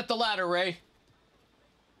shooting at the ladder, Ray.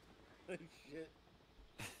 Shit.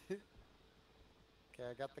 Okay,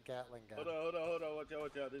 I got the Gatling gun. Hold on.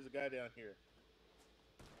 Watch out. There's a guy down here.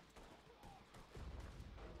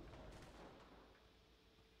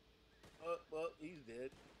 Oh, well, he's dead.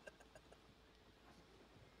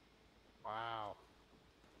 Wow.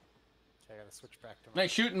 Okay, I gotta gotta switch back to my.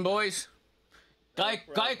 Nice shooting, boys. Guy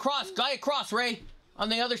across, Ray. On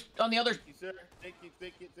the other. Thank you, sir. Thank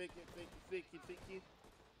you.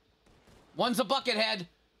 One's a bucket head.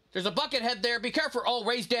 There's a bucket head there. Be careful. Oh,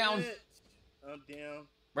 Ray's down. Yes. I'm down.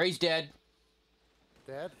 Ray's dead.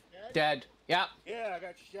 Dead? Dead. Yeah. Yeah, I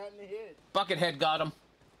got shot in the head. Bucket head got him.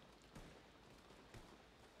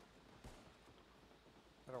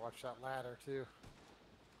 Better watch that ladder too.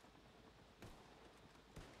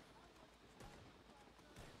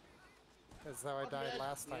 That's how I died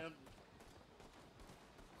last time. Damn.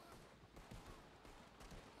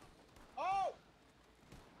 Oh!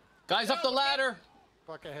 Guys up the ladder.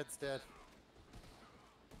 Buckethead's dead.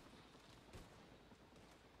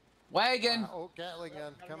 Wagon. Oh, Gatling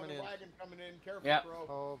gun Got coming another in. wagon coming in. Careful, Yep. bro.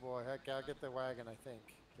 Oh boy, heck, I'll get the wagon, I think,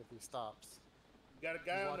 if he stops. Got a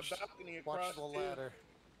guy on Watch- the balcony Watch across the too. ladder.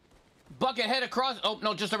 Bucket head across. Oh,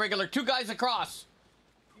 no, just a regular. 2 guys across.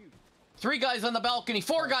 3 guys on the balcony.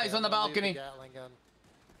 4 guys Okay, on the I'm gonna leave balcony. Gatling gun.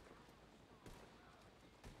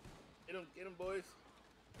 Get him, boys.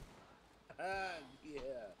 Ah, yeah.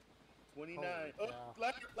 29. Holy Oh,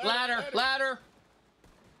 cow. Ladder.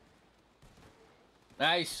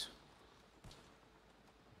 Nice.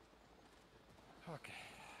 Okay.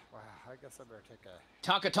 Wow, I guess I better take a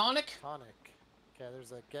Takatonic. tonic. Okay,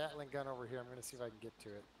 there's a Gatling gun over here. I'm gonna see if I can get to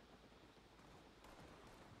it.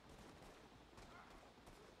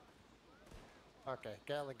 Okay,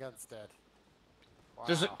 Gatling gun's dead. Wow.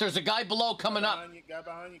 There's a guy below coming up. Guy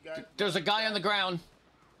behind you, guy. There's a guy on the ground.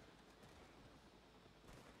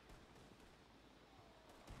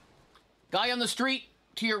 Guy on the street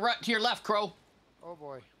to your right, to your left, Crow. Oh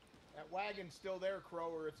boy. That wagon's still there, Crow,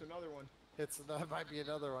 or it's another one. That might be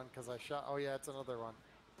another one because I shot. Oh yeah, it's another one.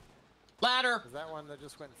 Ladder. 'Cause that one that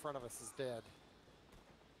just went in front of us is dead.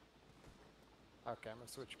 Okay, I'm gonna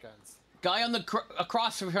switch guns. Guy on the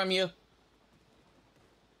across from you.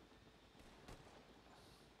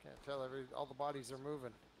 Can't tell. All the bodies are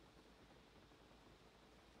moving.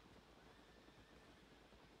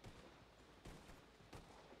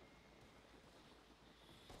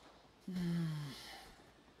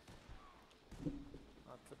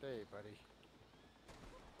 Not today, buddy.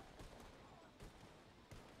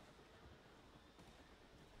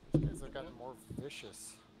 These guys have gotten more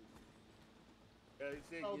vicious. He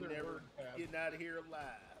said Oh, you they're never bird paths. getting out of here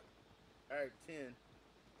alive. All right, 10.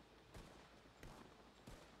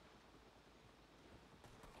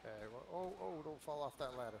 Okay. Well, oh! Don't fall off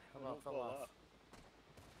that ladder. How about Don't fell fall off? off.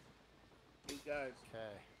 Hey guys,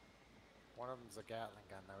 Okay. One of them's a Gatling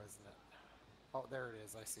gun, though, isn't it? Oh, there it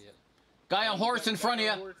is. I see it. Guy on horse in front of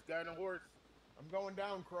you. Guy on a horse. I'm going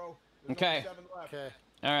down, Crow. There's Okay. only 7 left. Okay.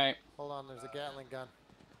 All right. Hold on. There's a Gatling gun.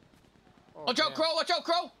 Oh, Watch out, damn. Crow! Watch out,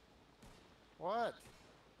 Crow! What?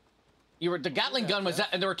 You were the Gatling gun was that,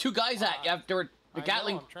 and there were 2 guys at you. There were the I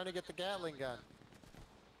Gatling. know, I'm trying to get the Gatling gun.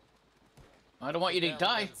 I don't want you to Gatling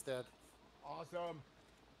die. gun's dead. Awesome.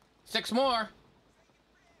 6 more.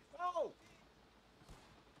 Oh!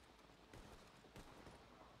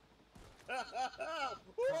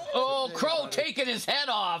 Oh, Hey, Crow buddy. taking his head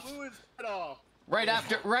off Blew his head off. right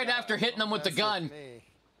after hitting him with the Mess gun. me.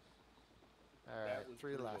 All That right, was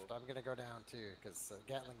 3 brutal. left. I'm gonna go down too because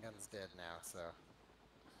Gatling gun's dead now. So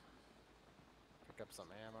pick up some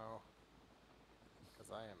ammo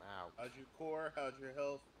because I am out. How's your core? How's your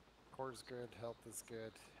health? Core's good. Health is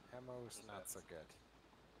good. Ammo's not so good.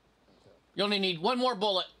 You only need 1 more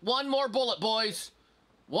bullet. 1 more bullet, boys.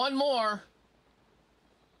 1 more.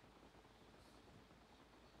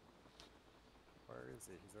 Where is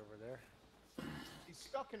he? He's over there. He's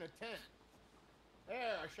stuck in a tent.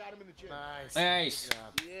 There, I shot him in the chin. Nice. Nice. Good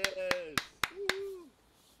job. Yes. Woo.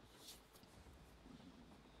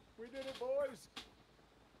 We did it, boys.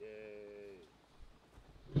 Yay.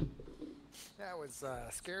 That was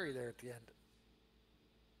scary there at the end.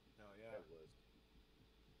 Oh, yeah. That was.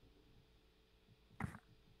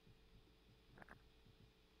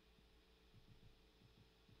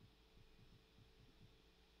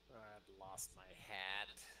 I'd lost my hat.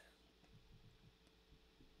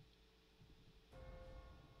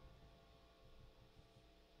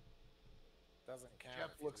 Doesn't count.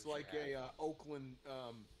 Jeff if you looks lose like your hat. a Oakland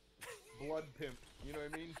blood pimp. You know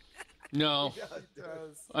what I mean? No, Yeah, He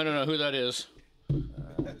does. I don't know who that is.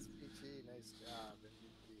 SPG, nice job.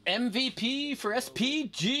 MVP for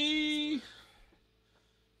SPG.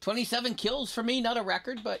 27 kills for me, not a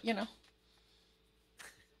record, but you know.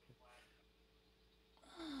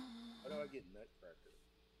 How do I get nutcracker?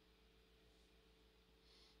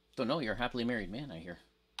 Don't know. You're a happily married man, I hear.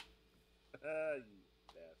 You bastard.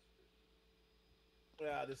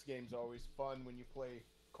 Yeah, this game's always fun when you play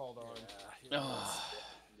Call to Arms. Yeah, Oh.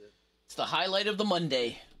 It's the highlight of the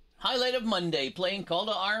Monday. Highlight of Monday, playing Call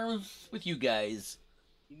to Arms with you guys.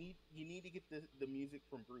 You need to get the music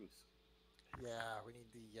from Bruce. Yeah, we need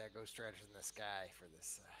the Ghost Riders in the Sky for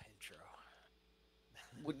this intro.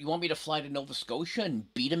 Would you want me to fly to Nova Scotia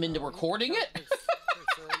and beat him into recording it?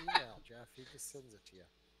 There's an email, Jeff. He just sends it to you.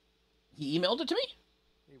 He emailed it to me?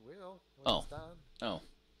 He will when it's done. Oh.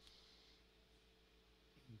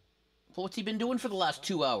 Well, what's he been doing for the last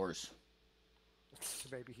 2 hours?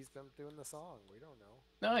 Maybe he's been doing the song. We don't know.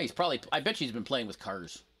 No, he's probably. I bet you he's been playing with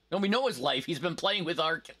cars. No, we know his life. He's been playing with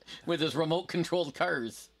his remote-controlled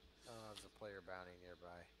cars. Oh, there's a player bounty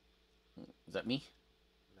nearby. Is that me?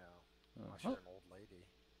 No. Unless you're an old lady.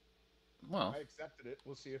 Well, I accepted it.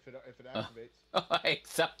 We'll see if it activates. I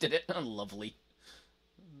accepted it. Oh, lovely.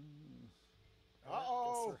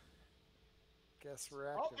 Uh-oh. Guess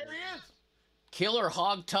we're Oh, activating. there he is. Killer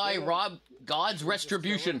hog tie Rob God's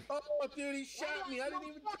retribution. Oh, dude, he shot me. I didn't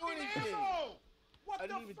even do anything. What I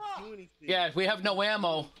the didn't even fuck? do anything. Yeah, we have no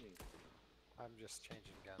ammo. I'm just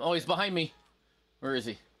changing guns. Oh, he's behind me. Where is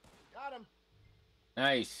he? Got him.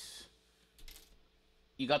 Nice.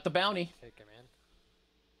 You got the bounty. Take him in.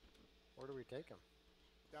 Where do we take him?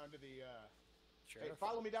 Down to the, Hey, Sheriff?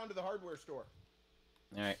 follow me down to the hardware store.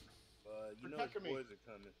 All right. You know Protect his me. boys are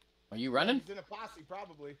coming. Are you running? He's in a posse,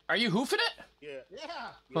 probably. Are you hoofing it? Yeah, Yeah.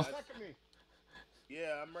 Yeah. Protect me.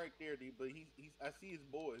 yeah, I'm right there, dude. But I see his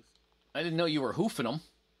boys. I didn't know you were hoofing them.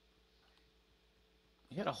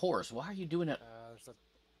 You got a horse. Why are you doing it? There's a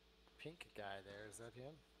pink guy there. Is that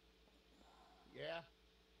him? Yeah.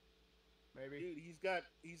 Maybe. Dude,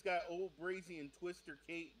 he's got old Brazy and Twister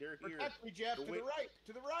Kate. They're here. Protect me, Jeff. The To way- the right.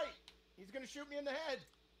 To the right. He's gonna shoot me in the head.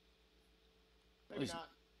 Maybe He's- not.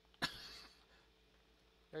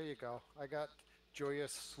 There you go. I got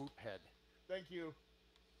Joyous Swoop Head. Thank you.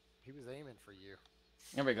 He was aiming for you.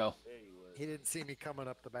 There we go. There he was. He didn't see me coming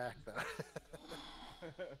up the back, though.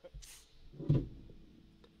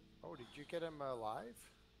 Oh, did you get him alive?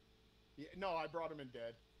 Yeah, no, I brought him in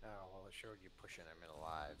dead. Oh, well, it showed you pushing him in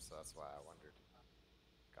alive, so that's why I wondered.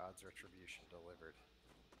 God's retribution delivered.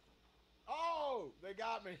 Oh, they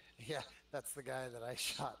got me. Yeah, that's the guy that I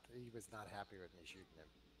shot. He was not happy with me shooting him.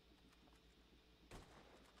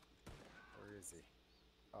 Where is he?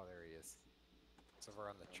 Oh, there he is. It's over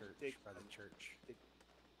on the church, by the church.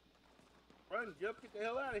 Run, Jeff, get the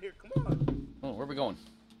hell out of here. Come on. Oh, where are we going?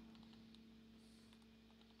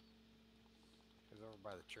 He's over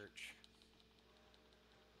by the church.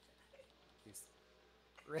 He's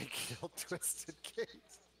Ray killed Twisted Kate.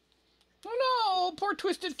 Oh no, poor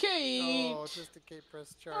Twisted Kate. Oh, Twisted Kate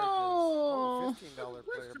pressed charges. Oh. Oh, $15 player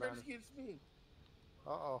Twister bounty. against me.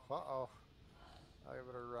 Uh-oh, uh-oh. I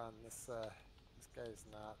better run. This guy's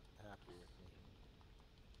not happy with me.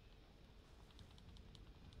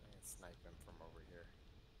 I can snipe him from over here.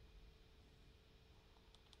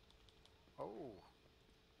 Oh.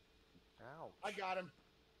 Ouch. I got him.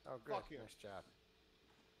 Oh, good. Fuck you. Nice job.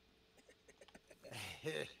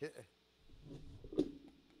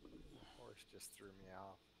 Horse just threw me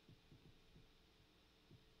off.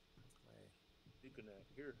 Speaking of,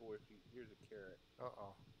 here's a carrot.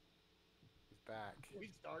 Uh-oh. He's back. We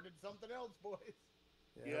started something else, boys.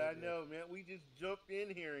 Yeah, I we did. know, man. We just jumped in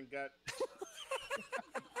here and got.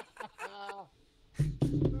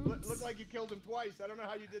 Looked like you killed him twice. I don't know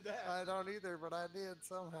how you did that. I don't either, but I did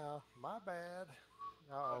somehow. My bad.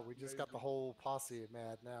 Uh-oh, we just got the whole posse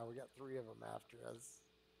mad now. We got 3 of them after us.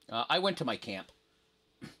 I went to my camp.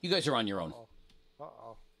 You guys are on your own. Uh-oh.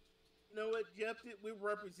 Uh-oh. You know what, Jeff? We're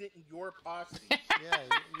representing your posse. Yeah,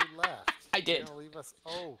 you left. I You're did. gonna leave us.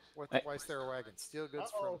 Oh, why is there a wagon? Steal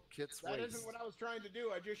goods Uh-oh. from Kit's That Waste. isn't what I was trying to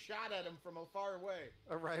do. I just shot at him from a far away.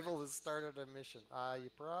 Arrival has started a mission. You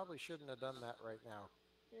probably shouldn't have done that right now.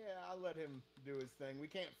 Yeah, I'll let him do his thing. We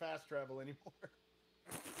can't fast travel anymore.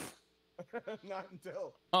 Not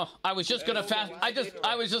until. Oh, I was just gonna fast.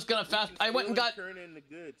 I was just gonna fast. I went and got. Turn in the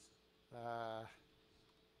goods.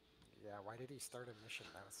 Yeah, why did he start a mission?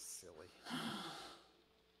 That was silly.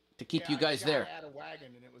 To keep Yeah, you guys I there. had a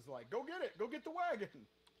wagon, and it was like, go get it. Go get the wagon.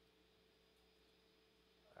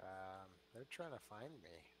 They're trying to find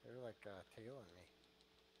me. They're like tailing me.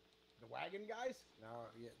 The wagon guys? No,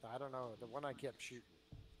 yeah, I don't know. The one I kept shooting.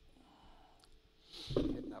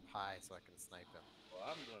 Hitting up high so I can snipe him. Well,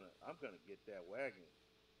 I'm gonna get that wagon.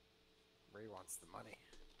 Ray wants the money.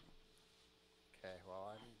 Okay,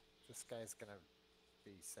 well, this guy's gonna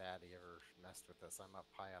be sad he ever messed with us. I'm up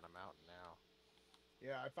high on a mountain now.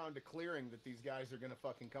 Yeah, I found a clearing that these guys are gonna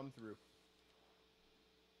fucking come through.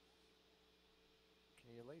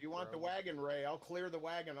 Can you leave? If you want the wagon, Ray, I'll clear the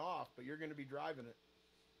wagon off, but you're gonna be driving it.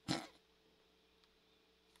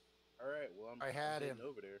 All right. Well, I had getting him.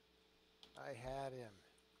 over there. I had him.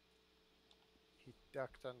 He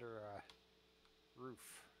ducked under a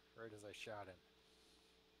roof right as I shot him.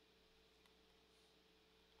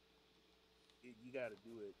 You got to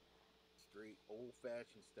do it straight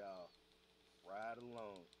old-fashioned style. Ride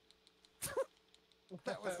along.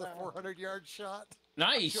 That was the 400-yard shot.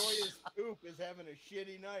 Nice. Joyous Poop is having a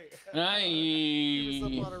shitty night. He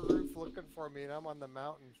was Nice. up on a roof looking for me, and I'm on the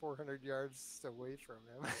mountain 400 yards away from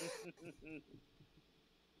him.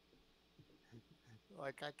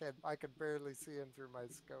 Like I could barely see him through my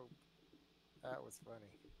scope. That was funny.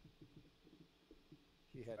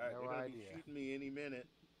 He had All right, no they're gonna idea. be shooting me any minute.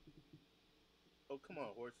 Oh, come on,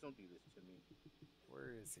 horse! Don't do this to me.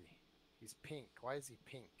 Where is he? He's pink. Why is he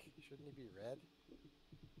pink? Shouldn't he be red?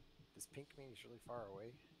 Does pink mean he's really far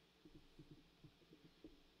away?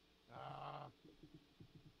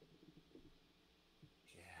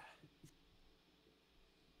 Yeah.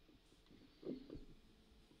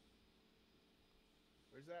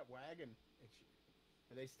 Where's that wagon?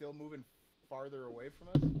 Are they still moving farther away from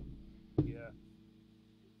us? Yeah.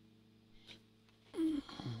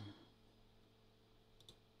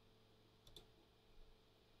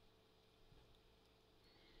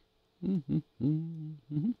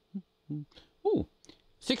 Ooh,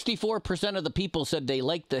 64% of the people said they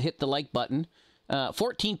like to hit the like button.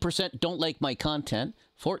 14% don't like my content.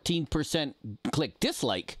 14% click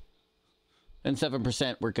dislike. And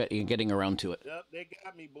 7% were getting around to it. Yep, they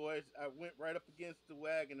got me, boys. I went right up against the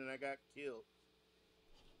wagon and I got killed.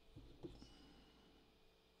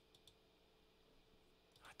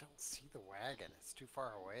 I don't see the wagon. It's too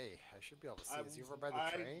far away. I should be able to see. Is he over by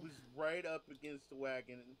I the train? was right up against the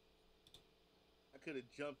wagon. I could have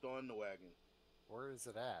jumped on the wagon. Where is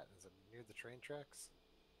it at? Is it near the train tracks?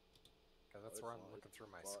 Because that's Oh, where it's I'm not. looking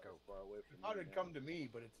through my It's scope. far away from Thought me it'd now. come to me,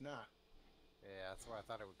 but it's not. Yeah, that's why I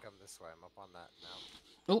thought it would come this way. I'm up on that mountain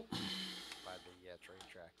Oh, by the train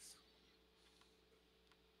tracks.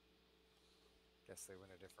 Guess they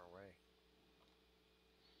went a different way.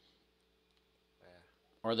 Yeah.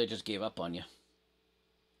 or they just gave up on you.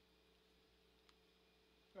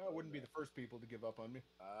 Well, I wouldn't be the first people to give up on me.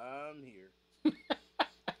 I'm here.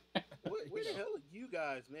 Where the hell are you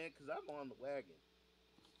guys, man? Because I'm on the wagon.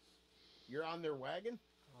 You're on their wagon?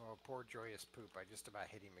 Oh, poor Joyous Poop. I just about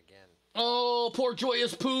hit him again. Oh, poor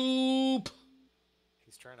Joyous Poop.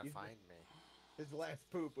 He's trying to He's- find me. His last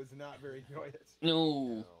poop was not very joyous.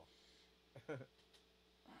 No. No.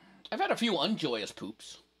 I've had a few unjoyous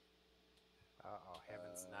poops. Uh-oh.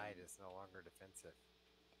 Heaven's Knight is no longer defensive.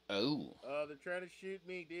 Oh. They're trying to shoot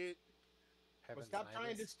me, dude. Well, Heaven's stop Knight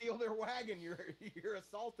trying to is- steal their wagon. You're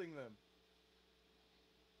assaulting them.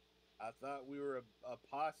 I thought we were a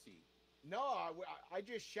posse. No, I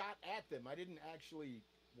just shot at them. I didn't actually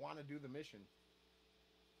want to do the mission.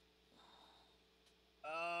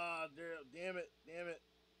 Ah, damn it.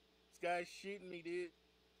 This guy's shooting me, dude.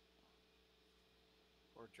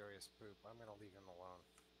 Poor Joyous Poop. I'm going to leave him alone.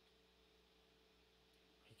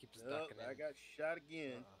 He keeps Nope, ducking in. I got shot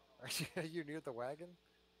again. Are you near the wagon?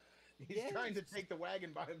 He's trying to take the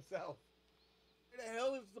wagon by himself. Where the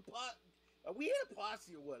hell is the pot? Are we in a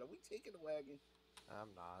posse or what? Are we taking the wagon? I'm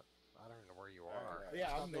not. I don't know where you All are. right. Yeah,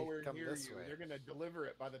 I I'm thought they nowhere come near this you. way. They're gonna deliver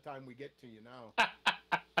it by the time we get to you now.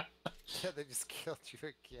 Yeah, they just killed you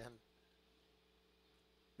again.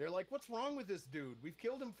 They're like, "What's wrong with this dude? We've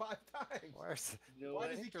killed him 5 times." Where's You know Why I what?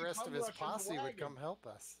 does think he the keep rest of bum his rushing the posse would wagon? come help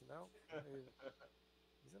us. No,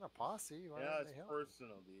 he's in a posse. Why Now don't it's they help?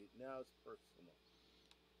 personal, dude. Now it's personal.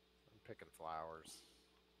 I'm picking flowers.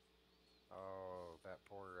 Oh, that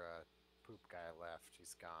poor poop guy left.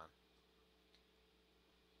 He's gone.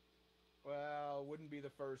 Well, wouldn't be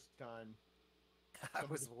the first time. I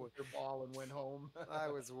was Somebody took their ball and went home. I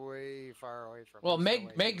was way far away from. Well, him, so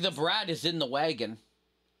I Meg knew the he was- Brat is in the wagon.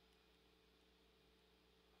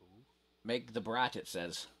 Who? Meg the Brat, it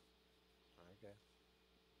says. Okay.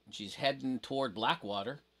 She's heading toward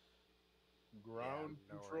Blackwater. Ground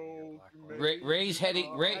Yeah, I'm nowhere control. near Blackwater. to Ray, Ray's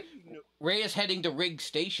heading. Oh, Ray, how do you know- Ray is heading to Rig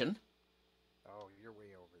Station. Oh, you're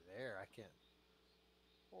way over there. I can't.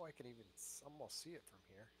 Oh, I can even almost see it from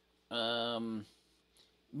here.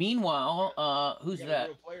 Meanwhile, who's We got a that?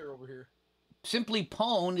 real player over here. Simply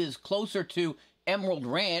Pwn is closer to Emerald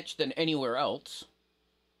Ranch than anywhere else.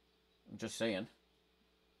 I'm just saying.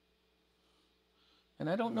 And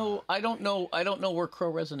I don't know where Crow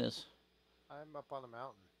Resin is. I'm up on the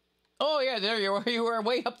mountain. Oh yeah, there you are. You were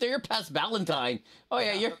way up there. You're past Valentine. Oh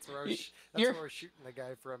yeah, you're. That's where, you- that's you're where we're shooting the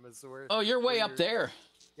guy from. Is where. oh, you're way where up there.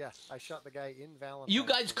 Yeah, I shot the guy in Valentine. You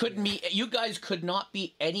guys from couldn't here. be. You guys could not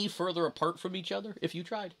be any further apart from each other if you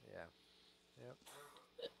tried. Yeah.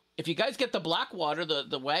 Yep. If you guys get the Blackwater,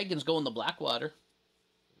 the wagons go in the Blackwater.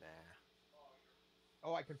 Nah.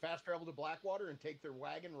 Oh, I can fast travel to Blackwater and take their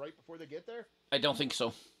wagon right before they get there? I don't think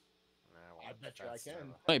so. I bet you I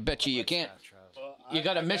can. I bet you can't. Well, You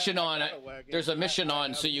got a mission I on got it. a wagon. There's a mission I on,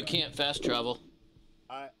 have so a you wagon. can't fast travel.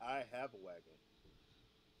 I have a wagon.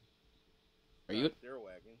 Are you? Their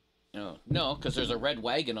wagon. No, because there's a red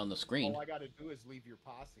wagon on the screen. All I gotta do is leave your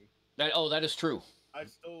posse. That is true. I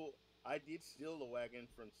did steal a wagon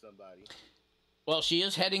from somebody. Well, she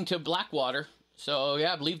is heading to Blackwater, so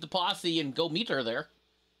yeah, leave the posse and go meet her there.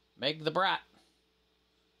 Meg the Brat.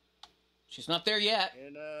 She's not there yet.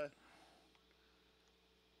 And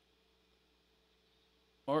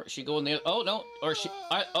Or is she going there? Oh no, or she?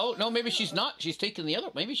 Oh no, maybe she's not. She's taking the other.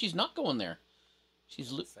 Maybe she's not going there. She's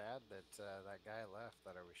sad that that guy left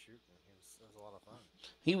that I was shooting. It was a lot of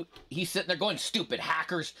fun. He's sitting there going, stupid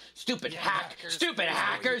hackers, stupid hackers.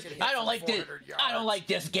 I don't like this. I don't like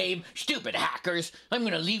this game. Stupid hackers. I'm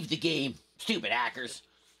gonna leave the game. Stupid hackers.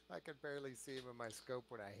 I could barely see him in my scope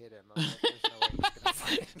when I hit him. I'm like, there's no way he's gonna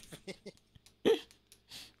find me.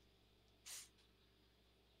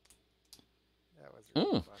 That was really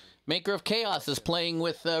funny. Maker of Chaos is playing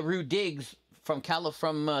with Rue Diggs from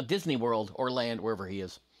Disney World, Orlando, wherever he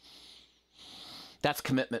is. That's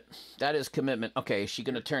commitment. That is commitment. Okay, is she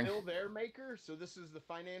gonna turn? Still there, Maker. So this is the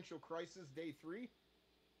financial crisis day 3.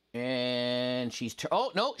 And she's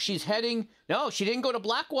oh no, she's heading. No, she didn't go to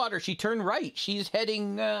Blackwater. She turned right. She's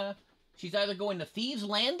heading. She's either going to Thieves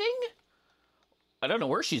Landing. I don't know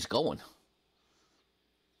where she's going.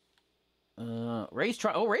 Ray's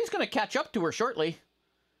trying. Oh, Ray's gonna catch up to her shortly.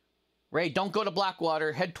 Ray, don't go to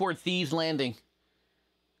Blackwater. Head toward Thieves Landing.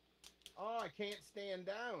 Oh, I can't stand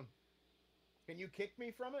down. Can you kick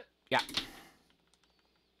me from it? Yeah.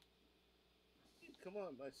 come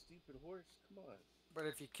on, my stupid horse. Come on. But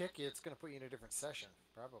if you kick it, it's going to put you in a different session,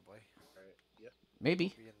 probably. Alright, yep.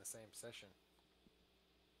 Maybe. Be in the same session.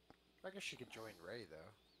 I guess she could join Ray,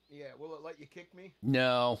 though. Yeah, will it let you kick me?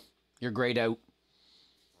 No. You're grayed out.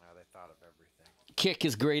 Wow, they thought of everything. Kick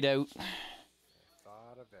is grayed out. They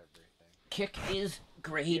thought of everything. Kick is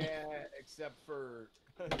grayed. Yeah, except for,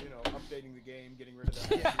 updating the game, getting rid of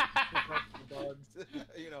the bugs,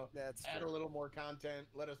 That's add fair. a little more content,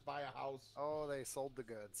 let us buy a house. Oh, they sold the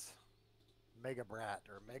goods. Meg the Brat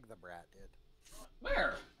did.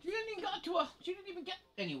 Where? She didn't even get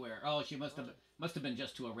anywhere. Oh, she must have been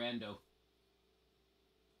just to a rando.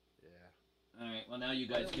 Yeah. All right. Well, now you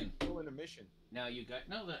guys can. Still in a mission. Now you guys.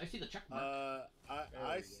 No, I see the check mark.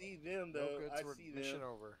 I see them though. No goods I were see mission them.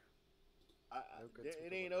 over. No goods It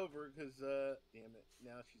were ain't delivered. over because damn it,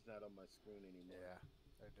 now she's not on my screen anymore. Yeah,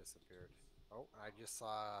 they disappeared. Oh, I just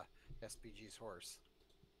saw SPG's horse.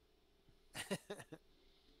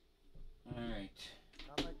 All right.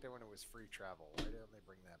 I liked it when it was free travel. Why don't they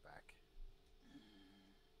bring that back?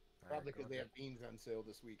 Probably because they have beans on sale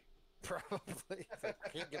this week. Probably. They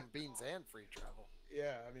can't give 'em beans and free travel.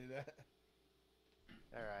 Yeah, I mean that.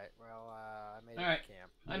 All right. Well, I made All it right. to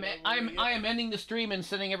camp. I am ending the stream and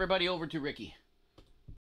sending everybody over to Ricky.